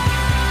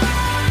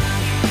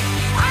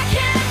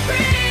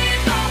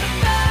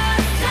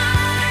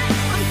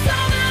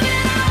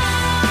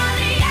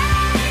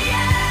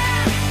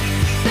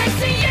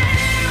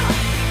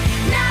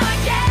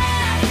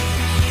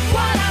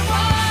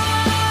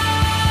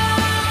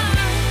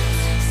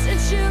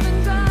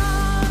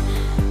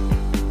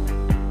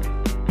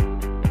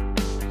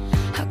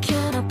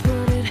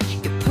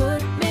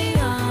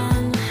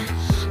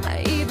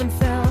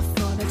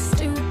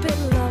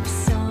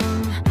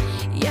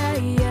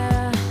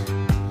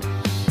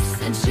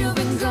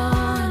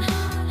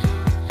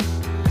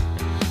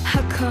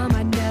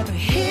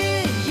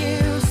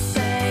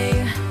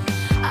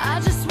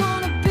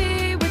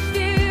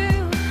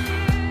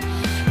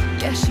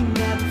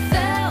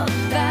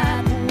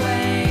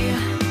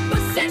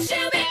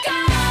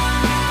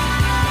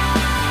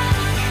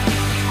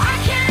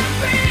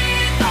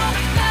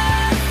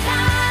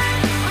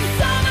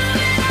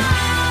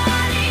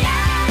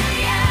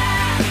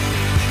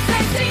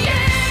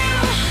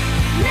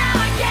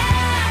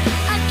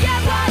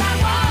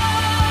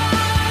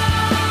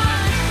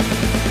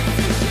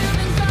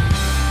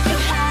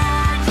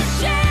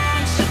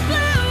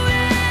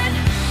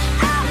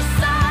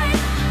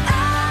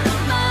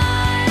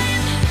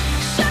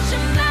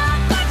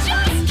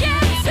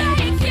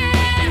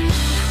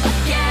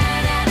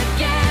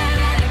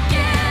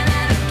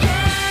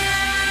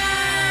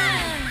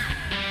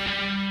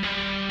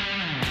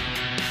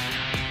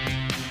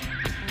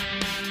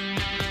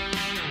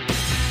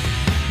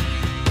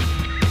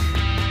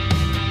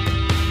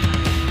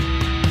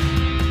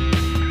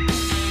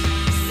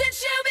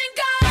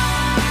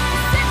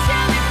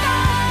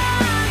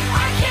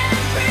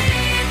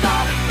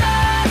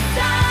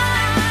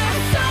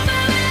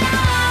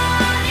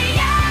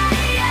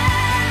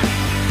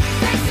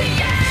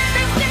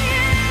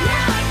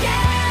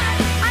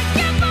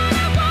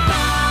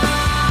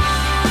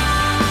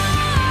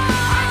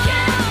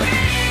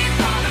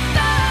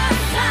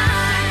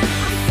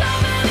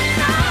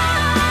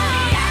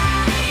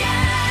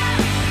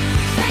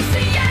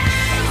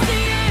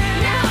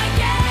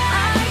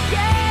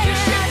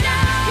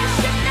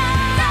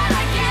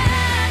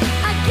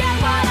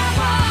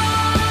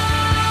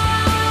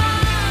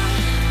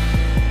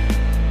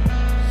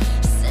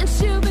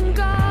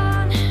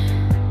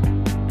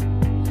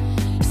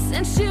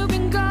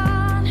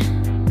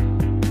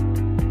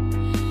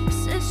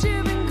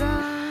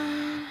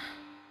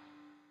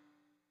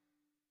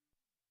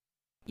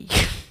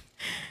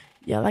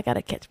 Y'all, I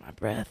gotta catch my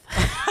breath.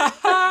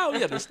 We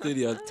got the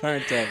studio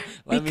turned up.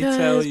 Let me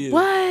tell you.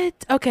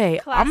 What? Okay,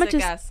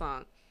 Classic ass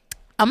song.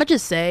 I'm gonna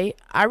just say,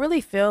 I really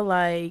feel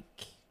like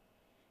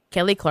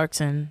Kelly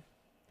Clarkson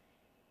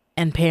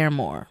and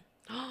Paramore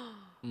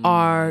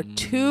are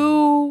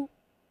two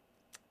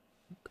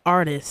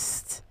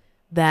artists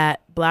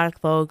that Black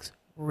folks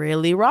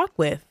really rock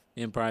with.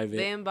 In private.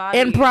 They embody.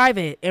 In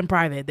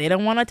private. They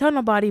don't want to tell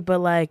nobody, but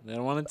like. They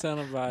don't want to tell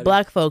nobody.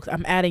 Black folks,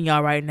 I'm adding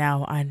y'all right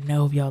now. I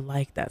know y'all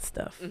like that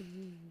stuff.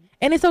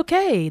 And it's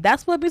okay.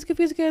 That's what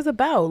Music is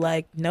about.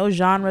 Like, no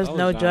genres,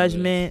 no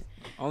judgment.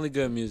 Only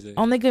good music.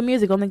 Only good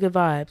music, only good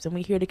vibes. And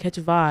we're here to catch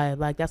a vibe.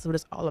 Like, that's what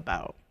it's all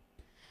about.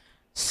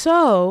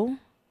 So,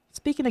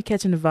 speaking of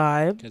catching a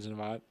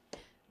vibe.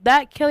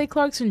 That Kelly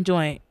Clarkson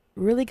joint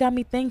really got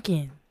me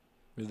thinking.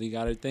 Really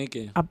got her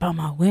thinking. About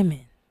my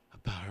women.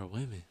 About her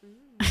women.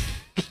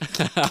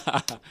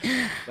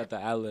 Got the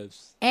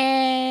ad-libs.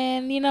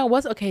 And you know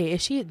what's okay?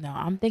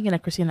 I'm thinking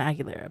of Christina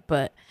Aguilera,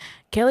 but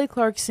Kelly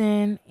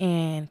Clarkson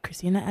and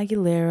Christina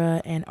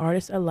Aguilera and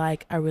artists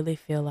alike, I really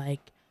feel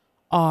like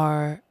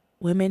are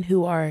women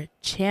who are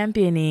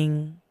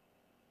championing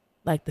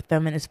like the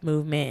feminist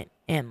movement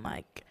and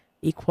like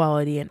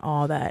equality and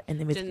all that in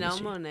the music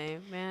industry.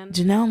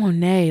 Janelle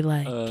Monáe,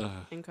 like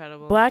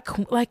incredible.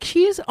 Like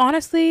she's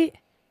honestly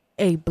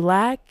a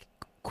Black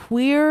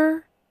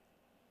queer.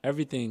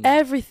 Everything.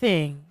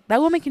 That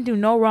woman can do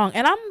no wrong.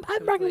 And I'm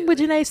rocking with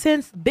Janae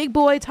since Big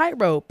Boy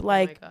Tightrope.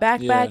 Like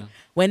back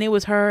when it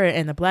was her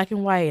and the black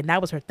and white and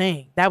that was her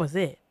thing. That was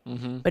it.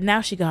 Mm-hmm. But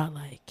now she got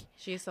like.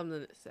 She has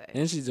something to say.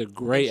 And she's a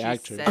great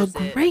actress.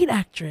 Great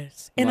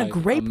actress. And like, a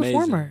great amazing.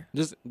 Performer.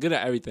 Just good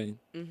at everything.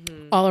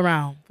 Mm-hmm. All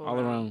around.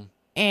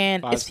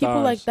 And 5 it's people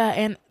stars. like that.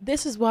 And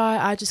this is why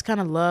I just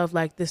kind of love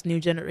like this new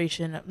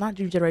generation. Not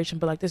new generation,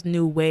 but like this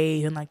new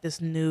wave and like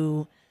this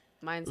new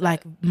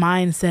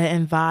mindset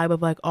and vibe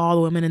of like all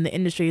the women in the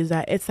industry is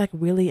that it's like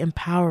really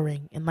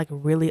empowering and like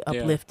really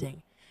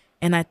uplifting.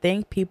 And I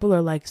think people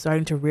are like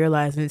starting to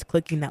realize and it's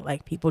clicking that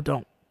like people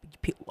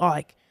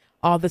like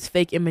all this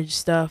fake image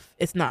stuff,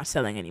 it's not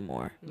selling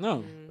anymore.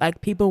 No.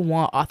 Like people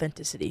want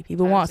authenticity.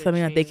 People want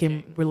something that they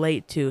can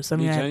relate to,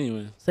 something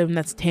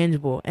that's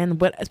tangible. And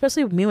but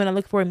especially with me, when I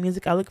look for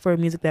music, I look for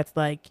music that's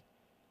like,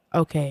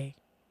 okay,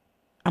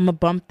 I'm gonna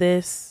bump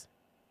this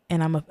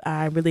and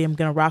I really am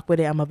gonna rock with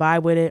it. I'm gonna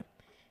vibe with it.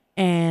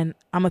 And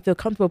I'm gonna feel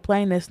comfortable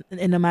playing this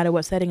in no matter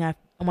what setting I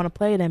want to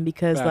play it in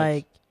because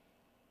like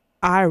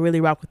I really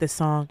rock with this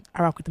song.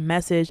 I rock with the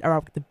message. I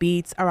rock with the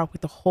beats. I rock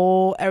with the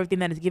whole everything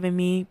that is giving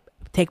me.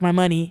 Take my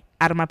money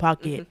out of my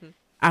pocket.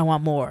 I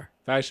want more.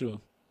 Factual.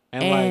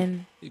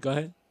 And like, go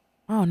ahead.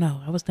 Oh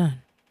no, I was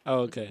done. Oh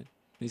okay.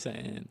 You said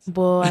ends.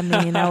 Well, I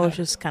mean, I was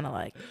just kind of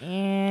like,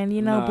 and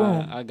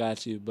boom. I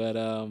got you, but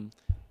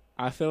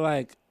I feel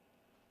like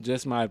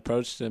just my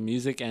approach to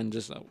music and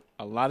just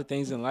a lot of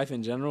things in life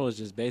in general is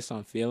just based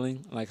on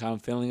feeling, like how I'm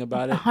feeling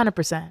about it.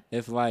 100%.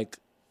 If like,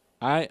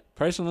 I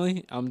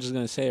personally, I'm just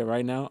going to say it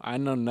right now, I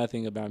know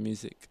nothing about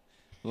music.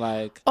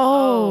 Like,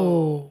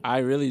 I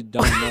really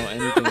don't know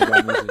anything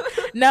about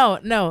music.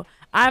 No.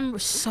 I'm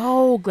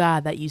so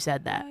glad that you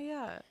said that. Oh,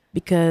 yeah.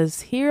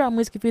 Because here on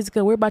Music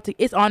Fisica,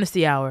 it's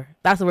honesty hour.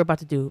 That's what we're about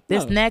to do.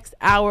 This next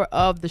hour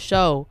of the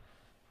show.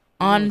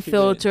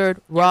 Unfiltered,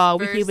 raw.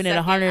 We keeping it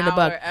 100 and a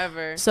buck.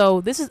 Ever.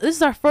 So this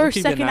is our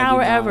first second hour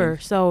ever.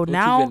 So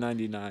now keep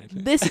it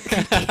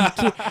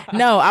 99.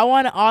 No, I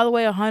want it all the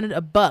way 100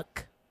 a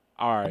buck.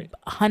 All right.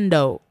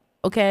 Hundo.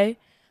 Okay.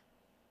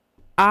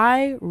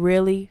 I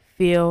really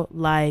feel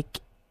like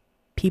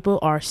people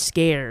are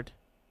scared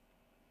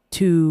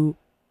to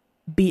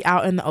be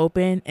out in the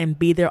open and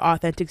be their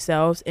authentic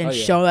selves and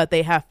show that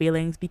they have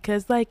feelings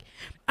because like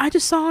I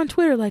just saw on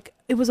Twitter, like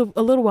it was a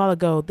little while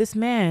ago, this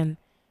man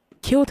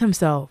killed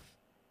himself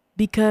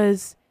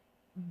because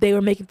they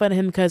were making fun of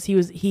him because he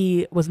was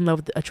in love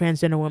with a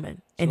transgender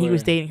woman and he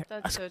was dating her.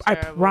 That's so I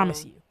terrible.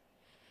 promise you.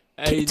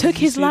 Hey, He took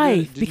his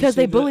life because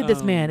they bullied the,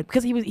 this man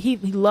because he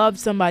loved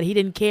somebody. He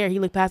didn't care. He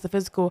looked past the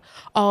physical,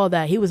 all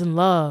that. He was in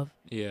love,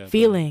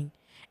 feeling.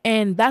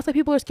 And that's why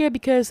people are scared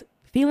because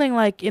feeling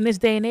like in this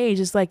day and age,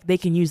 it's like they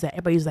can use that.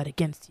 Everybody use that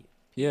against you.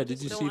 Yeah,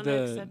 did you see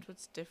accept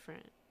what's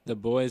different? The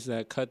boys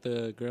that cut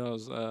the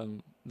girls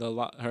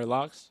her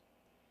locks?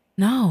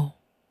 No.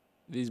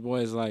 These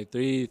boys, like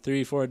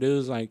three, 4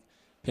 dudes, like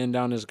pinned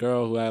down this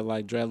girl who had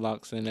like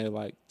dreadlocks, and they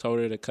like told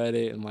her to cut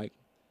it,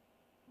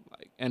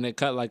 and they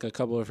cut like a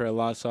couple of her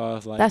locks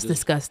off. Like that's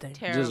disgusting.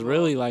 Just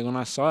really like when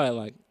I saw it,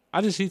 like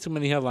I just see too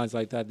many headlines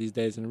like that these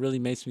days, and it really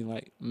makes me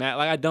like mad.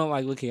 Like I don't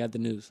like looking at the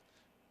news.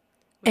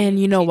 And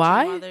you know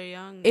why?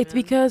 Young, it's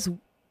because,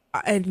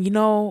 and you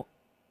know,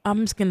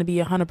 I'm just gonna be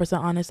 100%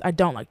 honest. I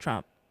don't like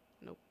Trump.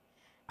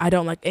 I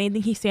don't like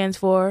anything he stands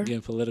for.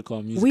 Getting political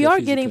on music. We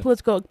are getting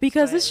political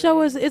because this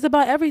show is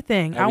about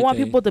everything. I want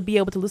people to be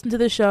able to listen to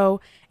this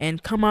show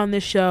and come on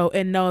this show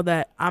and know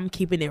that I'm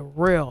keeping it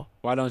real.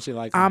 Why don't you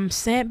like him? I'm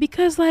saying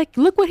because like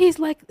look what he's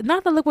like.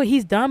 Not to look what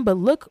he's done, but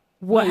look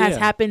what has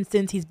happened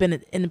since he's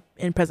been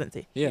in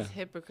presidency. Yeah. It's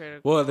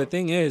hypocritical. Well, the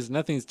thing is,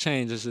 nothing's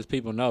changed. It's just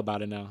people know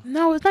about it now.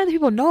 No, it's not that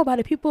people know about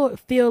it. People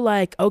feel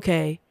like,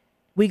 okay,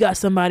 we got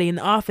somebody in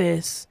the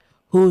office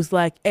who's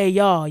like, hey,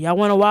 y'all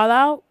want to wild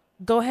out?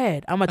 Go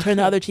ahead. I'm going to turn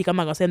the other cheek. I'm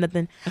not going to say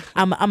nothing.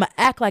 I'm going to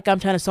act like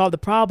I'm trying to solve the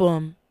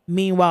problem.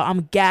 Meanwhile,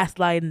 I'm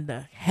gaslighting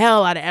the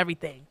hell out of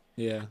everything.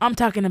 Yeah. I'm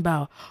talking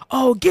about,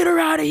 oh, get her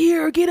out of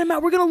here. Get him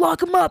out. We're going to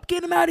lock him up.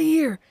 Get him out of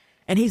here.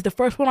 And he's the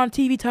first one on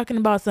TV talking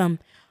about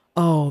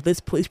this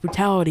police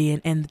brutality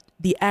and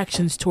the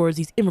actions towards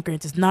these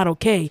immigrants is not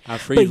okay. I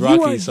freed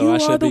Rocky, so I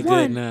should be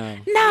good now.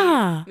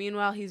 Nah.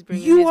 Meanwhile, he's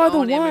bringing his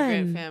own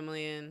immigrant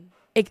family in.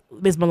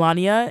 Ms.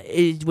 Melania,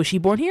 was she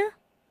born here?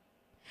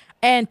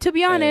 And to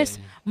be honest,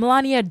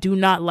 Melania do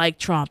not like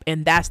Trump,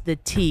 and that's the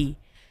T.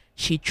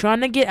 She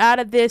trying to get out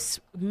of this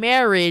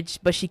marriage,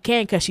 but she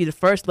can't because she's the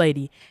first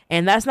lady.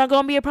 And that's not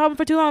going to be a problem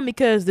for too long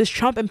because this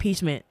Trump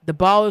impeachment, the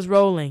ball is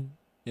rolling.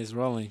 It's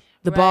rolling.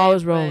 The ball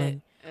is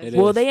rolling.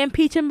 Will they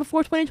impeach him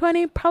before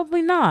 2020?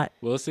 Probably not.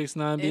 Will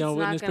 6ix9ine be on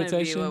witness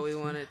protection? It's not going to be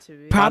what we want it to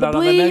be.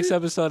 Probably. On the next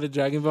episode of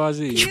Dragon Ball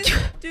Z.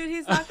 Dude,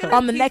 he's not going to.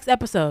 On the next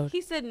episode.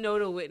 He said no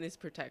to witness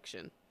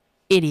protection.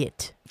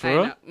 Idiot. For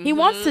real? Mm-hmm. He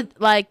wants to,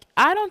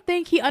 I don't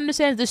think he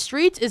understands the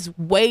streets is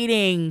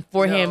waiting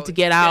for him to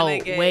get out.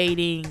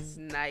 Waiting.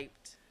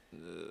 Sniped.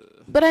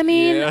 But I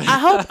mean, yeah.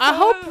 I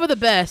hope for the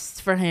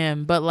best for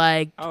him. But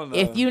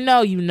if you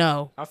know, you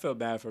know. I feel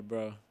bad for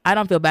bro. I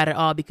don't feel bad at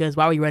all because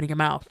why were you running your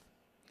mouth?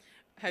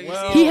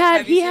 He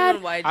had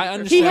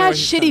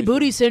shitty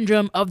booty from.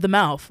 syndrome of the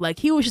mouth. Like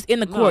he was just in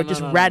the court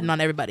just ratting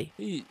on everybody.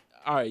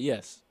 All right,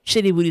 yes.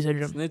 Shitty booty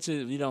syndrome.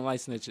 Snitches, you don't like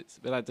snitches.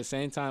 But at the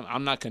same time,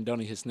 I'm not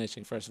condoning his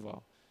snitching, first of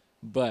all.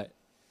 But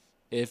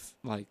if,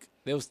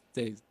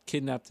 they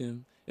kidnapped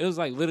him. It was,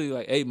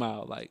 literally, 8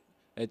 Mile.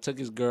 They took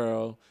his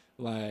girl.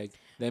 They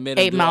made him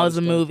 8 Mile is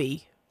a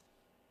movie.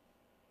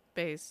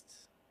 Based.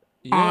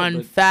 Yeah,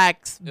 on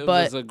facts, but... It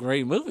was a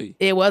great movie.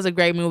 It was a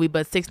great movie,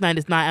 but 6ix9ine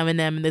is not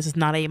Eminem, and this is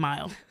not 8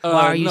 Mile. Why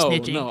are you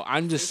snitching? No,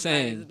 I'm just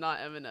saying. 6ix9ine is not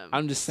Eminem.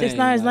 I'm just saying.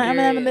 6ix9ine is not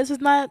Eminem, and this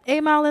is not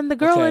 8 Mile, and the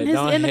girl in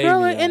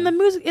the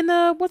music, in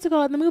the, what's it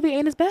called, in the movie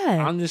ain't as bad.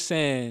 I'm just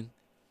saying,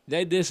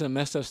 they did some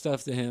messed up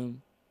stuff to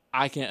him.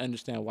 I can't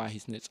understand why he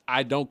snitched.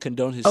 I don't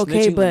condone his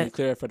snitching. Let me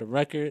clear it for the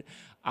record.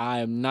 I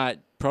am not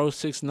pro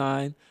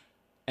 6ix9ine.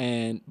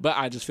 But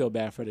I just feel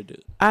bad for the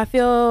dude. I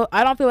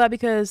don't feel bad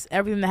because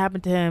everything that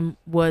happened to him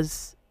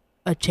was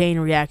a chain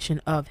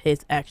reaction of his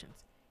actions.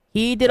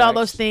 He did all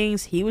those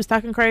things. He was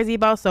talking crazy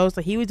about so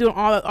he was doing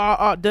all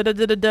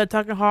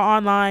talking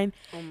hard online.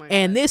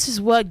 And this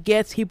is what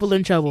gets people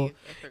in trouble.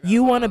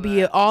 You want to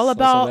be all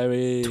about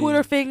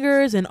Twitter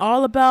fingers and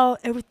all about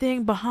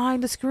everything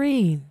behind the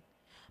screen.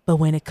 But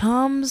when it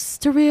comes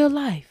to real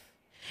life,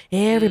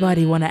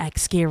 everybody want to act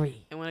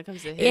scary. And when it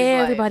comes to his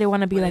everybody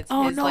want to be like,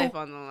 oh no, life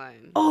on the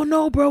line. Oh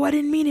no, bro, I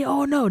didn't mean it.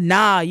 Oh no,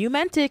 nah, you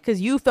meant it because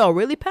you felt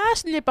really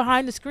passionate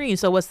behind the screen.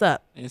 So what's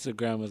up?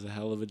 Instagram was a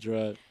hell of a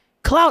drug.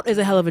 Clout is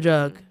a hell of a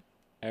drug.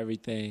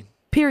 Everything.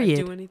 Period.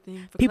 I'd do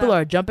anything for People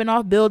clout. are jumping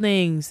off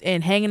buildings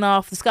and hanging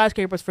off the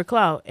skyscrapers for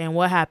clout. And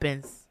what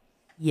happens?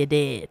 You're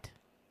dead.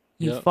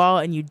 You fall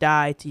and you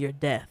die to your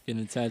death.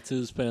 Getting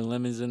tattoos, putting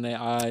lemons in their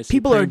eyes.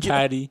 People Supreme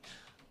Patty.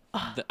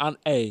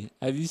 Hey,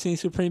 have you seen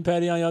Supreme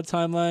Patty on your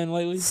timeline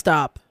lately?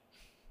 Stop.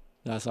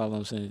 That's all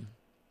I'm saying.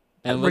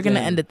 And we're going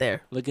to end it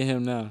there. Look at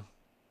him now.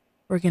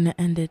 We're going to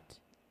end it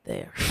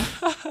there.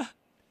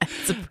 At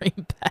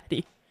Supreme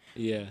Patty.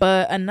 Yeah.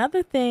 But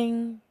another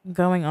thing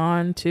going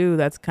on, too,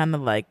 that's kind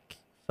of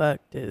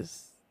fucked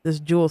is this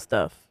Jewel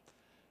stuff.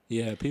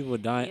 Yeah, people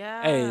dying.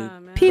 Yeah, hey,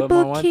 man.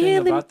 People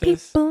killing,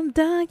 people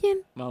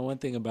dying. My one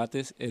thing about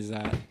this is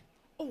that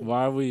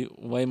why are we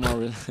way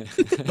more...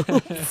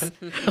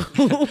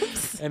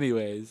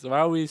 Anyways, why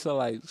are we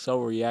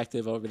so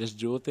reactive over this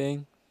Jewel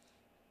thing?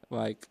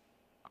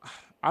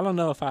 I don't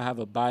know if I have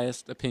a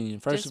biased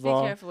opinion. First of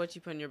all, be careful what you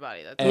put in your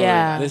body.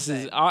 That's this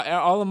is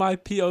all of my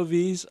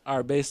POVs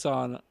are based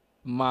on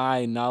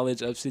my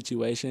knowledge of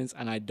situations,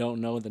 and I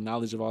don't know the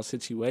knowledge of all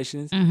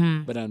situations.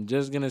 Mm-hmm. But I'm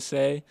just gonna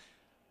say,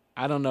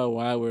 I don't know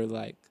why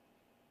we're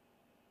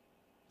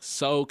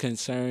so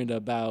concerned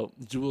about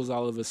Jules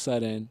all of a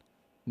sudden,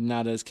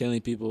 not us killing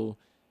people,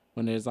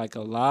 when there's a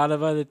lot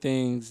of other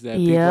things that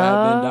people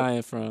have been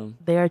dying from.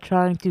 They are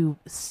trying to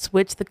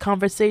switch the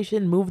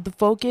conversation, move the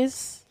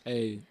focus.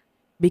 Hey.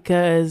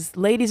 Because,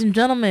 ladies and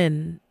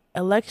gentlemen,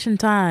 election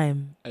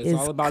time is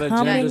all about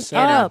coming Get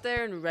out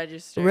there and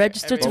register.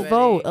 Register to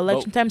vote.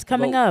 Election time's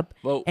coming up.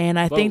 And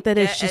I think that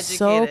it's just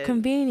so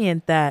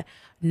convenient that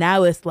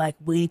now it's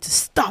we need to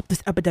stop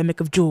this epidemic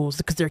of Juuls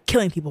because they're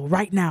killing people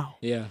right now.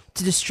 Yeah.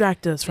 To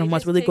distract us from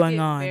what's really going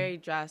on. Very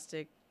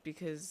drastic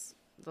because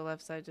the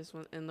left side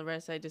and the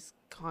right side just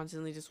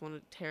constantly just want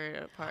to tear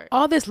it apart.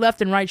 All this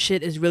left and right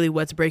shit is really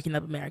what's breaking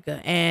up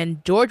America.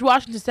 And George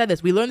Washington said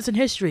this. We learned this in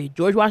history.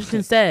 George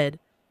Washington said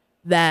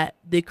that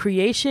the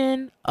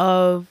creation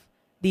of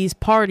these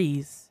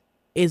parties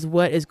is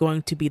what is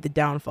going to be the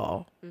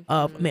downfall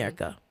of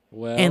America.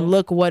 Well, and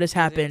look what has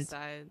happened.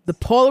 The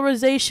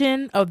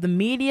polarization of the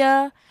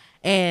media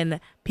and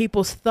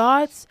people's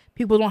thoughts,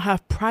 People don't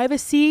have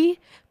privacy.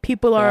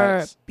 People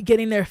are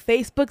getting their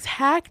Facebooks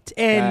hacked,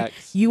 and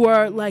you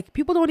are like,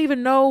 people don't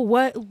even know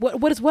what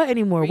is what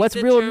anymore. What's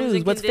real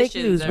news? What's fake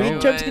news?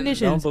 Read terms and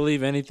conditions. Don't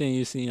believe anything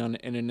you see on the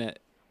internet.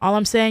 All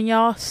I'm saying,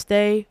 y'all,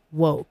 stay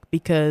woke,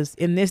 because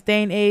in this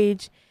day and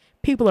age,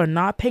 people are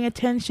not paying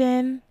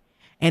attention,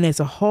 and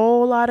it's a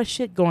whole lot of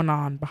shit going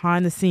on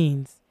behind the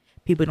scenes.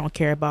 People don't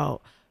care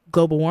about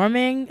global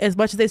warming as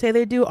much as they say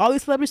they do. All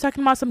these celebrities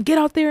talking about some get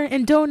out there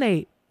and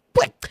donate.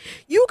 What?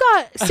 You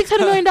got $600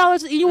 million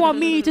and you want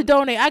me to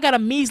donate? I got a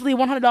measly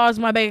 $100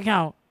 in my bank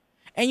account,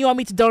 and you want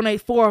me to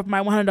donate 4 of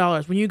my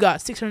 $100 when you got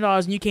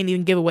 $600 and you can't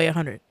even give away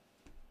 $100.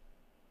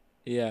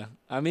 Yeah,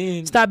 I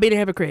mean, stop being a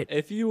hypocrite.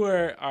 If you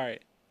were, all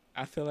right,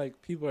 I feel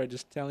like people are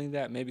just telling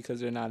that maybe because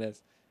they're not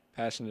as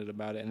passionate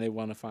about it, and they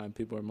want to find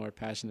people who are more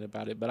passionate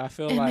about it. But I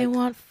feel like they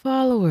want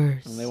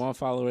followers. And they want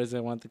followers.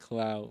 They want the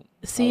clout.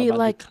 See,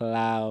 like the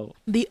clout.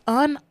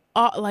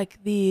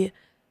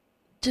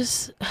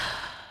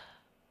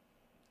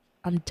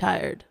 I'm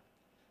tired.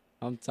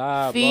 I'm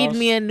tired. Feed boss.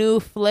 me a new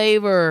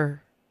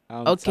flavor.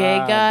 Okay,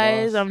 tired,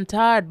 guys, boss. I'm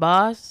tired,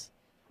 boss.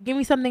 Give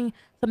me something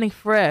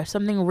fresh,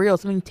 something real,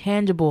 something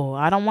tangible.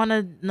 I don't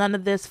want none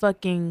of this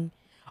fucking.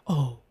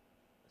 Oh,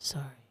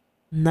 sorry.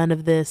 None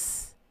of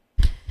this.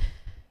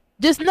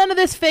 Just none of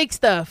this fake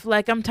stuff.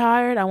 Like, I'm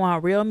tired. I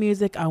want real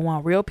music. I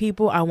want real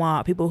people. I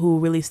want people who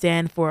really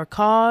stand for a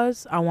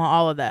cause. I want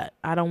all of that.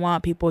 I don't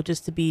want people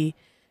just to be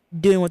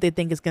doing what they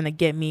think is going to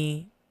get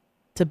me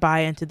to buy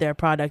into their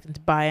product and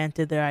to buy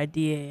into their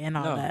idea and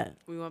all that.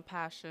 We want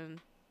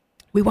passion.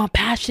 We want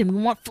passion.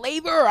 We want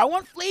flavor. I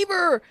want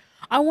flavor.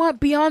 I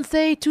want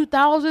Beyonce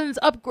 2000s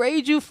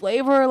upgrade you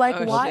flavor.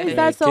 Like, why is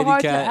that so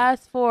hard to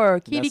ask for?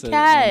 Kitty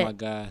cat. Oh my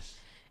gosh.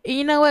 And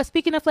you know what?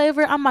 Speaking of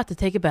flavor, I'm about to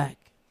take it back.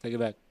 Take it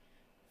back.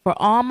 For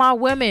all my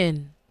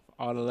women.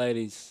 For all the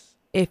ladies.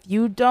 If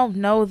you don't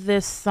know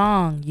this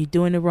song, you're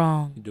doing it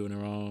wrong. You're doing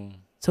it wrong.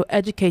 So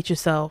educate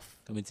yourself.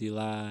 Coming to you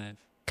live.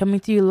 Coming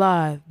to you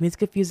live.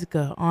 Musica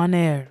Fusica on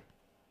air.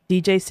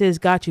 DJ Sis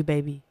got you,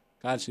 baby.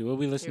 Got you. What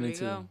we listening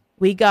to?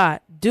 We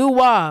got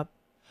Doo-Wop.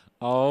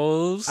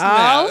 Oh, snap.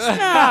 Oh, snap.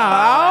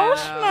 Oh,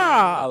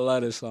 snap. I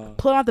love this song.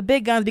 Pulling out the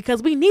big guns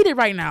because we need it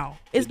right now.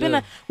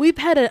 We've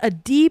had a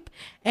deep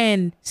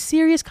and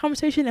serious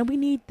conversation, and we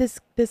need this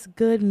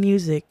good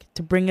music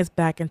to bring us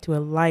back into a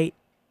light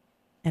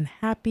and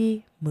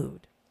happy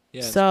mood. Yeah,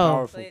 it's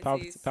so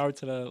powerful. Power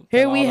to the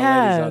here all we the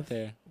have ladies out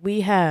there.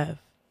 We have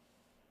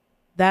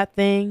That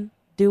Thing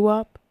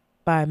Doo-Wop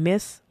by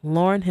Miss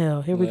Lauryn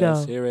Hill. Here we go.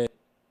 Let's hear it.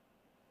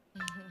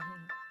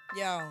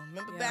 Yo,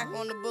 remember back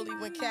on the bully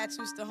when cats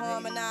used to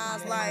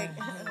harmonize like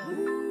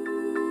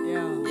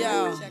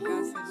yo,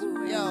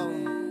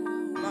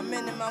 my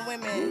men and my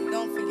women,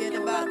 don't forget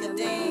about the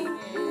dean.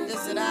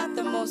 This is not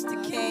the most the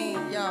king,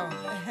 yo.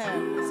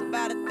 It's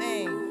about a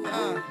thing,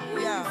 yo.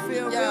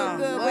 Feel real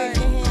good, wave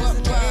your hands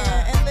in the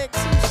air and lick 2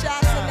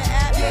 shots in the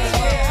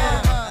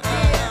atmosphere.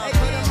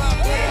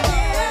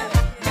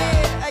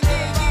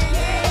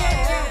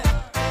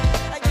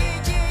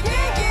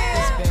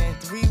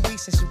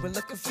 Since you were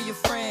looking for your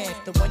friend,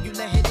 the one you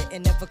let hit it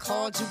and never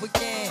called you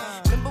again.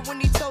 Remember when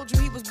he told you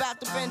he was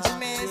about to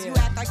Benjamins? You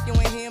act like you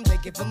ain't him, they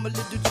give him a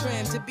little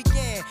trim to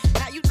begin.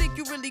 Now you think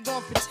you really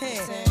gon'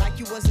 pretend like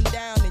you wasn't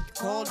down and you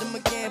called him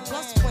again.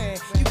 Plus when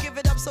you give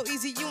it up so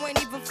easy, you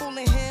ain't even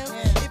fooling him.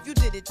 If you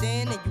did it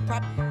then you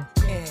probably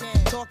can.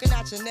 Talking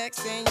out your neck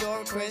saying you're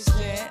a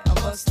Christian, a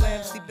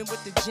Muslim, sleeping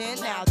with the gin.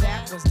 Now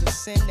that was the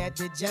sin that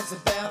did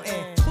Jezebel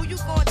in. Who you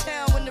gon'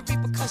 tell when the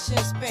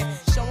repercussions spin?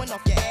 Showing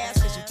off your ass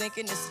cause you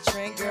thinking it's a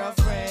trend,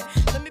 girlfriend.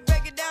 Let me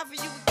break it down for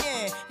you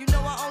again. You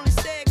know I only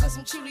say it cause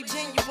I'm truly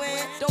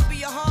genuine. Don't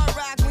be a hard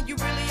rock when you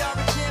really are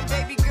a gem,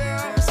 baby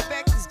girl.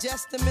 Respect is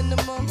just the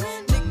minimum.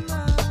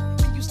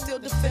 Nigga, you still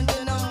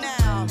defending them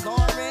now.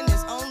 Lauren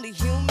is only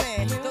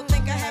human. Don't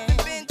think I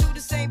haven't been through the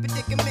same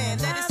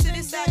predicament. Let it sit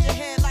inside your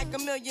head like a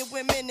million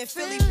women in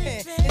Philly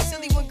pen. It's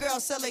silly when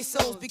girls sell their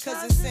souls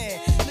because it's sin.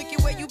 Look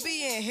at where you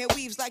be in. Hair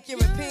weaves like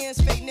Europeans.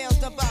 Fake nails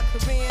done by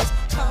Koreans.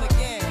 Come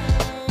again.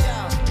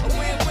 Yo, a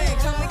win-win,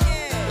 come again.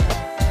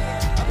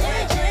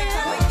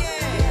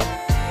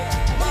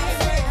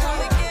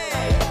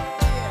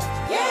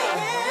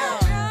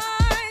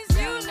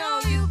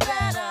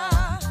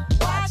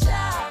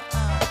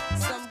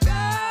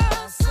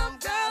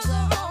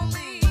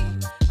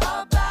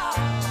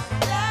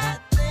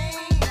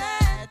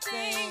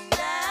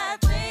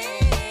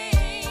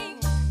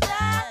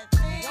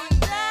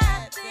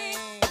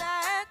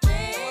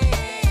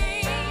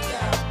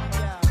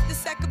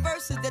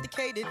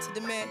 To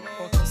the man,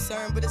 more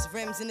concerned with his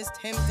rims and his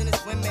Timbs and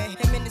his women.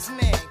 Him and his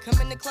man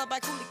come in the club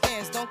like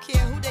hooligans. Don't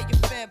care who they your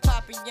fan,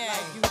 poppin' yang.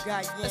 You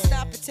got yang. Let's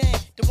not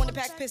pretend. The one that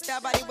pack pissed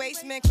out by the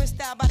waist, man. Crissed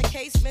out by the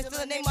casement. Still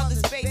the name of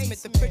this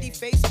basement. The pretty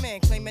face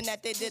man claiming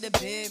that they did a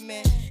bid,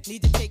 man.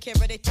 Need to take care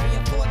of their 3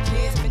 and 4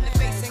 kids. Been the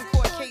face in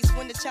court case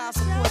when the child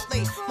support's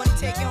late. Money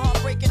taking,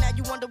 heartbreaking. Now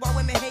you wonder why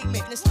women hate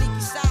me. The sneaky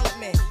silent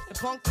man. The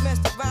punk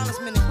domestic violence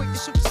man. The quick to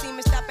shoot the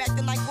semen. Stop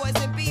acting like boys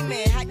and be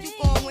men. How you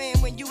gon' win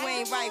when you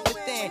ain't right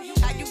within?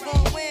 How you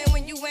gon' win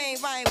when you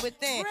ain't right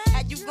within?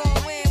 How you gon'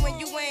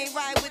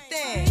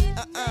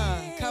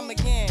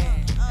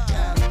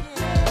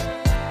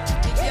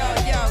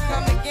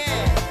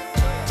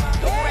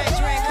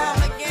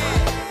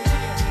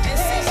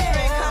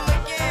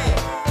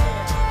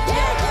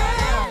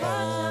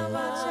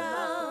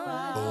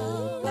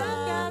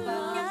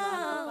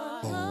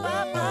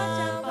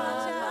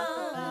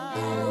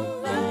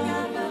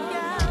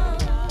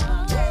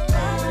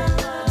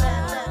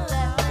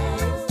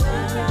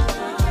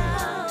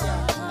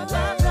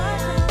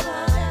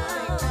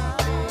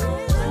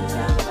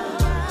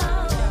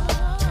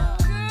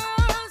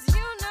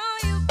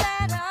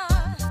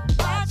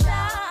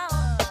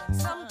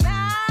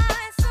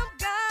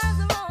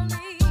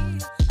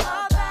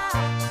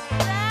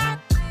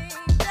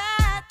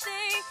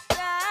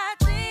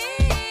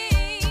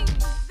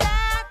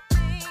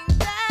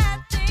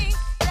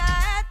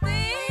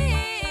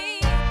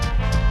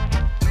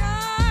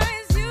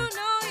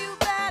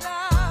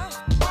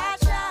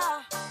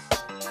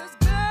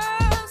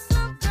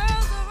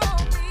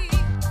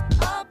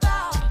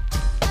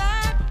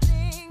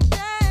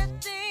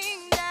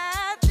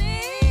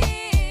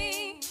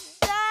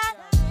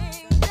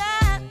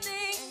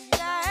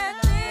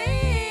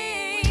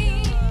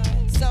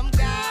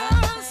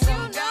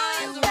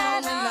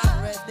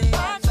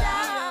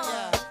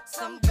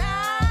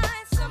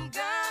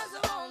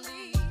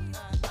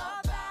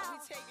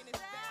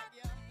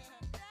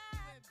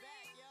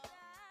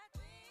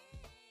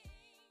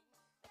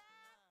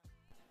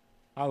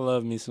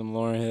 love me some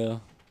Lauryn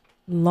Hill.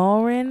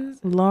 Lauren,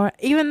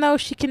 even though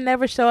she can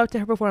never show up to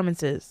her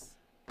performances.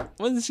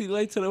 Wasn't she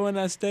late to the one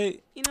that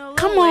state? You know,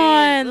 Come Lil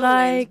on, Wayne's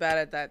like bad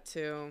at that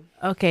too.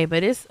 Okay,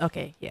 but it's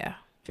okay. Yeah,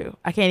 true.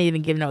 I can't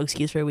even give no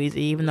excuse for Weezy,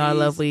 even though I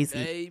love Weezy.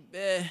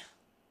 Baby.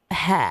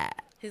 Ha.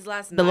 His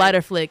last the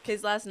lighter flick.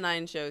 His last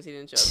 9 shows he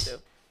didn't show up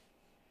to.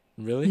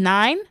 Really?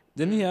 9?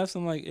 Didn't he have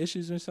some like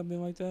issues or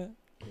something like that?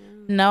 Yeah.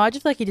 No, I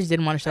just like he just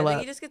didn't want to show I think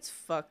up. he just gets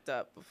fucked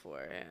up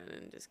beforehand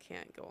and just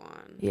can't go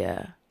on.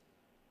 Yeah.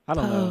 I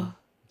don't know.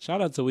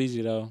 Shout out to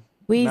Weezy though.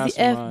 Weezy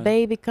Mastermind. F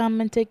baby,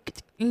 come and take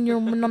it in your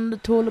room on the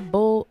toilet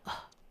bowl.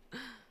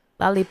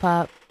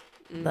 Lollipop.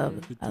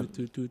 Love it.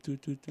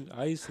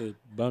 I used to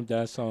bump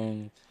that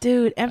song.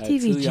 Dude, at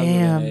MTV too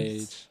young of an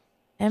age.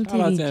 Jams.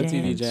 Shout out to MTV MTV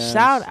Jams. Jams.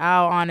 Shout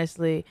out,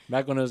 honestly.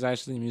 Back when it was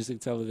actually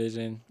music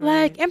television.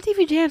 Like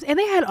MTV Jams, and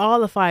they had all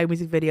the fire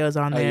music videos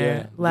on there.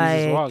 Yeah. Like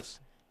Jesus Walks.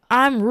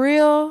 I'm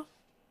Real.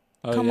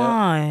 Oh, Come yeah.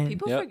 on.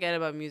 People forget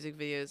about music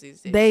videos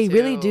these days. They too.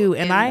 really do,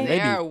 and they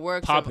are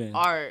works popping. of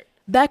art.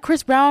 That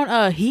Chris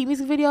Brown Heat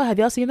music video. Have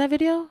y'all seen that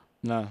video?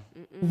 No.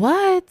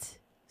 What?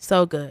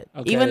 So good.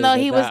 Okay, Even though but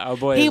he that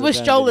was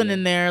gun strolling video.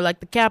 in there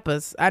like the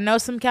Kappas. I know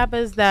some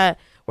Kappas that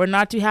were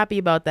not too happy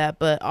about that,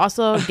 but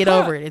also get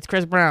over it. It's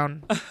Chris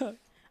Brown.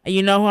 And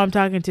you know who I'm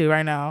talking to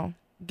right now.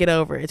 Get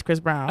over it. It's Chris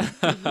Brown.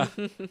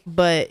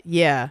 But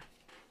yeah,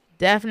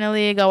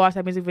 definitely go watch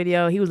that music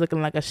video. He was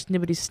looking like a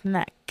snippety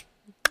snack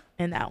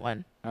in that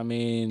one. I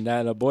mean,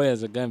 that A Boy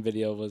Has a Gun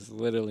video was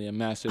literally a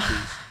masterpiece.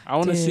 I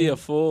want to see a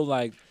full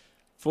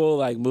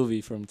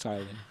movie from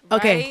Tyler.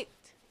 Okay. Right?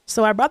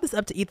 So I brought this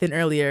up to Ethan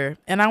earlier,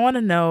 and I want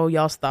to know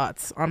y'all's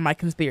thoughts on my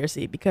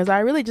conspiracy because I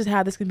really just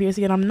had this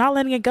conspiracy and I'm not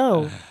letting it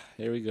go.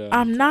 Here we go.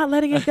 I'm not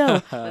letting it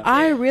go.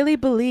 I really Here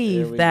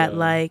believe we that go.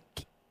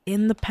 like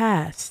in the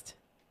past,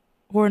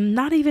 or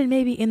not even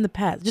maybe in the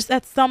past, just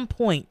at some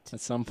point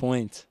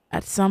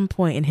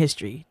in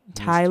history,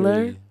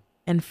 Tyler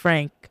and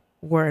Frank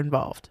were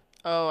involved.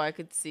 Oh, I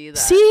could see that.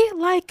 See,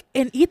 like,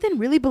 and Ethan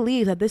really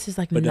believes that this is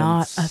like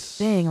not a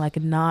thing, like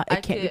it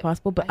can't be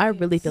possible. But I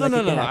really feel like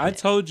it could happen. I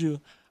told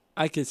you,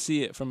 I could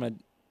see it from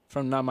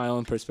not my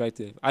own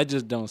perspective. I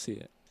just don't see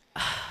it.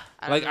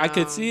 I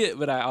could see it,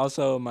 but I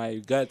also my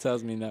gut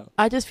tells me no.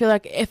 I just feel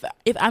like if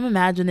I'm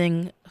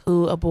imagining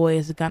who A Boy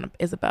is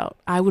about,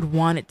 I would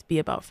want it to be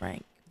about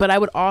Frank. But I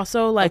would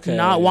also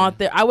not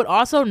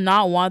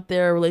want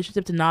their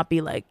relationship to not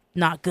be like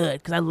not good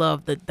because I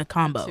love the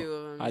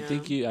combo. I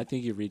think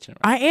you're reaching.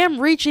 Right. I am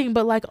reaching,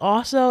 but like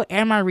also,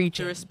 am I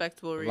reaching? It's a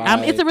respectful reaching.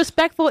 It's a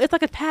respectful. It's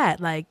like a pat.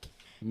 Like,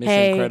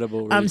 hey,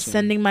 I'm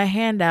sending my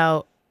hand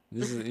out.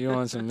 You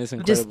want some Miss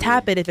Incredible? Just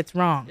tap it if it's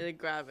wrong. Yeah,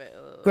 grab it.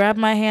 Grab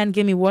my hand.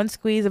 Give me one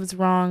squeeze if it's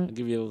wrong. I'll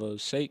give you a little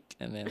shake,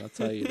 and then I'll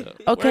tell you.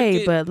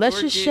 Okay, but let's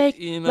just shake.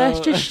 You know? Let's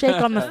just shake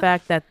on the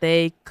fact that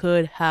they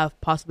could have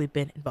possibly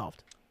been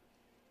involved.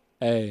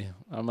 Hey,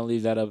 I'm gonna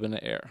leave that up in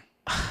the air.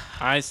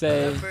 I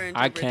say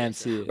I can't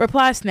see it.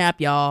 Reply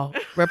snap, y'all.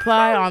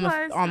 Reply on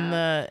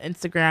the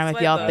Instagram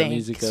if y'all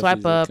think.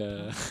 Swipe up.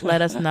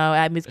 Let us know.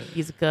 At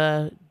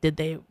Musica, did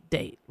they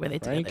date? Were they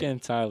together? Frank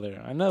and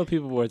Tyler. I know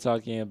people were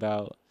talking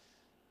about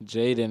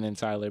Jaden and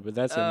Tyler, but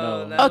that's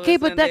a no. Okay,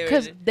 but that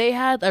because they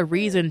had a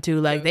reason to.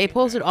 Like they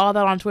posted all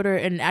that on Twitter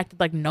and acted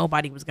like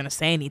nobody was gonna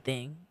say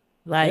anything.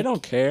 Like they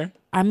don't care.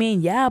 I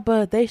mean, yeah,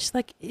 but they just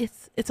like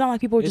it's not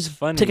like people just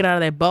took it out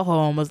of their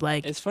butthole and was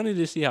like. It's funny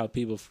to see how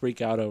people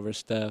freak out over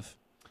stuff,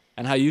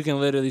 and how you can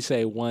literally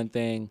say one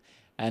thing,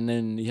 and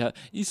then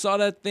you saw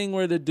that thing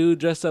where the dude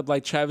dressed up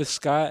like Travis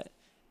Scott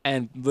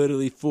and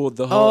literally fooled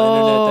the whole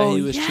internet that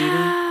he was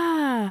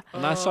cheating.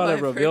 And I saw the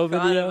reveal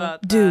video,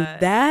 dude.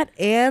 That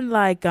and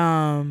like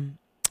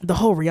the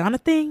whole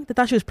Rihanna thing. They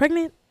thought she was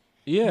pregnant.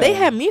 Yeah, they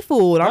had me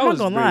fooled. I'm not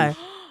gonna lie.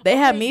 They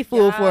had me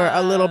fooled for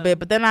a little bit,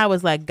 but then I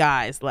was like,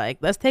 guys, like,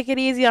 let's take it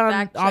easy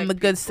on the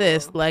good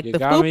sis. Like, the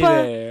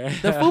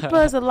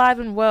fupa is alive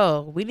and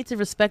well. We need to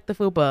respect the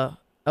fupa,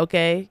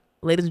 okay?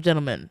 Ladies and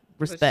gentlemen,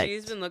 respect. But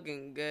she's been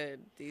looking good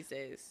these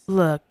days.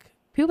 Look,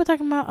 people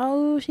talking about,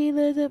 oh, she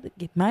lives up.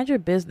 Mind your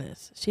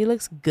business. She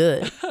looks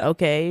good,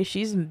 okay?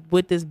 She's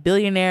with this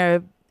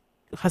billionaire,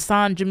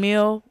 Hassan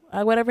Jamil,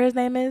 whatever his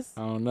name is.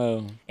 I don't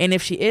know. And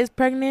if she is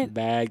pregnant,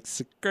 bag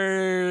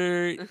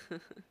skirt.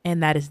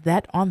 And that is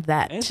that on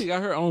that. And she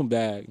got her own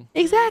bag.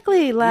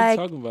 Exactly. Like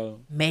what are you talking about?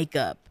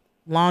 Makeup,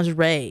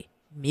 lingerie,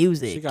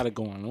 music. She got it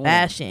going on.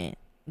 Fashion.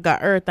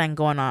 Got everything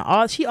going on.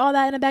 All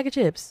that in a bag of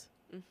chips.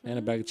 And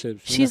a bag of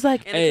chips. She's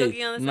like, even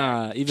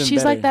she's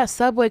better. like that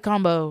Subway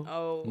combo.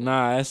 Oh.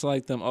 Nah, that's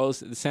like them old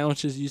the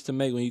sandwiches you used to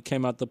make when you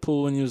came out the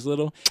pool when you was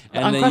little,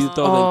 and then you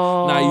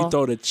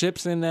throw the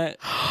chips in that.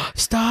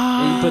 Stop.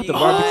 And you put the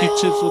barbecue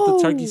chips with the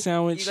turkey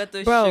sandwich. You got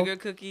those sugar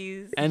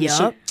cookies. And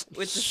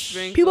with the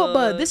sprinkles. People,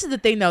 but this is the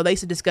thing though. They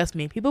used to disgust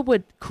me. People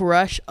would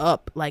crush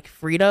up like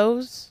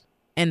Fritos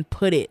and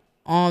put it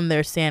on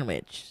their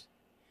sandwich.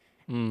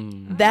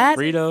 That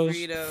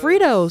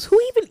Fritos.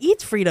 Who even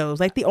eats Fritos?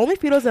 Like the only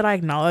Fritos that I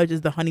acknowledge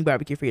is the honey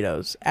barbecue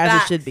Fritos,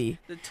 as it should be.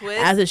 The twist.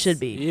 As it should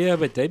be. Yeah,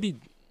 but they be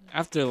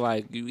After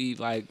like you eat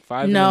like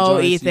 5. No,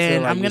 joints,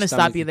 Ethan, like I'm gonna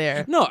stop you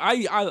there. No,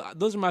 I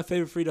those are my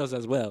favorite Fritos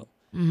as well.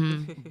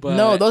 But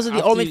no, those are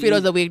the only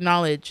Fritos that we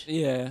acknowledge.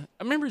 Yeah,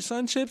 I remember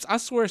Sun Chips. I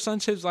swear Sun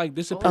Chips like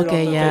disappeared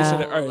Okay, off the yeah. face of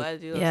the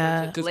earth.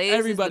 Yeah. Because Lay's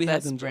everybody is the had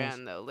best them brand,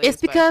 joints. though. Lay's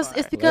It's because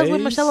when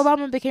Lay's? Michelle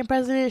Obama became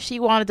president, she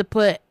wanted to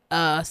put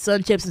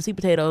Sun Chips and sweet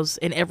potatoes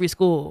in every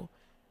school.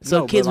 So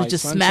No, but, kids like, was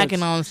just Sun smacking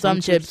Chips- on Sun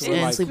Sun Chips Chips were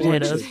and like sweet corn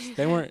potatoes. chips.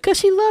 They weren't. Because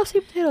she loves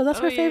sweet potatoes. That's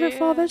Oh, her favorite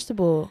fall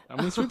vegetable. I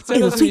mean, sweet Ew,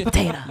 potatoes. sweet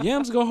potato.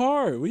 Yams go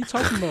hard. What are you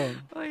talking about?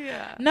 Oh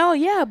yeah. No,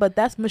 yeah, but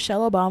that's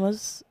Michelle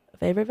Obama's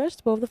favorite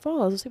vegetable of the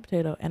fall is a sweet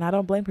potato. And I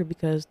don't blame her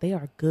because they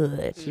are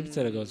good. Sweet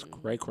potato goes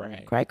cray.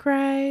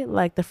 Cray.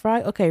 Like the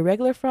fry. Okay,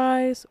 regular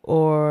fries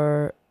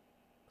or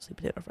sweet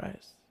potato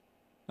fries.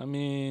 I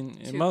mean,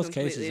 in Two most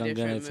cases, completely I'm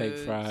gonna different take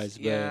moods. fries,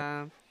 but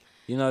Yeah.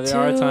 you know there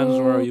are times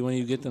where Two- when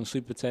you get them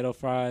sweet potato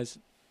fries,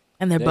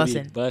 And they're they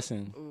bussing.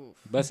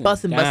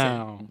 busting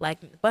down.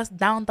 Like bust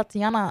down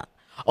Tatiana.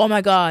 Oh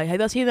my god.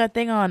 Have you seen that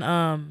thing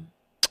on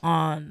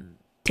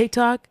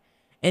TikTok?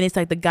 And it's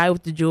like the guy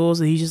with the jewels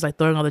and he's just like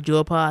throwing all the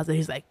jewel pods and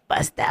he's like,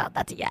 bust down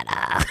Tatiana.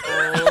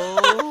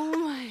 Oh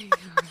my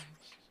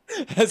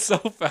god. That's so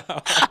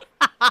foul.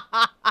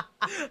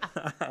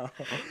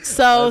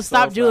 So That's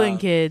stop so jeweling, foul.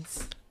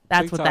 kids.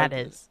 That's what TikTok- that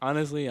is.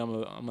 Honestly, I'm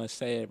gonna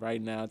say it right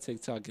now.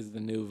 TikTok is the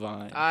new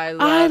Vine. I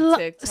love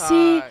TikTok.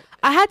 See,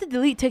 I had to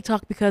delete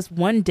TikTok because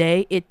one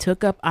day it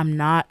took up, I'm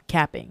not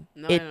capping.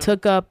 No, I know. It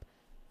took up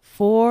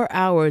 4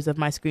 hours of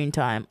my screen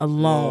time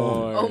alone.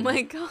 Lord. Oh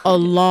my god.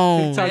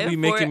 Alone. TikTok be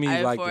making me I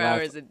have like 4 laugh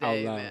hours a out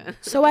day, loud. man.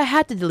 So I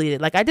had to delete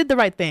it. Like I did the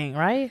right thing,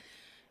 right?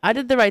 I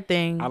did the right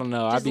thing. I don't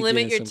know. I'd Just be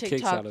limit getting your some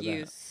kicks out TikTok of that.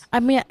 use. I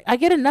mean, I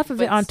get enough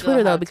of it But on still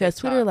Twitter though have because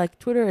TikTok.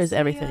 Twitter is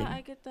everything. Yeah,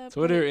 I get that.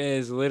 Twitter but-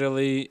 is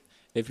literally,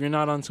 if you're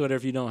not on Twitter,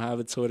 if you don't have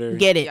a Twitter,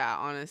 Get it. Yeah,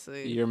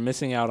 honestly. you're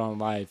missing out on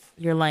life.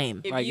 You're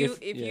lame. If Like, you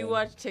if- yeah. you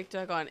watch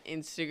TikTok on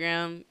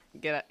Instagram,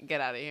 get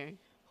out of here.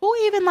 Who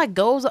even like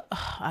goes?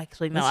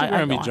 Actually, no. I Instagram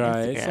go be on dry.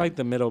 Instagram. It's like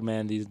the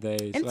middleman these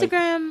days. Like,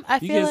 Instagram. I you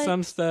feel get like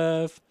some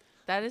stuff.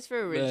 That is for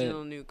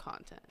original new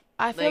content.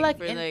 I feel like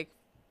for in- like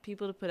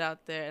people to put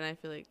out there, and I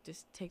feel like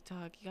just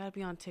TikTok. You gotta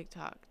be on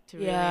TikTok to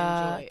really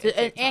yeah, enjoy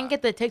it. and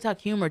get the TikTok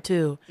humor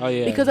too. Oh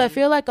yeah. Because I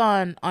feel like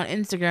on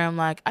Instagram,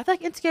 like I feel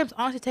like Instagram's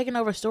honestly taking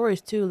over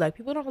stories too. Like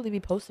people don't really be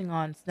posting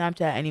on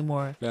Snapchat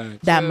anymore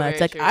Facts. that True, much.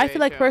 very Like true, I very feel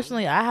like true.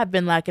 personally, I have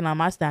been lacking on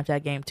my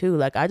Snapchat game too.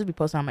 Like I just be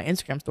posting on my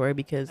Instagram story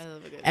because I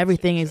love a good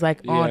everything Instagram is like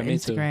story. on Yeah, me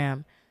too.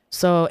 Instagram.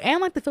 So and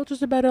like the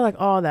filters are better, like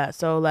all that.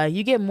 So like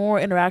you get more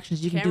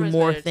interactions. You can Camera's do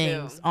more better,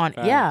 things too. on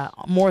Facts.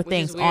 more Which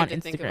things is weird on to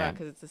think about Instagram.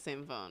 because it's the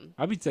same phone.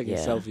 I be taking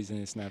Yeah. selfies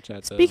in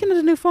Snapchat. Though. Speaking of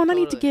the new phone, I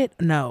need to Totally.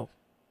 get no.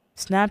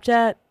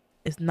 Snapchat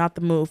is not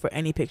the move for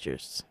any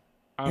pictures.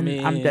 I And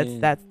mean,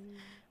 that's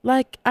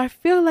like I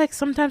feel like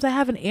sometimes I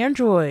have an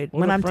Android well,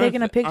 when the I'm front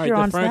taking a fa- picture alright,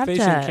 on the front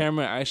facing Snapchat.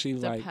 camera actually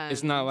like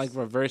it's not like Depends.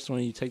 reversed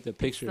when you take the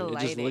picture. the It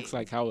just looks lighting.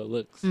 like how it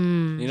looks.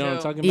 Mm. You know what I'm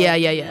True. talking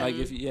about? Yeah. Like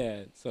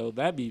if so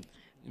that be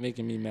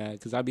making me mad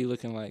because I be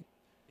looking like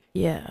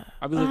Yeah.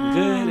 I be looking good,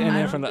 and I then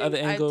don't from the other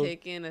think angle, I've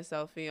taken a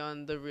selfie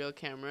on the real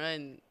camera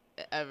and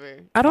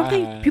ever. I don't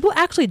think people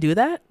actually do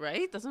that.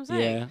 Right? That's what I'm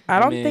saying. yeah. I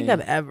don't think mean, I've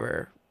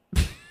ever.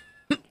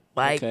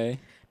 Like, okay.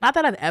 not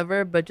that I've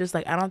ever, but just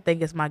like I don't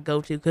think it's my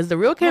go-to because the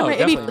real camera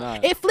definitely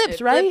not. it flips,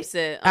 It right? flips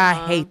it, I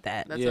uh-huh. hate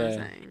that. That's what I'm Yeah.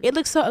 saying. It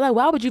looks so like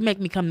why would you make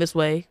me come this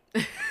way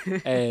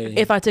Hey,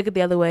 if I took it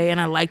the other way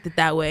and I liked it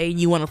that way and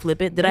you want to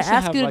flip it? Did They I should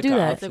ask have, you to like, do a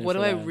that? It's like, what do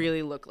for I that.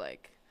 really look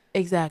like?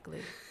 Exactly.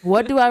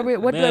 What do I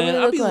what do I man, really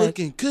I look be like?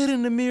 looking good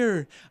in the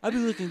mirror. I be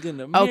looking good in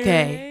the mirror.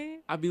 Okay.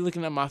 I be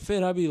looking at my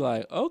fit. I be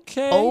like,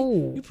 okay,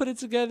 Oh. you put it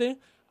together.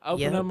 I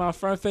open Yep. up my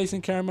front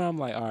facing camera. I'm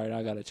like, all right,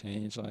 I gotta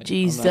change. Like, I'm not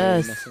Jesus.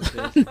 really messing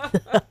with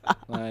this.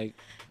 Like,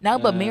 No,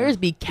 but mirrors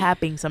be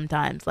capping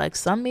sometimes. Like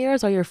some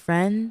mirrors are your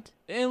friend,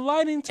 and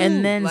lighting too.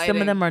 and then some of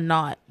Lighting. them are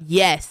not.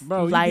 Yes,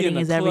 Bro, lighting you be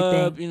in is the club,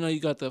 everything. You know, you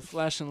got the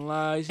flashing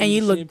lights, And you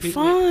seeing look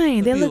people, fine.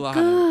 you They be look like,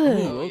 good.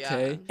 ooh, Oh,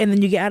 okay. yeah. And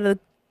then you get out of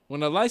When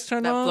the lights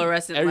turn That on,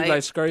 fluorescent everybody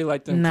light. scurry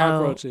like them no,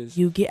 cockroaches.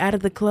 you get out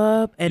of the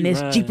club and You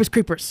it's run. Jeepers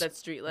Creepers That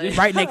street light.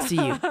 right next to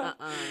you,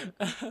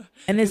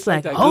 and it's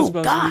like, that oh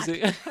Goosebumps God,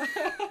 music.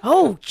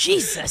 oh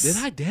Jesus, Did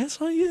I dance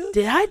on you?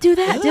 Did I do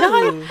that? Did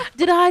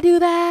I do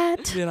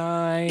that? Did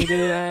I do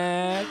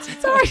that?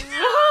 Sorry,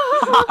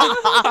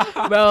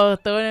 bro,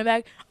 throwing it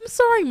back. I'm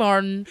sorry,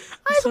 Martin.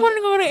 I just want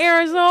to go to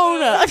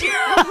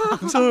Arizona.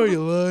 I'm sorry I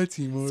lied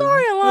to you, Martin.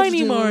 Sorry I lied to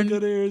you, just didn't wanna Martin. Go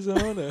to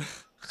Arizona.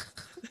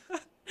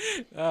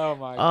 Oh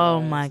my god.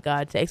 Oh my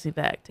God, takes me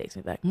back.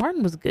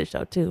 Martin was a good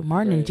show too.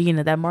 Martin and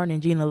Gina, that Martin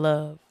and Gina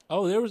love.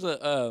 Oh, there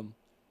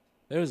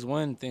was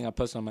one thing I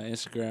posted on my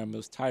Instagram. It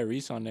was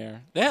Tyrese on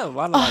there. They had a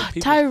lot of like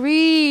people.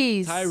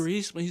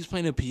 Tyrese When he was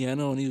playing the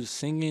piano and he was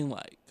singing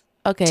like.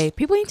 Okay,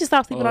 people need to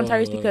stop sleeping on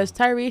Tyrese because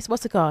Tyrese,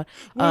 what's it called?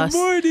 What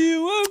more do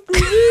you want from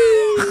me?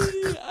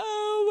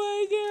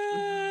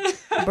 Oh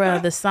my god. Bro,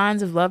 The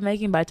Signs of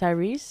Lovemaking by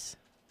Tyrese.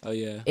 Oh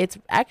yeah. It's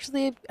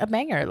actually a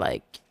banger.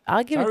 Like,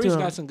 I'll give it to Tyrese him.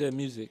 got some good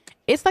music.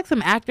 It's like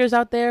some actors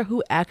out there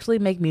who actually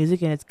make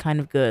music and it's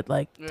kind of good.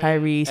 Like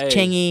Tyrese, Hey.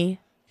 Chingy.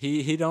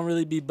 He don't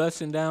really be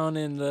busting down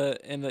in the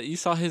you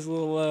saw his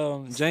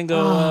little Django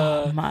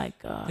Oh my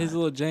god. his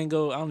little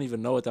Django, I don't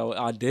even know what that was,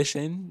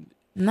 audition.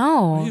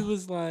 No. He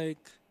was like,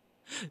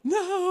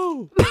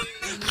 no.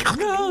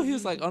 No, he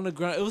was like on the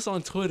ground. It was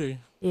on Twitter.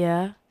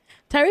 Yeah.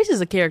 Tyrese is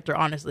a character,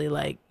 honestly.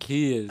 Like,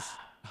 he is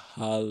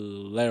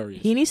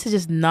hilarious. He needs to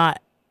just not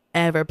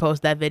ever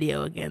post that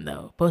video again,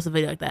 though. Post a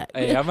video like that.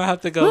 Hey, I'm gonna have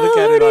to go look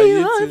at it on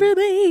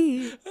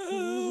YouTube.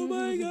 Oh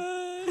my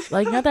god!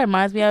 Like, you know what that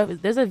reminds me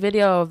of? There's a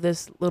video of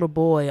this little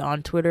boy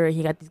on Twitter, and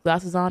he got these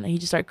glasses on, and he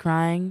just started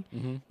crying,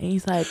 and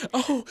he's like,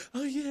 "Oh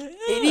yeah,"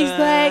 and he's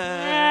like,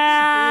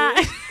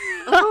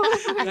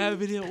 that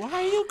video. Why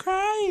are you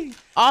crying?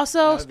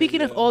 Also,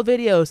 speaking of old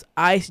videos,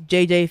 Ice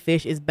JJ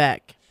Fish is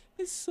back.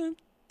 It's something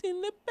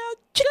about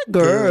your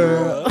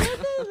girl.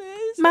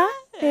 My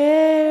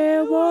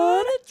hair,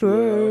 what a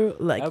twirl.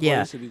 Like, that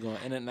yeah. boy should be going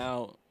in and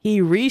out. He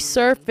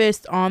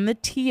resurfaced on the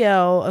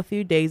TL a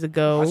few days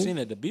ago. I seen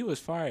it. The beat was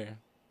fire.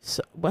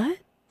 So, what?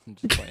 I'm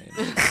just playing.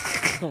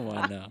 Come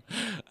on now.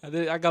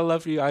 I got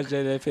love for you,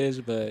 IJ Fish,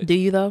 but do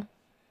you though?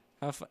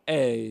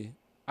 Hey,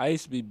 I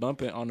used to be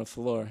bumping on the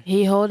floor.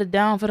 He hold it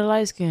down for the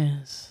light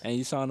skins. And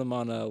you saw him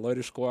on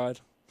Loiter Squad.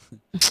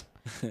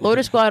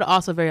 Loiter Squad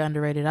also very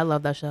underrated. I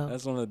love that show.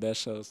 That's one of the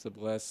best shows to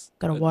bless.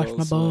 Gotta wash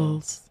my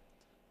balls.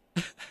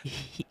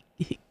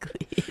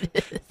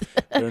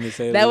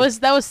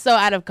 That was so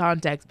out of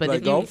context, but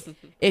like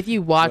if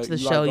you watch the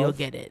show, you'll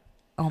get it.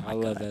 Oh my god, I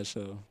love that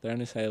show.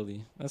 Ernest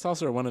Haley. That's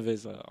also one of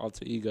his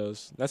alter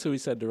egos. That's who he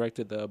said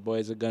directed the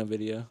Boys a Gun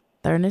video.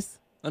 Ernest?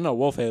 No,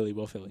 Wolf Haley.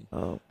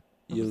 Oh,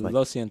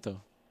 Lo siento.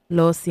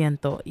 Lo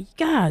siento.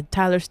 God,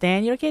 Tyler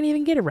Stan, you can't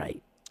even get it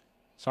right.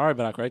 Sorry,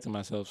 but I corrected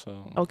myself.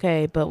 So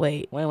okay, but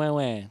wait.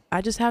 When?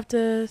 I just have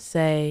to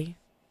say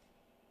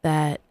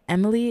that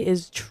Emily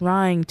is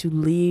trying to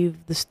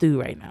leave the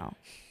stew right now.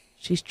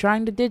 She's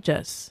trying to ditch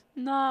us.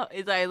 No,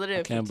 it's I literally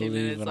have 15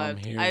 minutes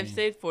left. I've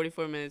stayed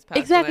 44 minutes past.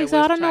 Exactly, so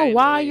I don't know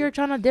why you're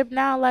trying to dip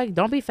now. Like,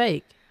 don't be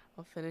fake.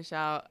 I'll finish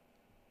out.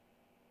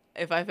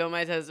 If I fail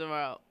my test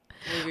tomorrow.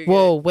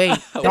 Whoa, wait.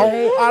 I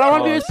don't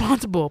want to be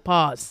responsible.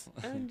 Pause.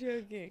 I'm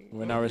joking.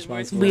 We're not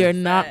responsible. We are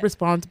not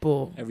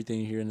responsible.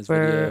 Everything you hear in this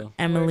for video.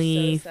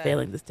 Emily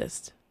failing this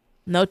test.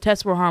 No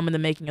tests were harm in the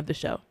making of the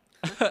show.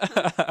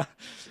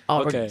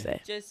 All we're gonna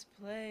say. Just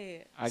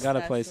play. I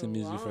gotta play some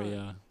music for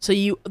y'all. So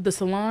the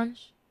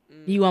Solange,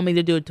 you want me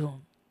to do it to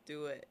him?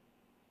 Do it.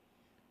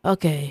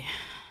 Okay.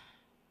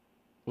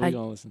 What are you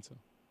gonna listen to?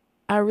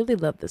 I really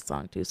love this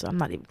song too, so I'm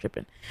not even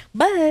tripping.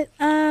 But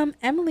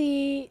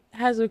Emily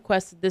has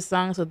requested this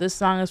song, so this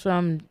song is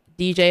from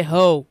DJ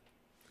Ho.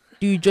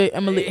 DJ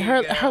Emily.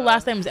 Her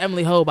last name is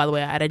Emily Ho, by the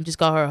way. I didn't just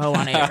call her Ho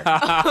on air.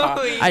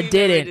 I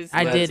didn't.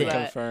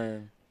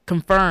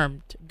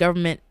 Confirmed.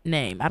 Government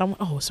name. I don't.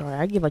 Oh, sorry.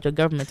 I give out your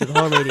government to the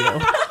whole radio.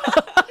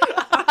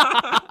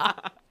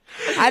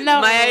 I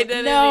know. My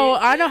identity. No,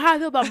 I know how I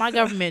feel about my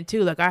government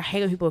too. Like, I hate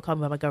when people call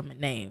me by my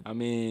government name. I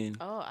mean.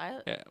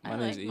 My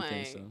name's like Ethan.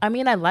 mine. So. I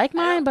mean, I like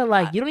mine, but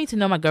like, you don't need to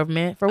know my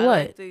government for what?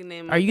 Like the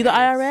name Are you the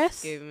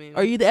IRS?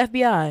 Are you the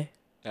FBI?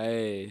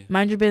 Hey.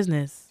 Mind your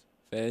business.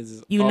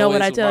 Feds. You know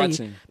what I tell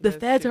watching. you. The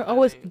feds are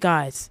always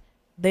guys.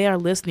 They are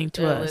listening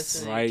to us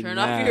listening. Right Turn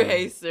now. off your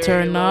haster.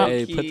 Turn off.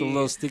 Hey, put the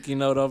little sticky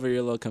note over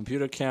your little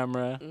computer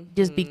camera.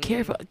 Just be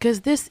careful,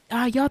 because this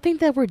y'all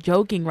think that we're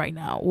joking right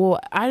now. Well,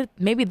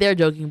 maybe they're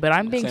joking, but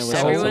I'm being so.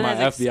 Everyone my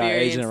has FBI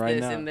agent experienced right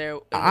this now. in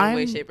one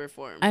way, shape, or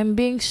form. I'm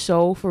being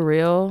so for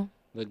real.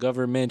 The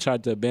government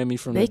tried to ban me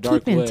from They the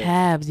dark keeping web.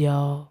 tabs,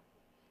 y'all.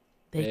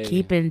 They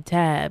keeping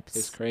tabs.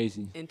 It's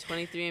crazy. In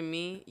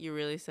 23andMe, you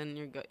really send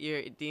your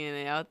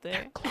DNA out there.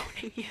 They're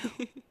cloning you.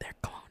 They're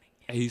cloning.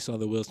 Hey, you saw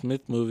the Will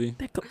Smith movie.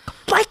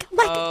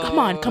 Come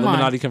on.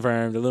 Illuminati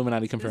confirmed.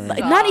 Illuminati confirmed.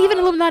 Like, not even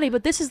Illuminati,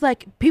 but this is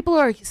like people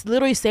are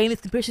literally saying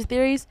these conspiracy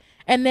theories,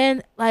 and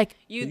then like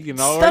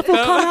stuff will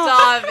come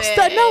out.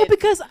 No,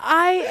 because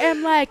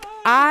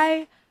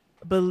I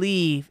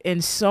believe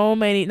in so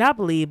many. Not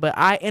believe, but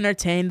I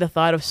entertain the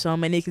thought of so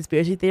many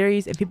conspiracy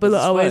theories, and people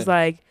are always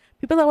like,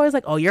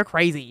 "Oh, you're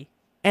crazy,"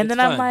 and then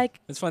I'm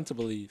like, "It's fun to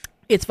believe."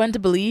 It's fun to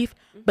believe,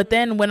 but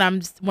then when I'm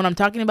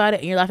talking about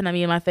it, and you're laughing at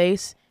me in my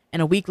face,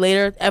 and a week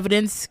later,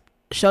 evidence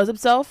shows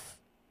itself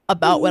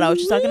about what I was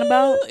just talking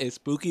about. It's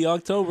spooky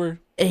October.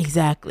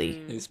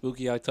 Exactly. It's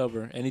spooky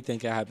October. Anything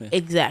can happen.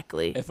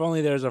 Exactly. If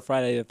only there's a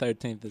Friday the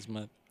 13th this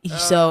month.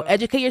 So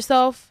educate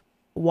yourself.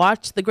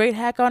 Watch The Great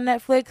Hack on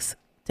Netflix.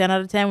 10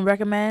 out of 10 we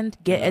recommend.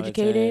 Get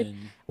educated.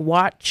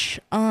 Watch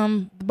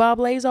the Bob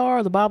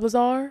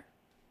Lazar.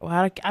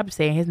 Well, I'm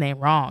saying his name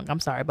wrong. I'm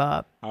sorry,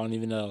 Bob. I don't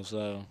even know,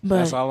 so But-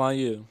 that's all on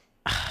you.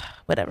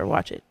 Whatever.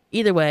 Watch it.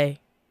 Either way,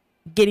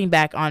 getting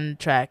back on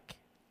track.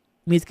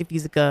 Musica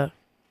Fisica.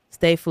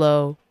 Stay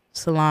Flow.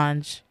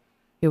 Solange.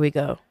 Here we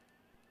go.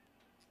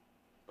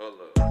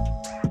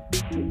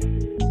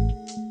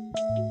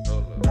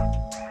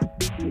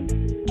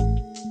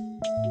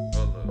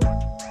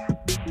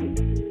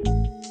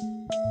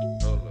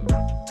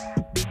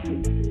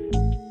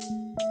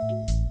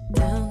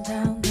 Down,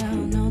 down,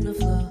 down on the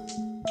floor.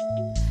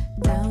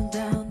 Down,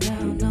 down,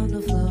 down on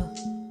the floor.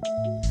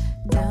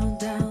 Down,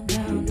 down,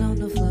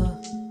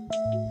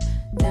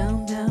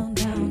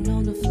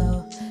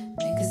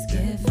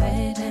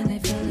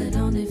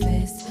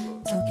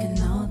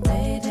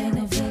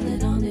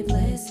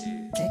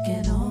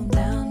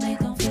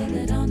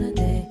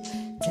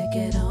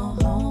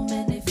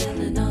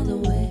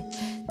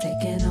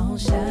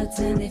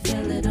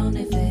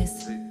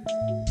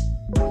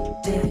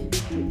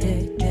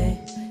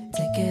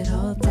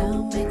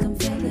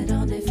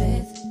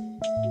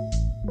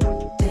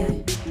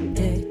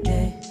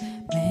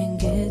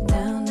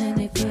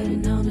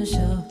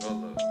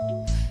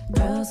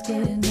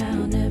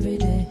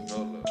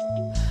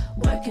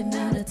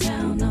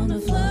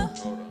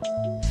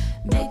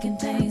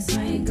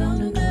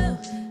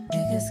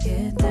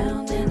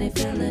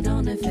 feel it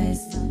on their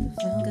face.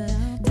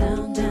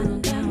 Down,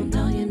 down, down,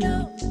 down, you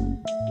know.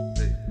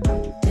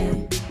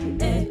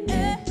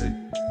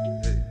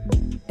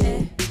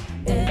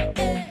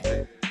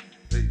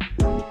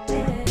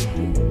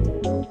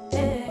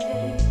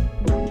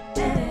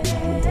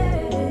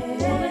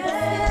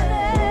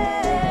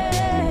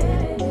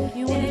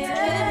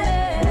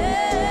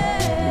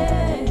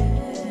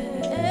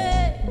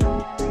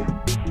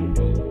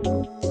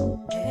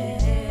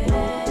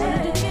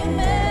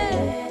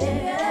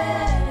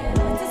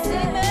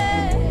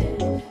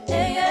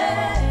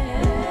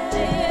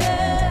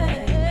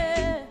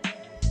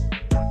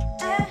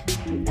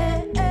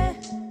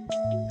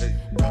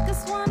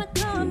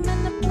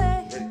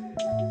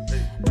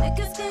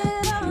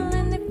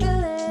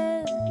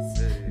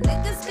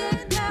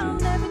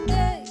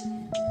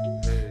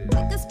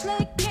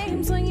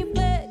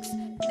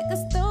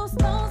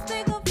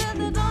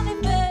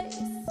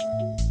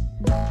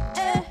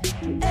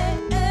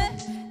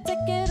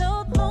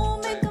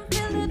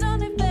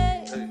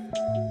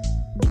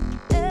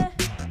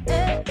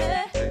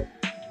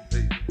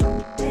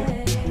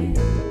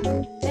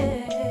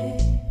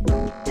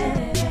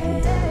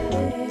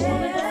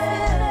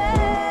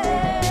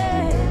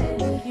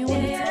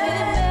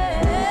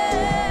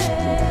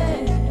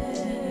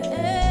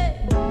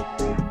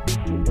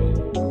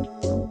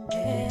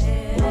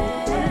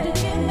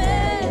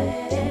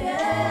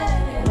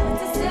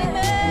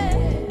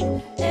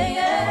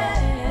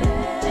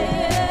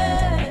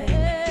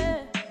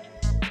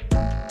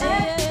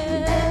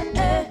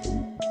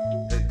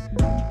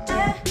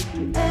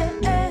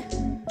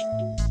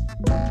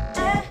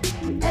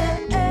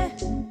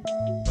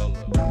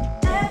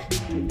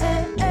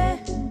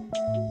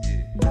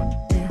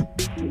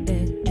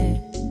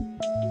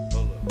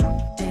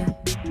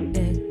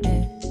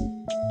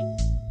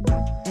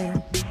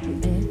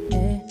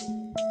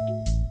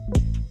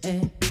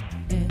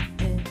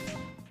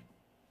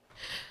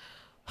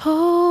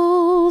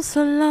 Oh,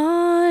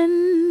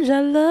 Solange,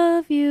 I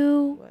love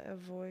you. What a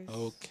voice.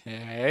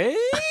 Okay.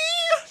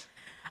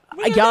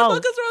 Y'all,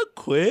 real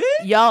quick.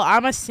 Y'all,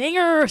 I'm a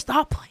singer.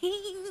 Stop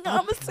playing.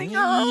 I'm a singer.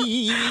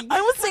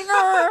 I'm a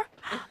singer.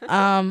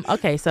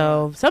 Okay,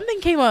 so something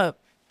came up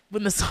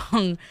when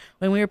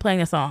we were playing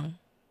the song.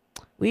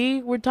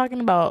 We were talking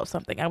about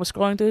something. I was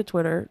scrolling through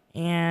Twitter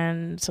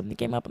and something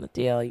came up on the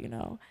TL, you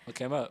know. What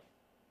came up?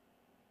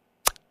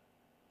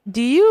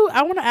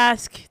 I want to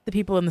ask the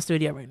people in the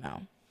studio right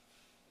now,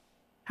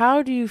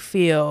 how do you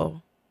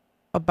feel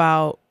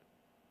about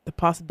the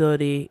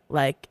possibility,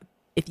 like,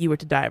 if you were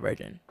to die a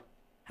virgin?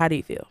 How do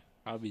you feel?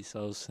 I'd be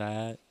so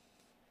sad.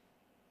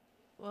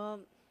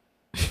 Well,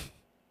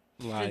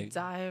 like, to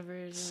die a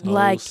virgin. So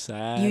like,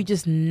 sad. you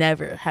just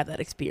never had that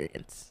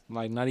experience.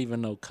 Like, not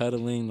even no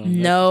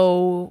cuddling.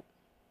 No.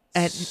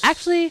 And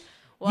actually,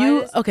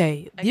 Well,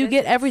 you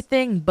get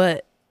everything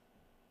but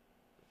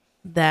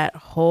that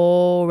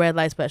whole red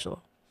light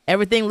special.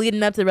 Everything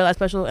leading up to the red light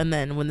special, and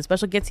then when the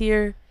special gets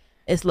here,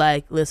 it's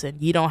like, listen,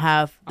 you don't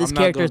have, this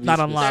character is not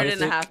unlocked.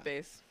 3.5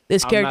 base.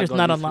 This character is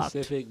not be unlocked.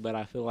 Specific, but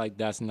I feel like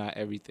that's not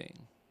everything.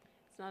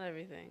 It's not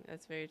everything.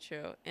 That's very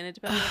true. And it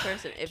depends on the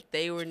person. If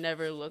they were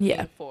never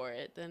looking for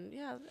it, then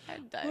yeah,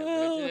 I'd die a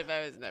virgin if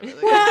I was never looking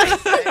for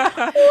it.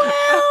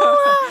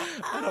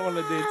 I don't want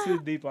to dig too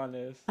deep on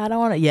this. I don't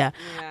want to.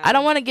 I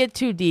don't want to get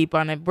too deep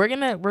on it. We're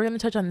gonna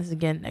touch on this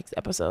again next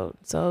episode.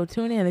 So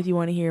tune in if you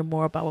want to hear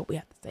more about what we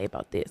have to say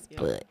about this. Yeah.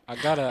 But I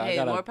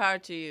gotta. More power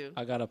to you.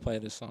 I gotta play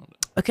this song.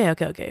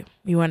 Okay.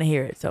 You want to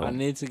hear it? So I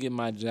need to get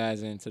my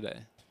jazz in today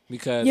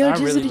because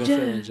I've really been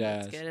feeling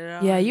jazz.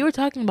 Yeah, you were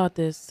talking about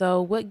this.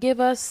 So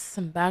give us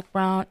some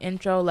background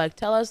intro. Like,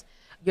 tell us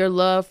your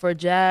love for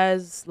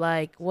jazz.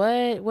 Like,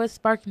 what's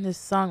sparking this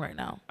song right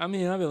now? I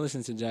mean, I've been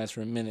listening to jazz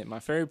for a minute. My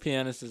favorite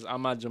pianist is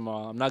Ahmad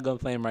Jamal. I'm not gonna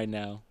play him right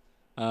now.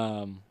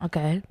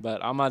 Okay.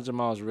 But Ahmad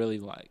Jamal is really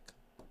like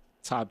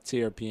top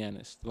tier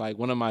pianist. Like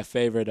one of my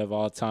favorite of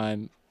all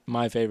time.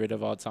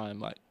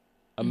 Like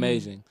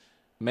amazing,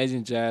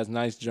 amazing jazz,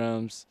 nice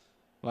drums,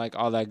 like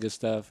all that good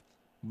stuff.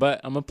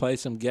 But I'm gonna play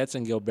some Getz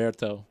and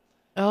Gilberto.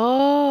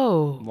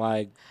 Oh,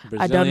 like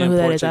Brazilian, I don't know who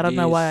that is. I don't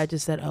know Portuguese. why I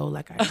just said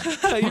like I.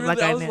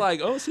 I was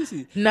like, oh,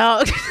 sissy.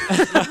 No.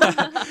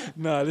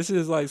 No, this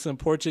is like some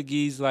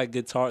Portuguese like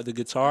guitar. The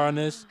guitar on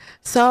this.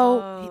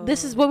 So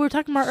this is what we were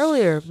talking about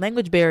earlier.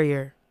 Language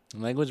barrier.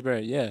 Language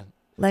barrier, yeah.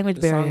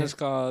 Language barrier. barrier. The song is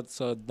called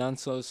So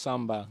Danço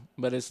Samba,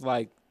 but it's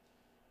like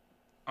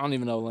I don't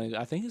even know language.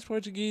 I think it's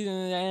Portuguese.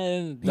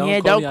 And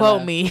don't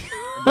quote me.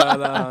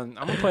 But I'm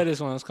gonna play this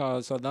one. It's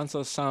called So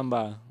Danço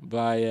Samba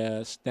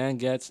by Stan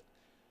Getz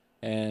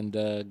and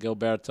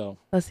Gilberto.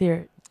 Let's hear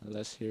it.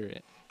 Let's hear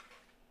it.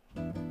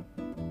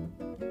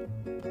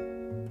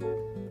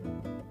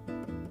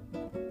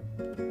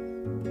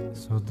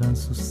 Só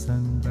danço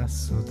samba,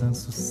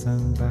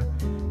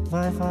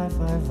 vai, vai,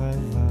 vai, vai,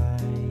 vai.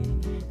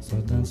 Só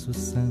danço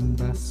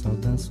samba,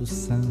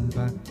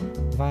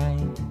 vai.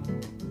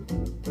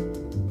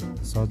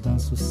 Só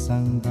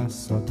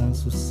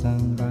danço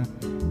samba,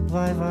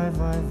 vai, vai,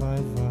 vai,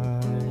 vai,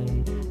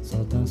 vai.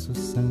 Só danço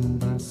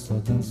samba,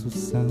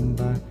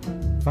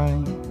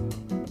 vai.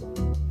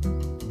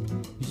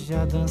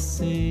 Já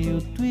dancei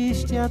o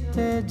twist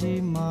até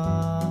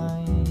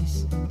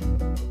demais,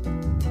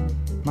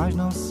 mas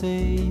não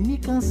sei, me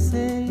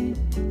cansei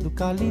do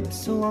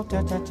calypso ao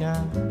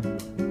tchá-tchá-tchá.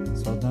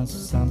 Só danço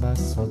samba,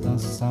 só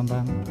danço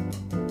samba.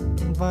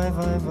 Vai,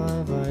 vai,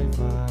 vai, vai,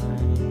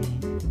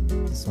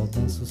 vai. Só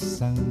danço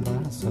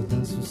samba, só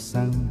danço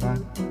samba.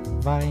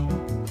 Vai.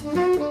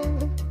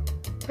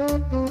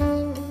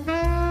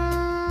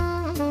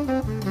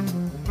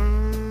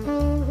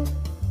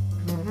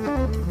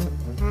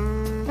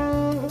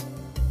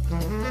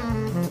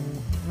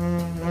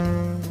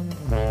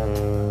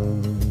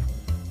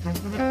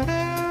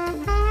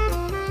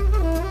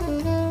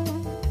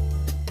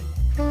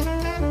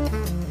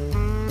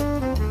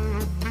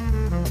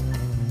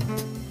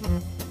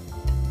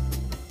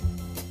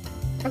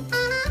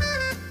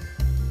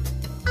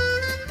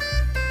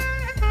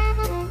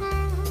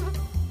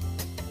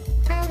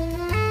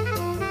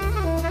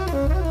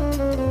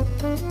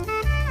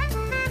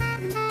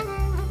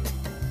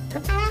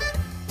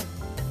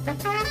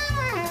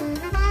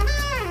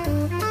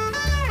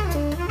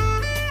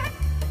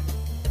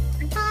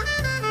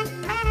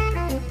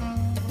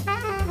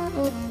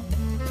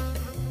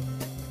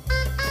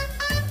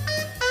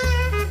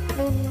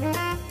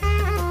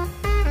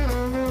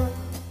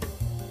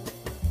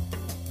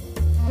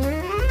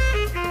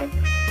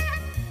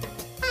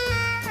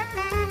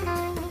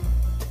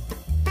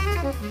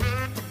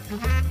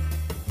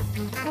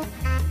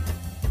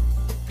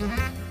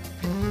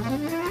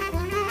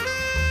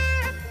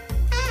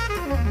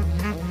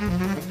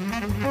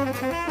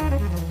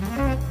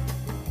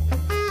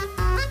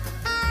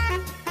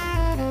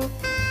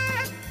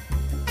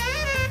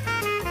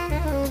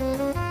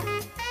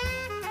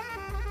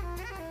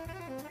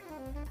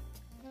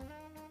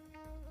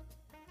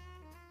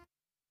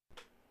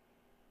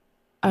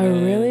 I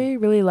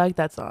really like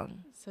that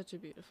song. Such a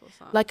beautiful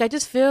song. Like I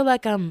just feel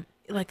like I'm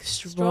like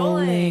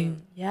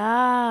strolling.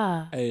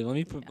 Yeah. Hey, let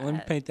me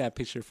paint that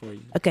picture for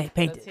you. Okay,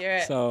 paint Let's hear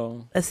it.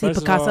 So let's see first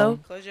of Picasso. all,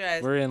 Close your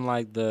eyes. We're in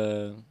like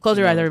the Close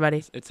your eyes,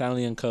 everybody.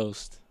 Italian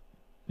coast.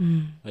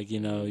 Mm. Like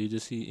you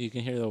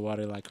can hear the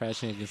water like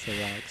crashing against the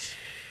rocks.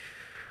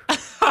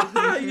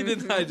 You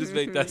did not just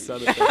make that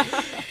sound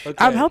effect.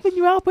 Okay. I'm helping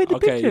you out with the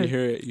picture.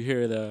 Okay, you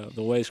hear the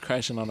waves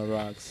crashing on the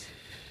rocks.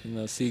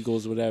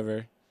 Seagulls,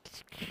 whatever.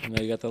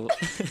 You got the.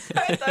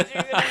 I thought you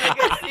were gonna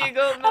make a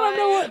seagull noise. I don't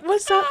know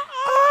what's that.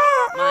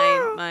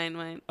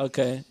 Mine.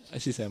 Okay,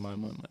 she said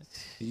mine.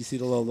 You see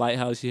the little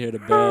lighthouse. You hear the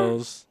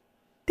bells.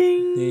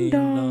 Ding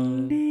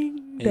dong,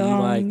 ding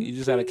dong. And you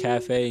just at a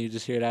cafe and you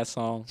just hear that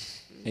song,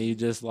 and you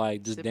just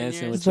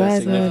dancing yours. with your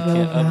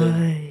significant other,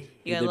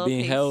 You got either a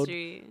being held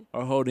pastry.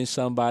 or holding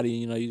somebody.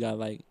 You got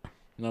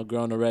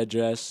girl in a red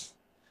dress.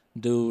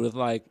 Dude with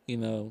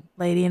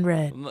Lady in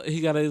red. He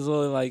got his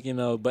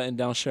little button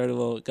down shirt,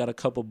 got a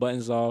couple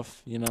buttons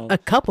off, A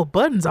couple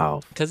buttons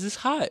off. Cause it's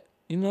hot.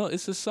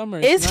 It's the summer.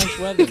 It's nice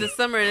weather. It's the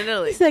summer in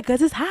Italy. He said,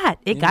 "Cause it's hot.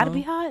 It gotta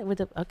be hot."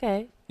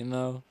 Okay.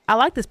 I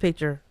like this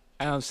picture.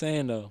 I'm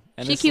saying though,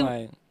 and she it's cute.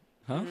 like,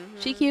 huh?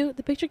 She cute.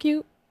 The picture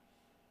cute.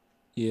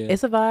 Yeah.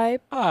 It's a vibe.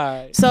 All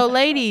right. So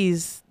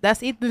ladies,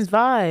 that's Ethan's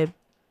vibe.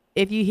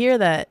 If you hear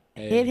that,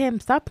 Hey. hit him.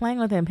 Stop playing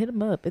with him. Hit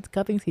him up. It's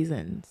cuffing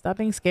season. Stop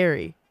being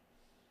scary.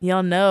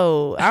 Y'all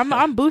know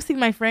I'm boosting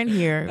my friend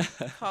here.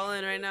 Call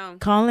in right now.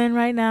 Call in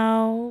right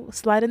now.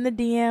 Slide in the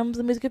DMs,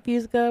 the Musica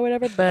Fusca, or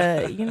whatever.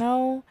 But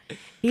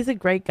he's a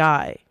great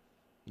guy.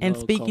 And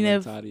speaking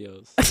of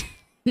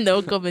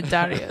no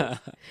comentarios.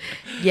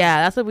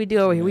 Yeah, that's what we do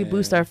over here. We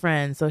boost our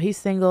friends. So he's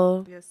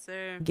single. Yes,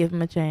 sir. Give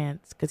him a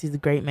chance because he's a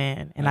great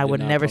man. And I would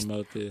did not never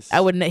promote this.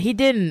 He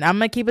didn't. I'm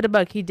gonna keep it a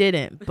buck. He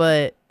didn't.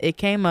 But it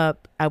came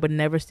up. I would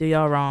never steer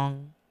y'all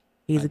wrong.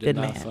 He's a good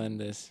man. Fund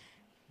this.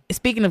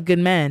 Speaking of good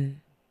men.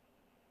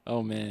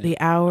 Oh man. The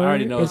hour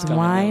is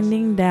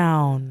winding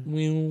down.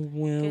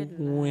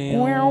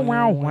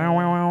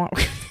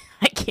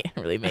 I can't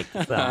really make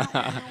this up.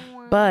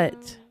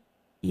 But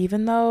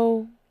even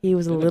though he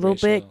was a little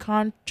bit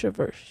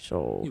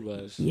controversial,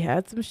 he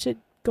had some shit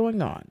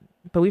going on.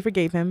 But we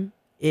forgave him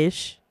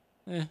ish.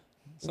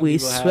 We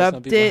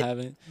swept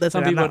it. Listen,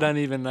 some people don't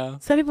even know.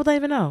 Some people don't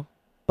even know.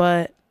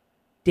 But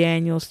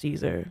Daniel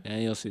Caesar.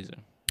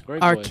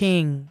 Great our voice.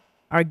 king.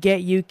 Our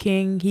Get You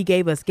King. He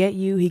gave us Get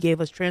You. He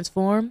gave us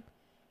Transform.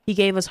 He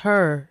gave us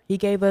Her. He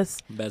gave us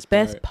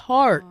Best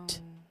Part.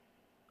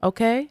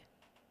 Okay?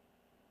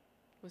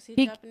 Was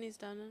he Japanese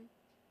Dunham?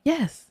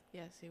 Yes.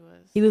 Yes, he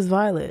was. He was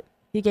Violet.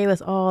 He gave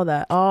us all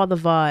that. All the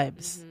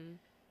vibes. Mm-hmm.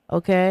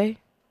 Okay?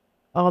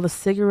 All the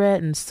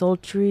cigarette and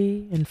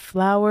sultry and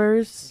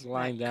flowers.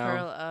 Lying down.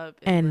 Curl up.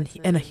 And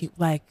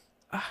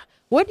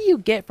what do you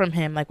get from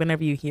him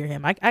whenever you hear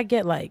him? I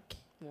get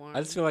warm. I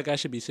just feel like I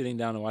should be sitting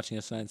down and watching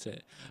a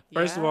sunset.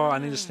 First of all, I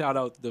need to shout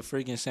out the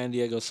freaking San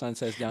Diego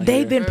sunsets down here.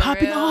 They've been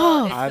popping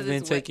off. I've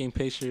been taking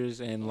pictures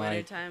and like.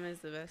 Wintertime is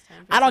the best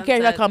time for I don't care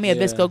if y'all sunsets. call me a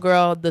Visco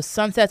girl. The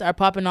sunsets are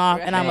popping off,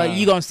 and I'm like,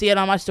 you gonna see it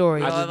on my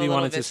story. I just be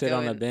wanting to sit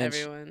on a bench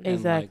and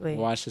exactly like,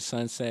 watch the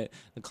sunset.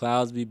 The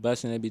clouds be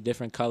busting. They be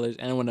different colors,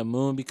 and when the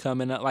moon be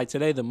coming up, like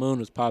today, the moon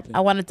was popping.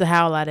 I wanted to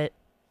howl at it.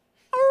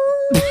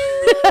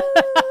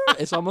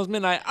 It's almost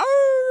midnight.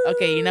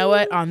 Okay, you know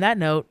what? On that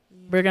note,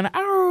 we're gonna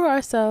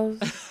ourselves.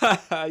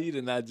 You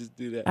did not just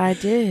do that. I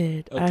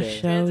did. Okay. I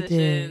sure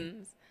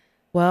did.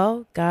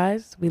 Well,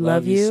 guys, we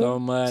love you so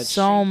much.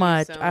 So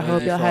much. so I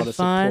hope y'all had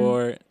fun.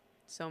 Support.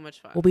 So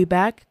much fun. We'll be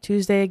back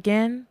Tuesday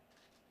again,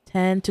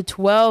 10 to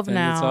 12 10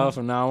 now. to 12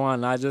 from now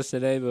on, not just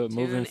today, but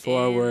moving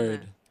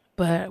forward.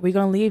 But we're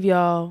gonna leave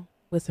y'all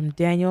with some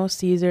Daniel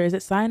Caesar. Is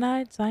it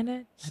Cyanide?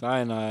 Cyanide. It's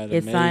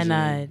amazing.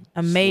 Cyanide.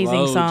 Amazing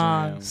Slow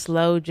song. jam.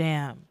 Slow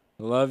jam.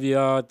 Love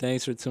y'all.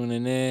 Thanks for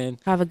tuning in.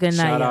 Have a good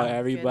night. Shout out y'all.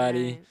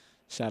 everybody.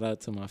 Shout out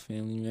to my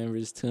family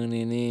members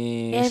tuning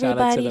in. Everybody, shout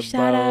out to the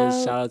shout bros.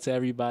 out. Shout out to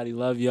everybody.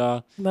 Love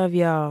y'all. Love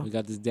y'all. We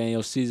got this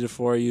Daniel Caesar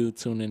for you.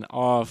 Tuning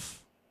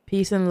off.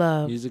 Peace and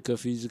love.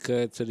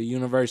 Musica to the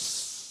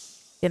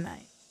universe. Good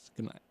night.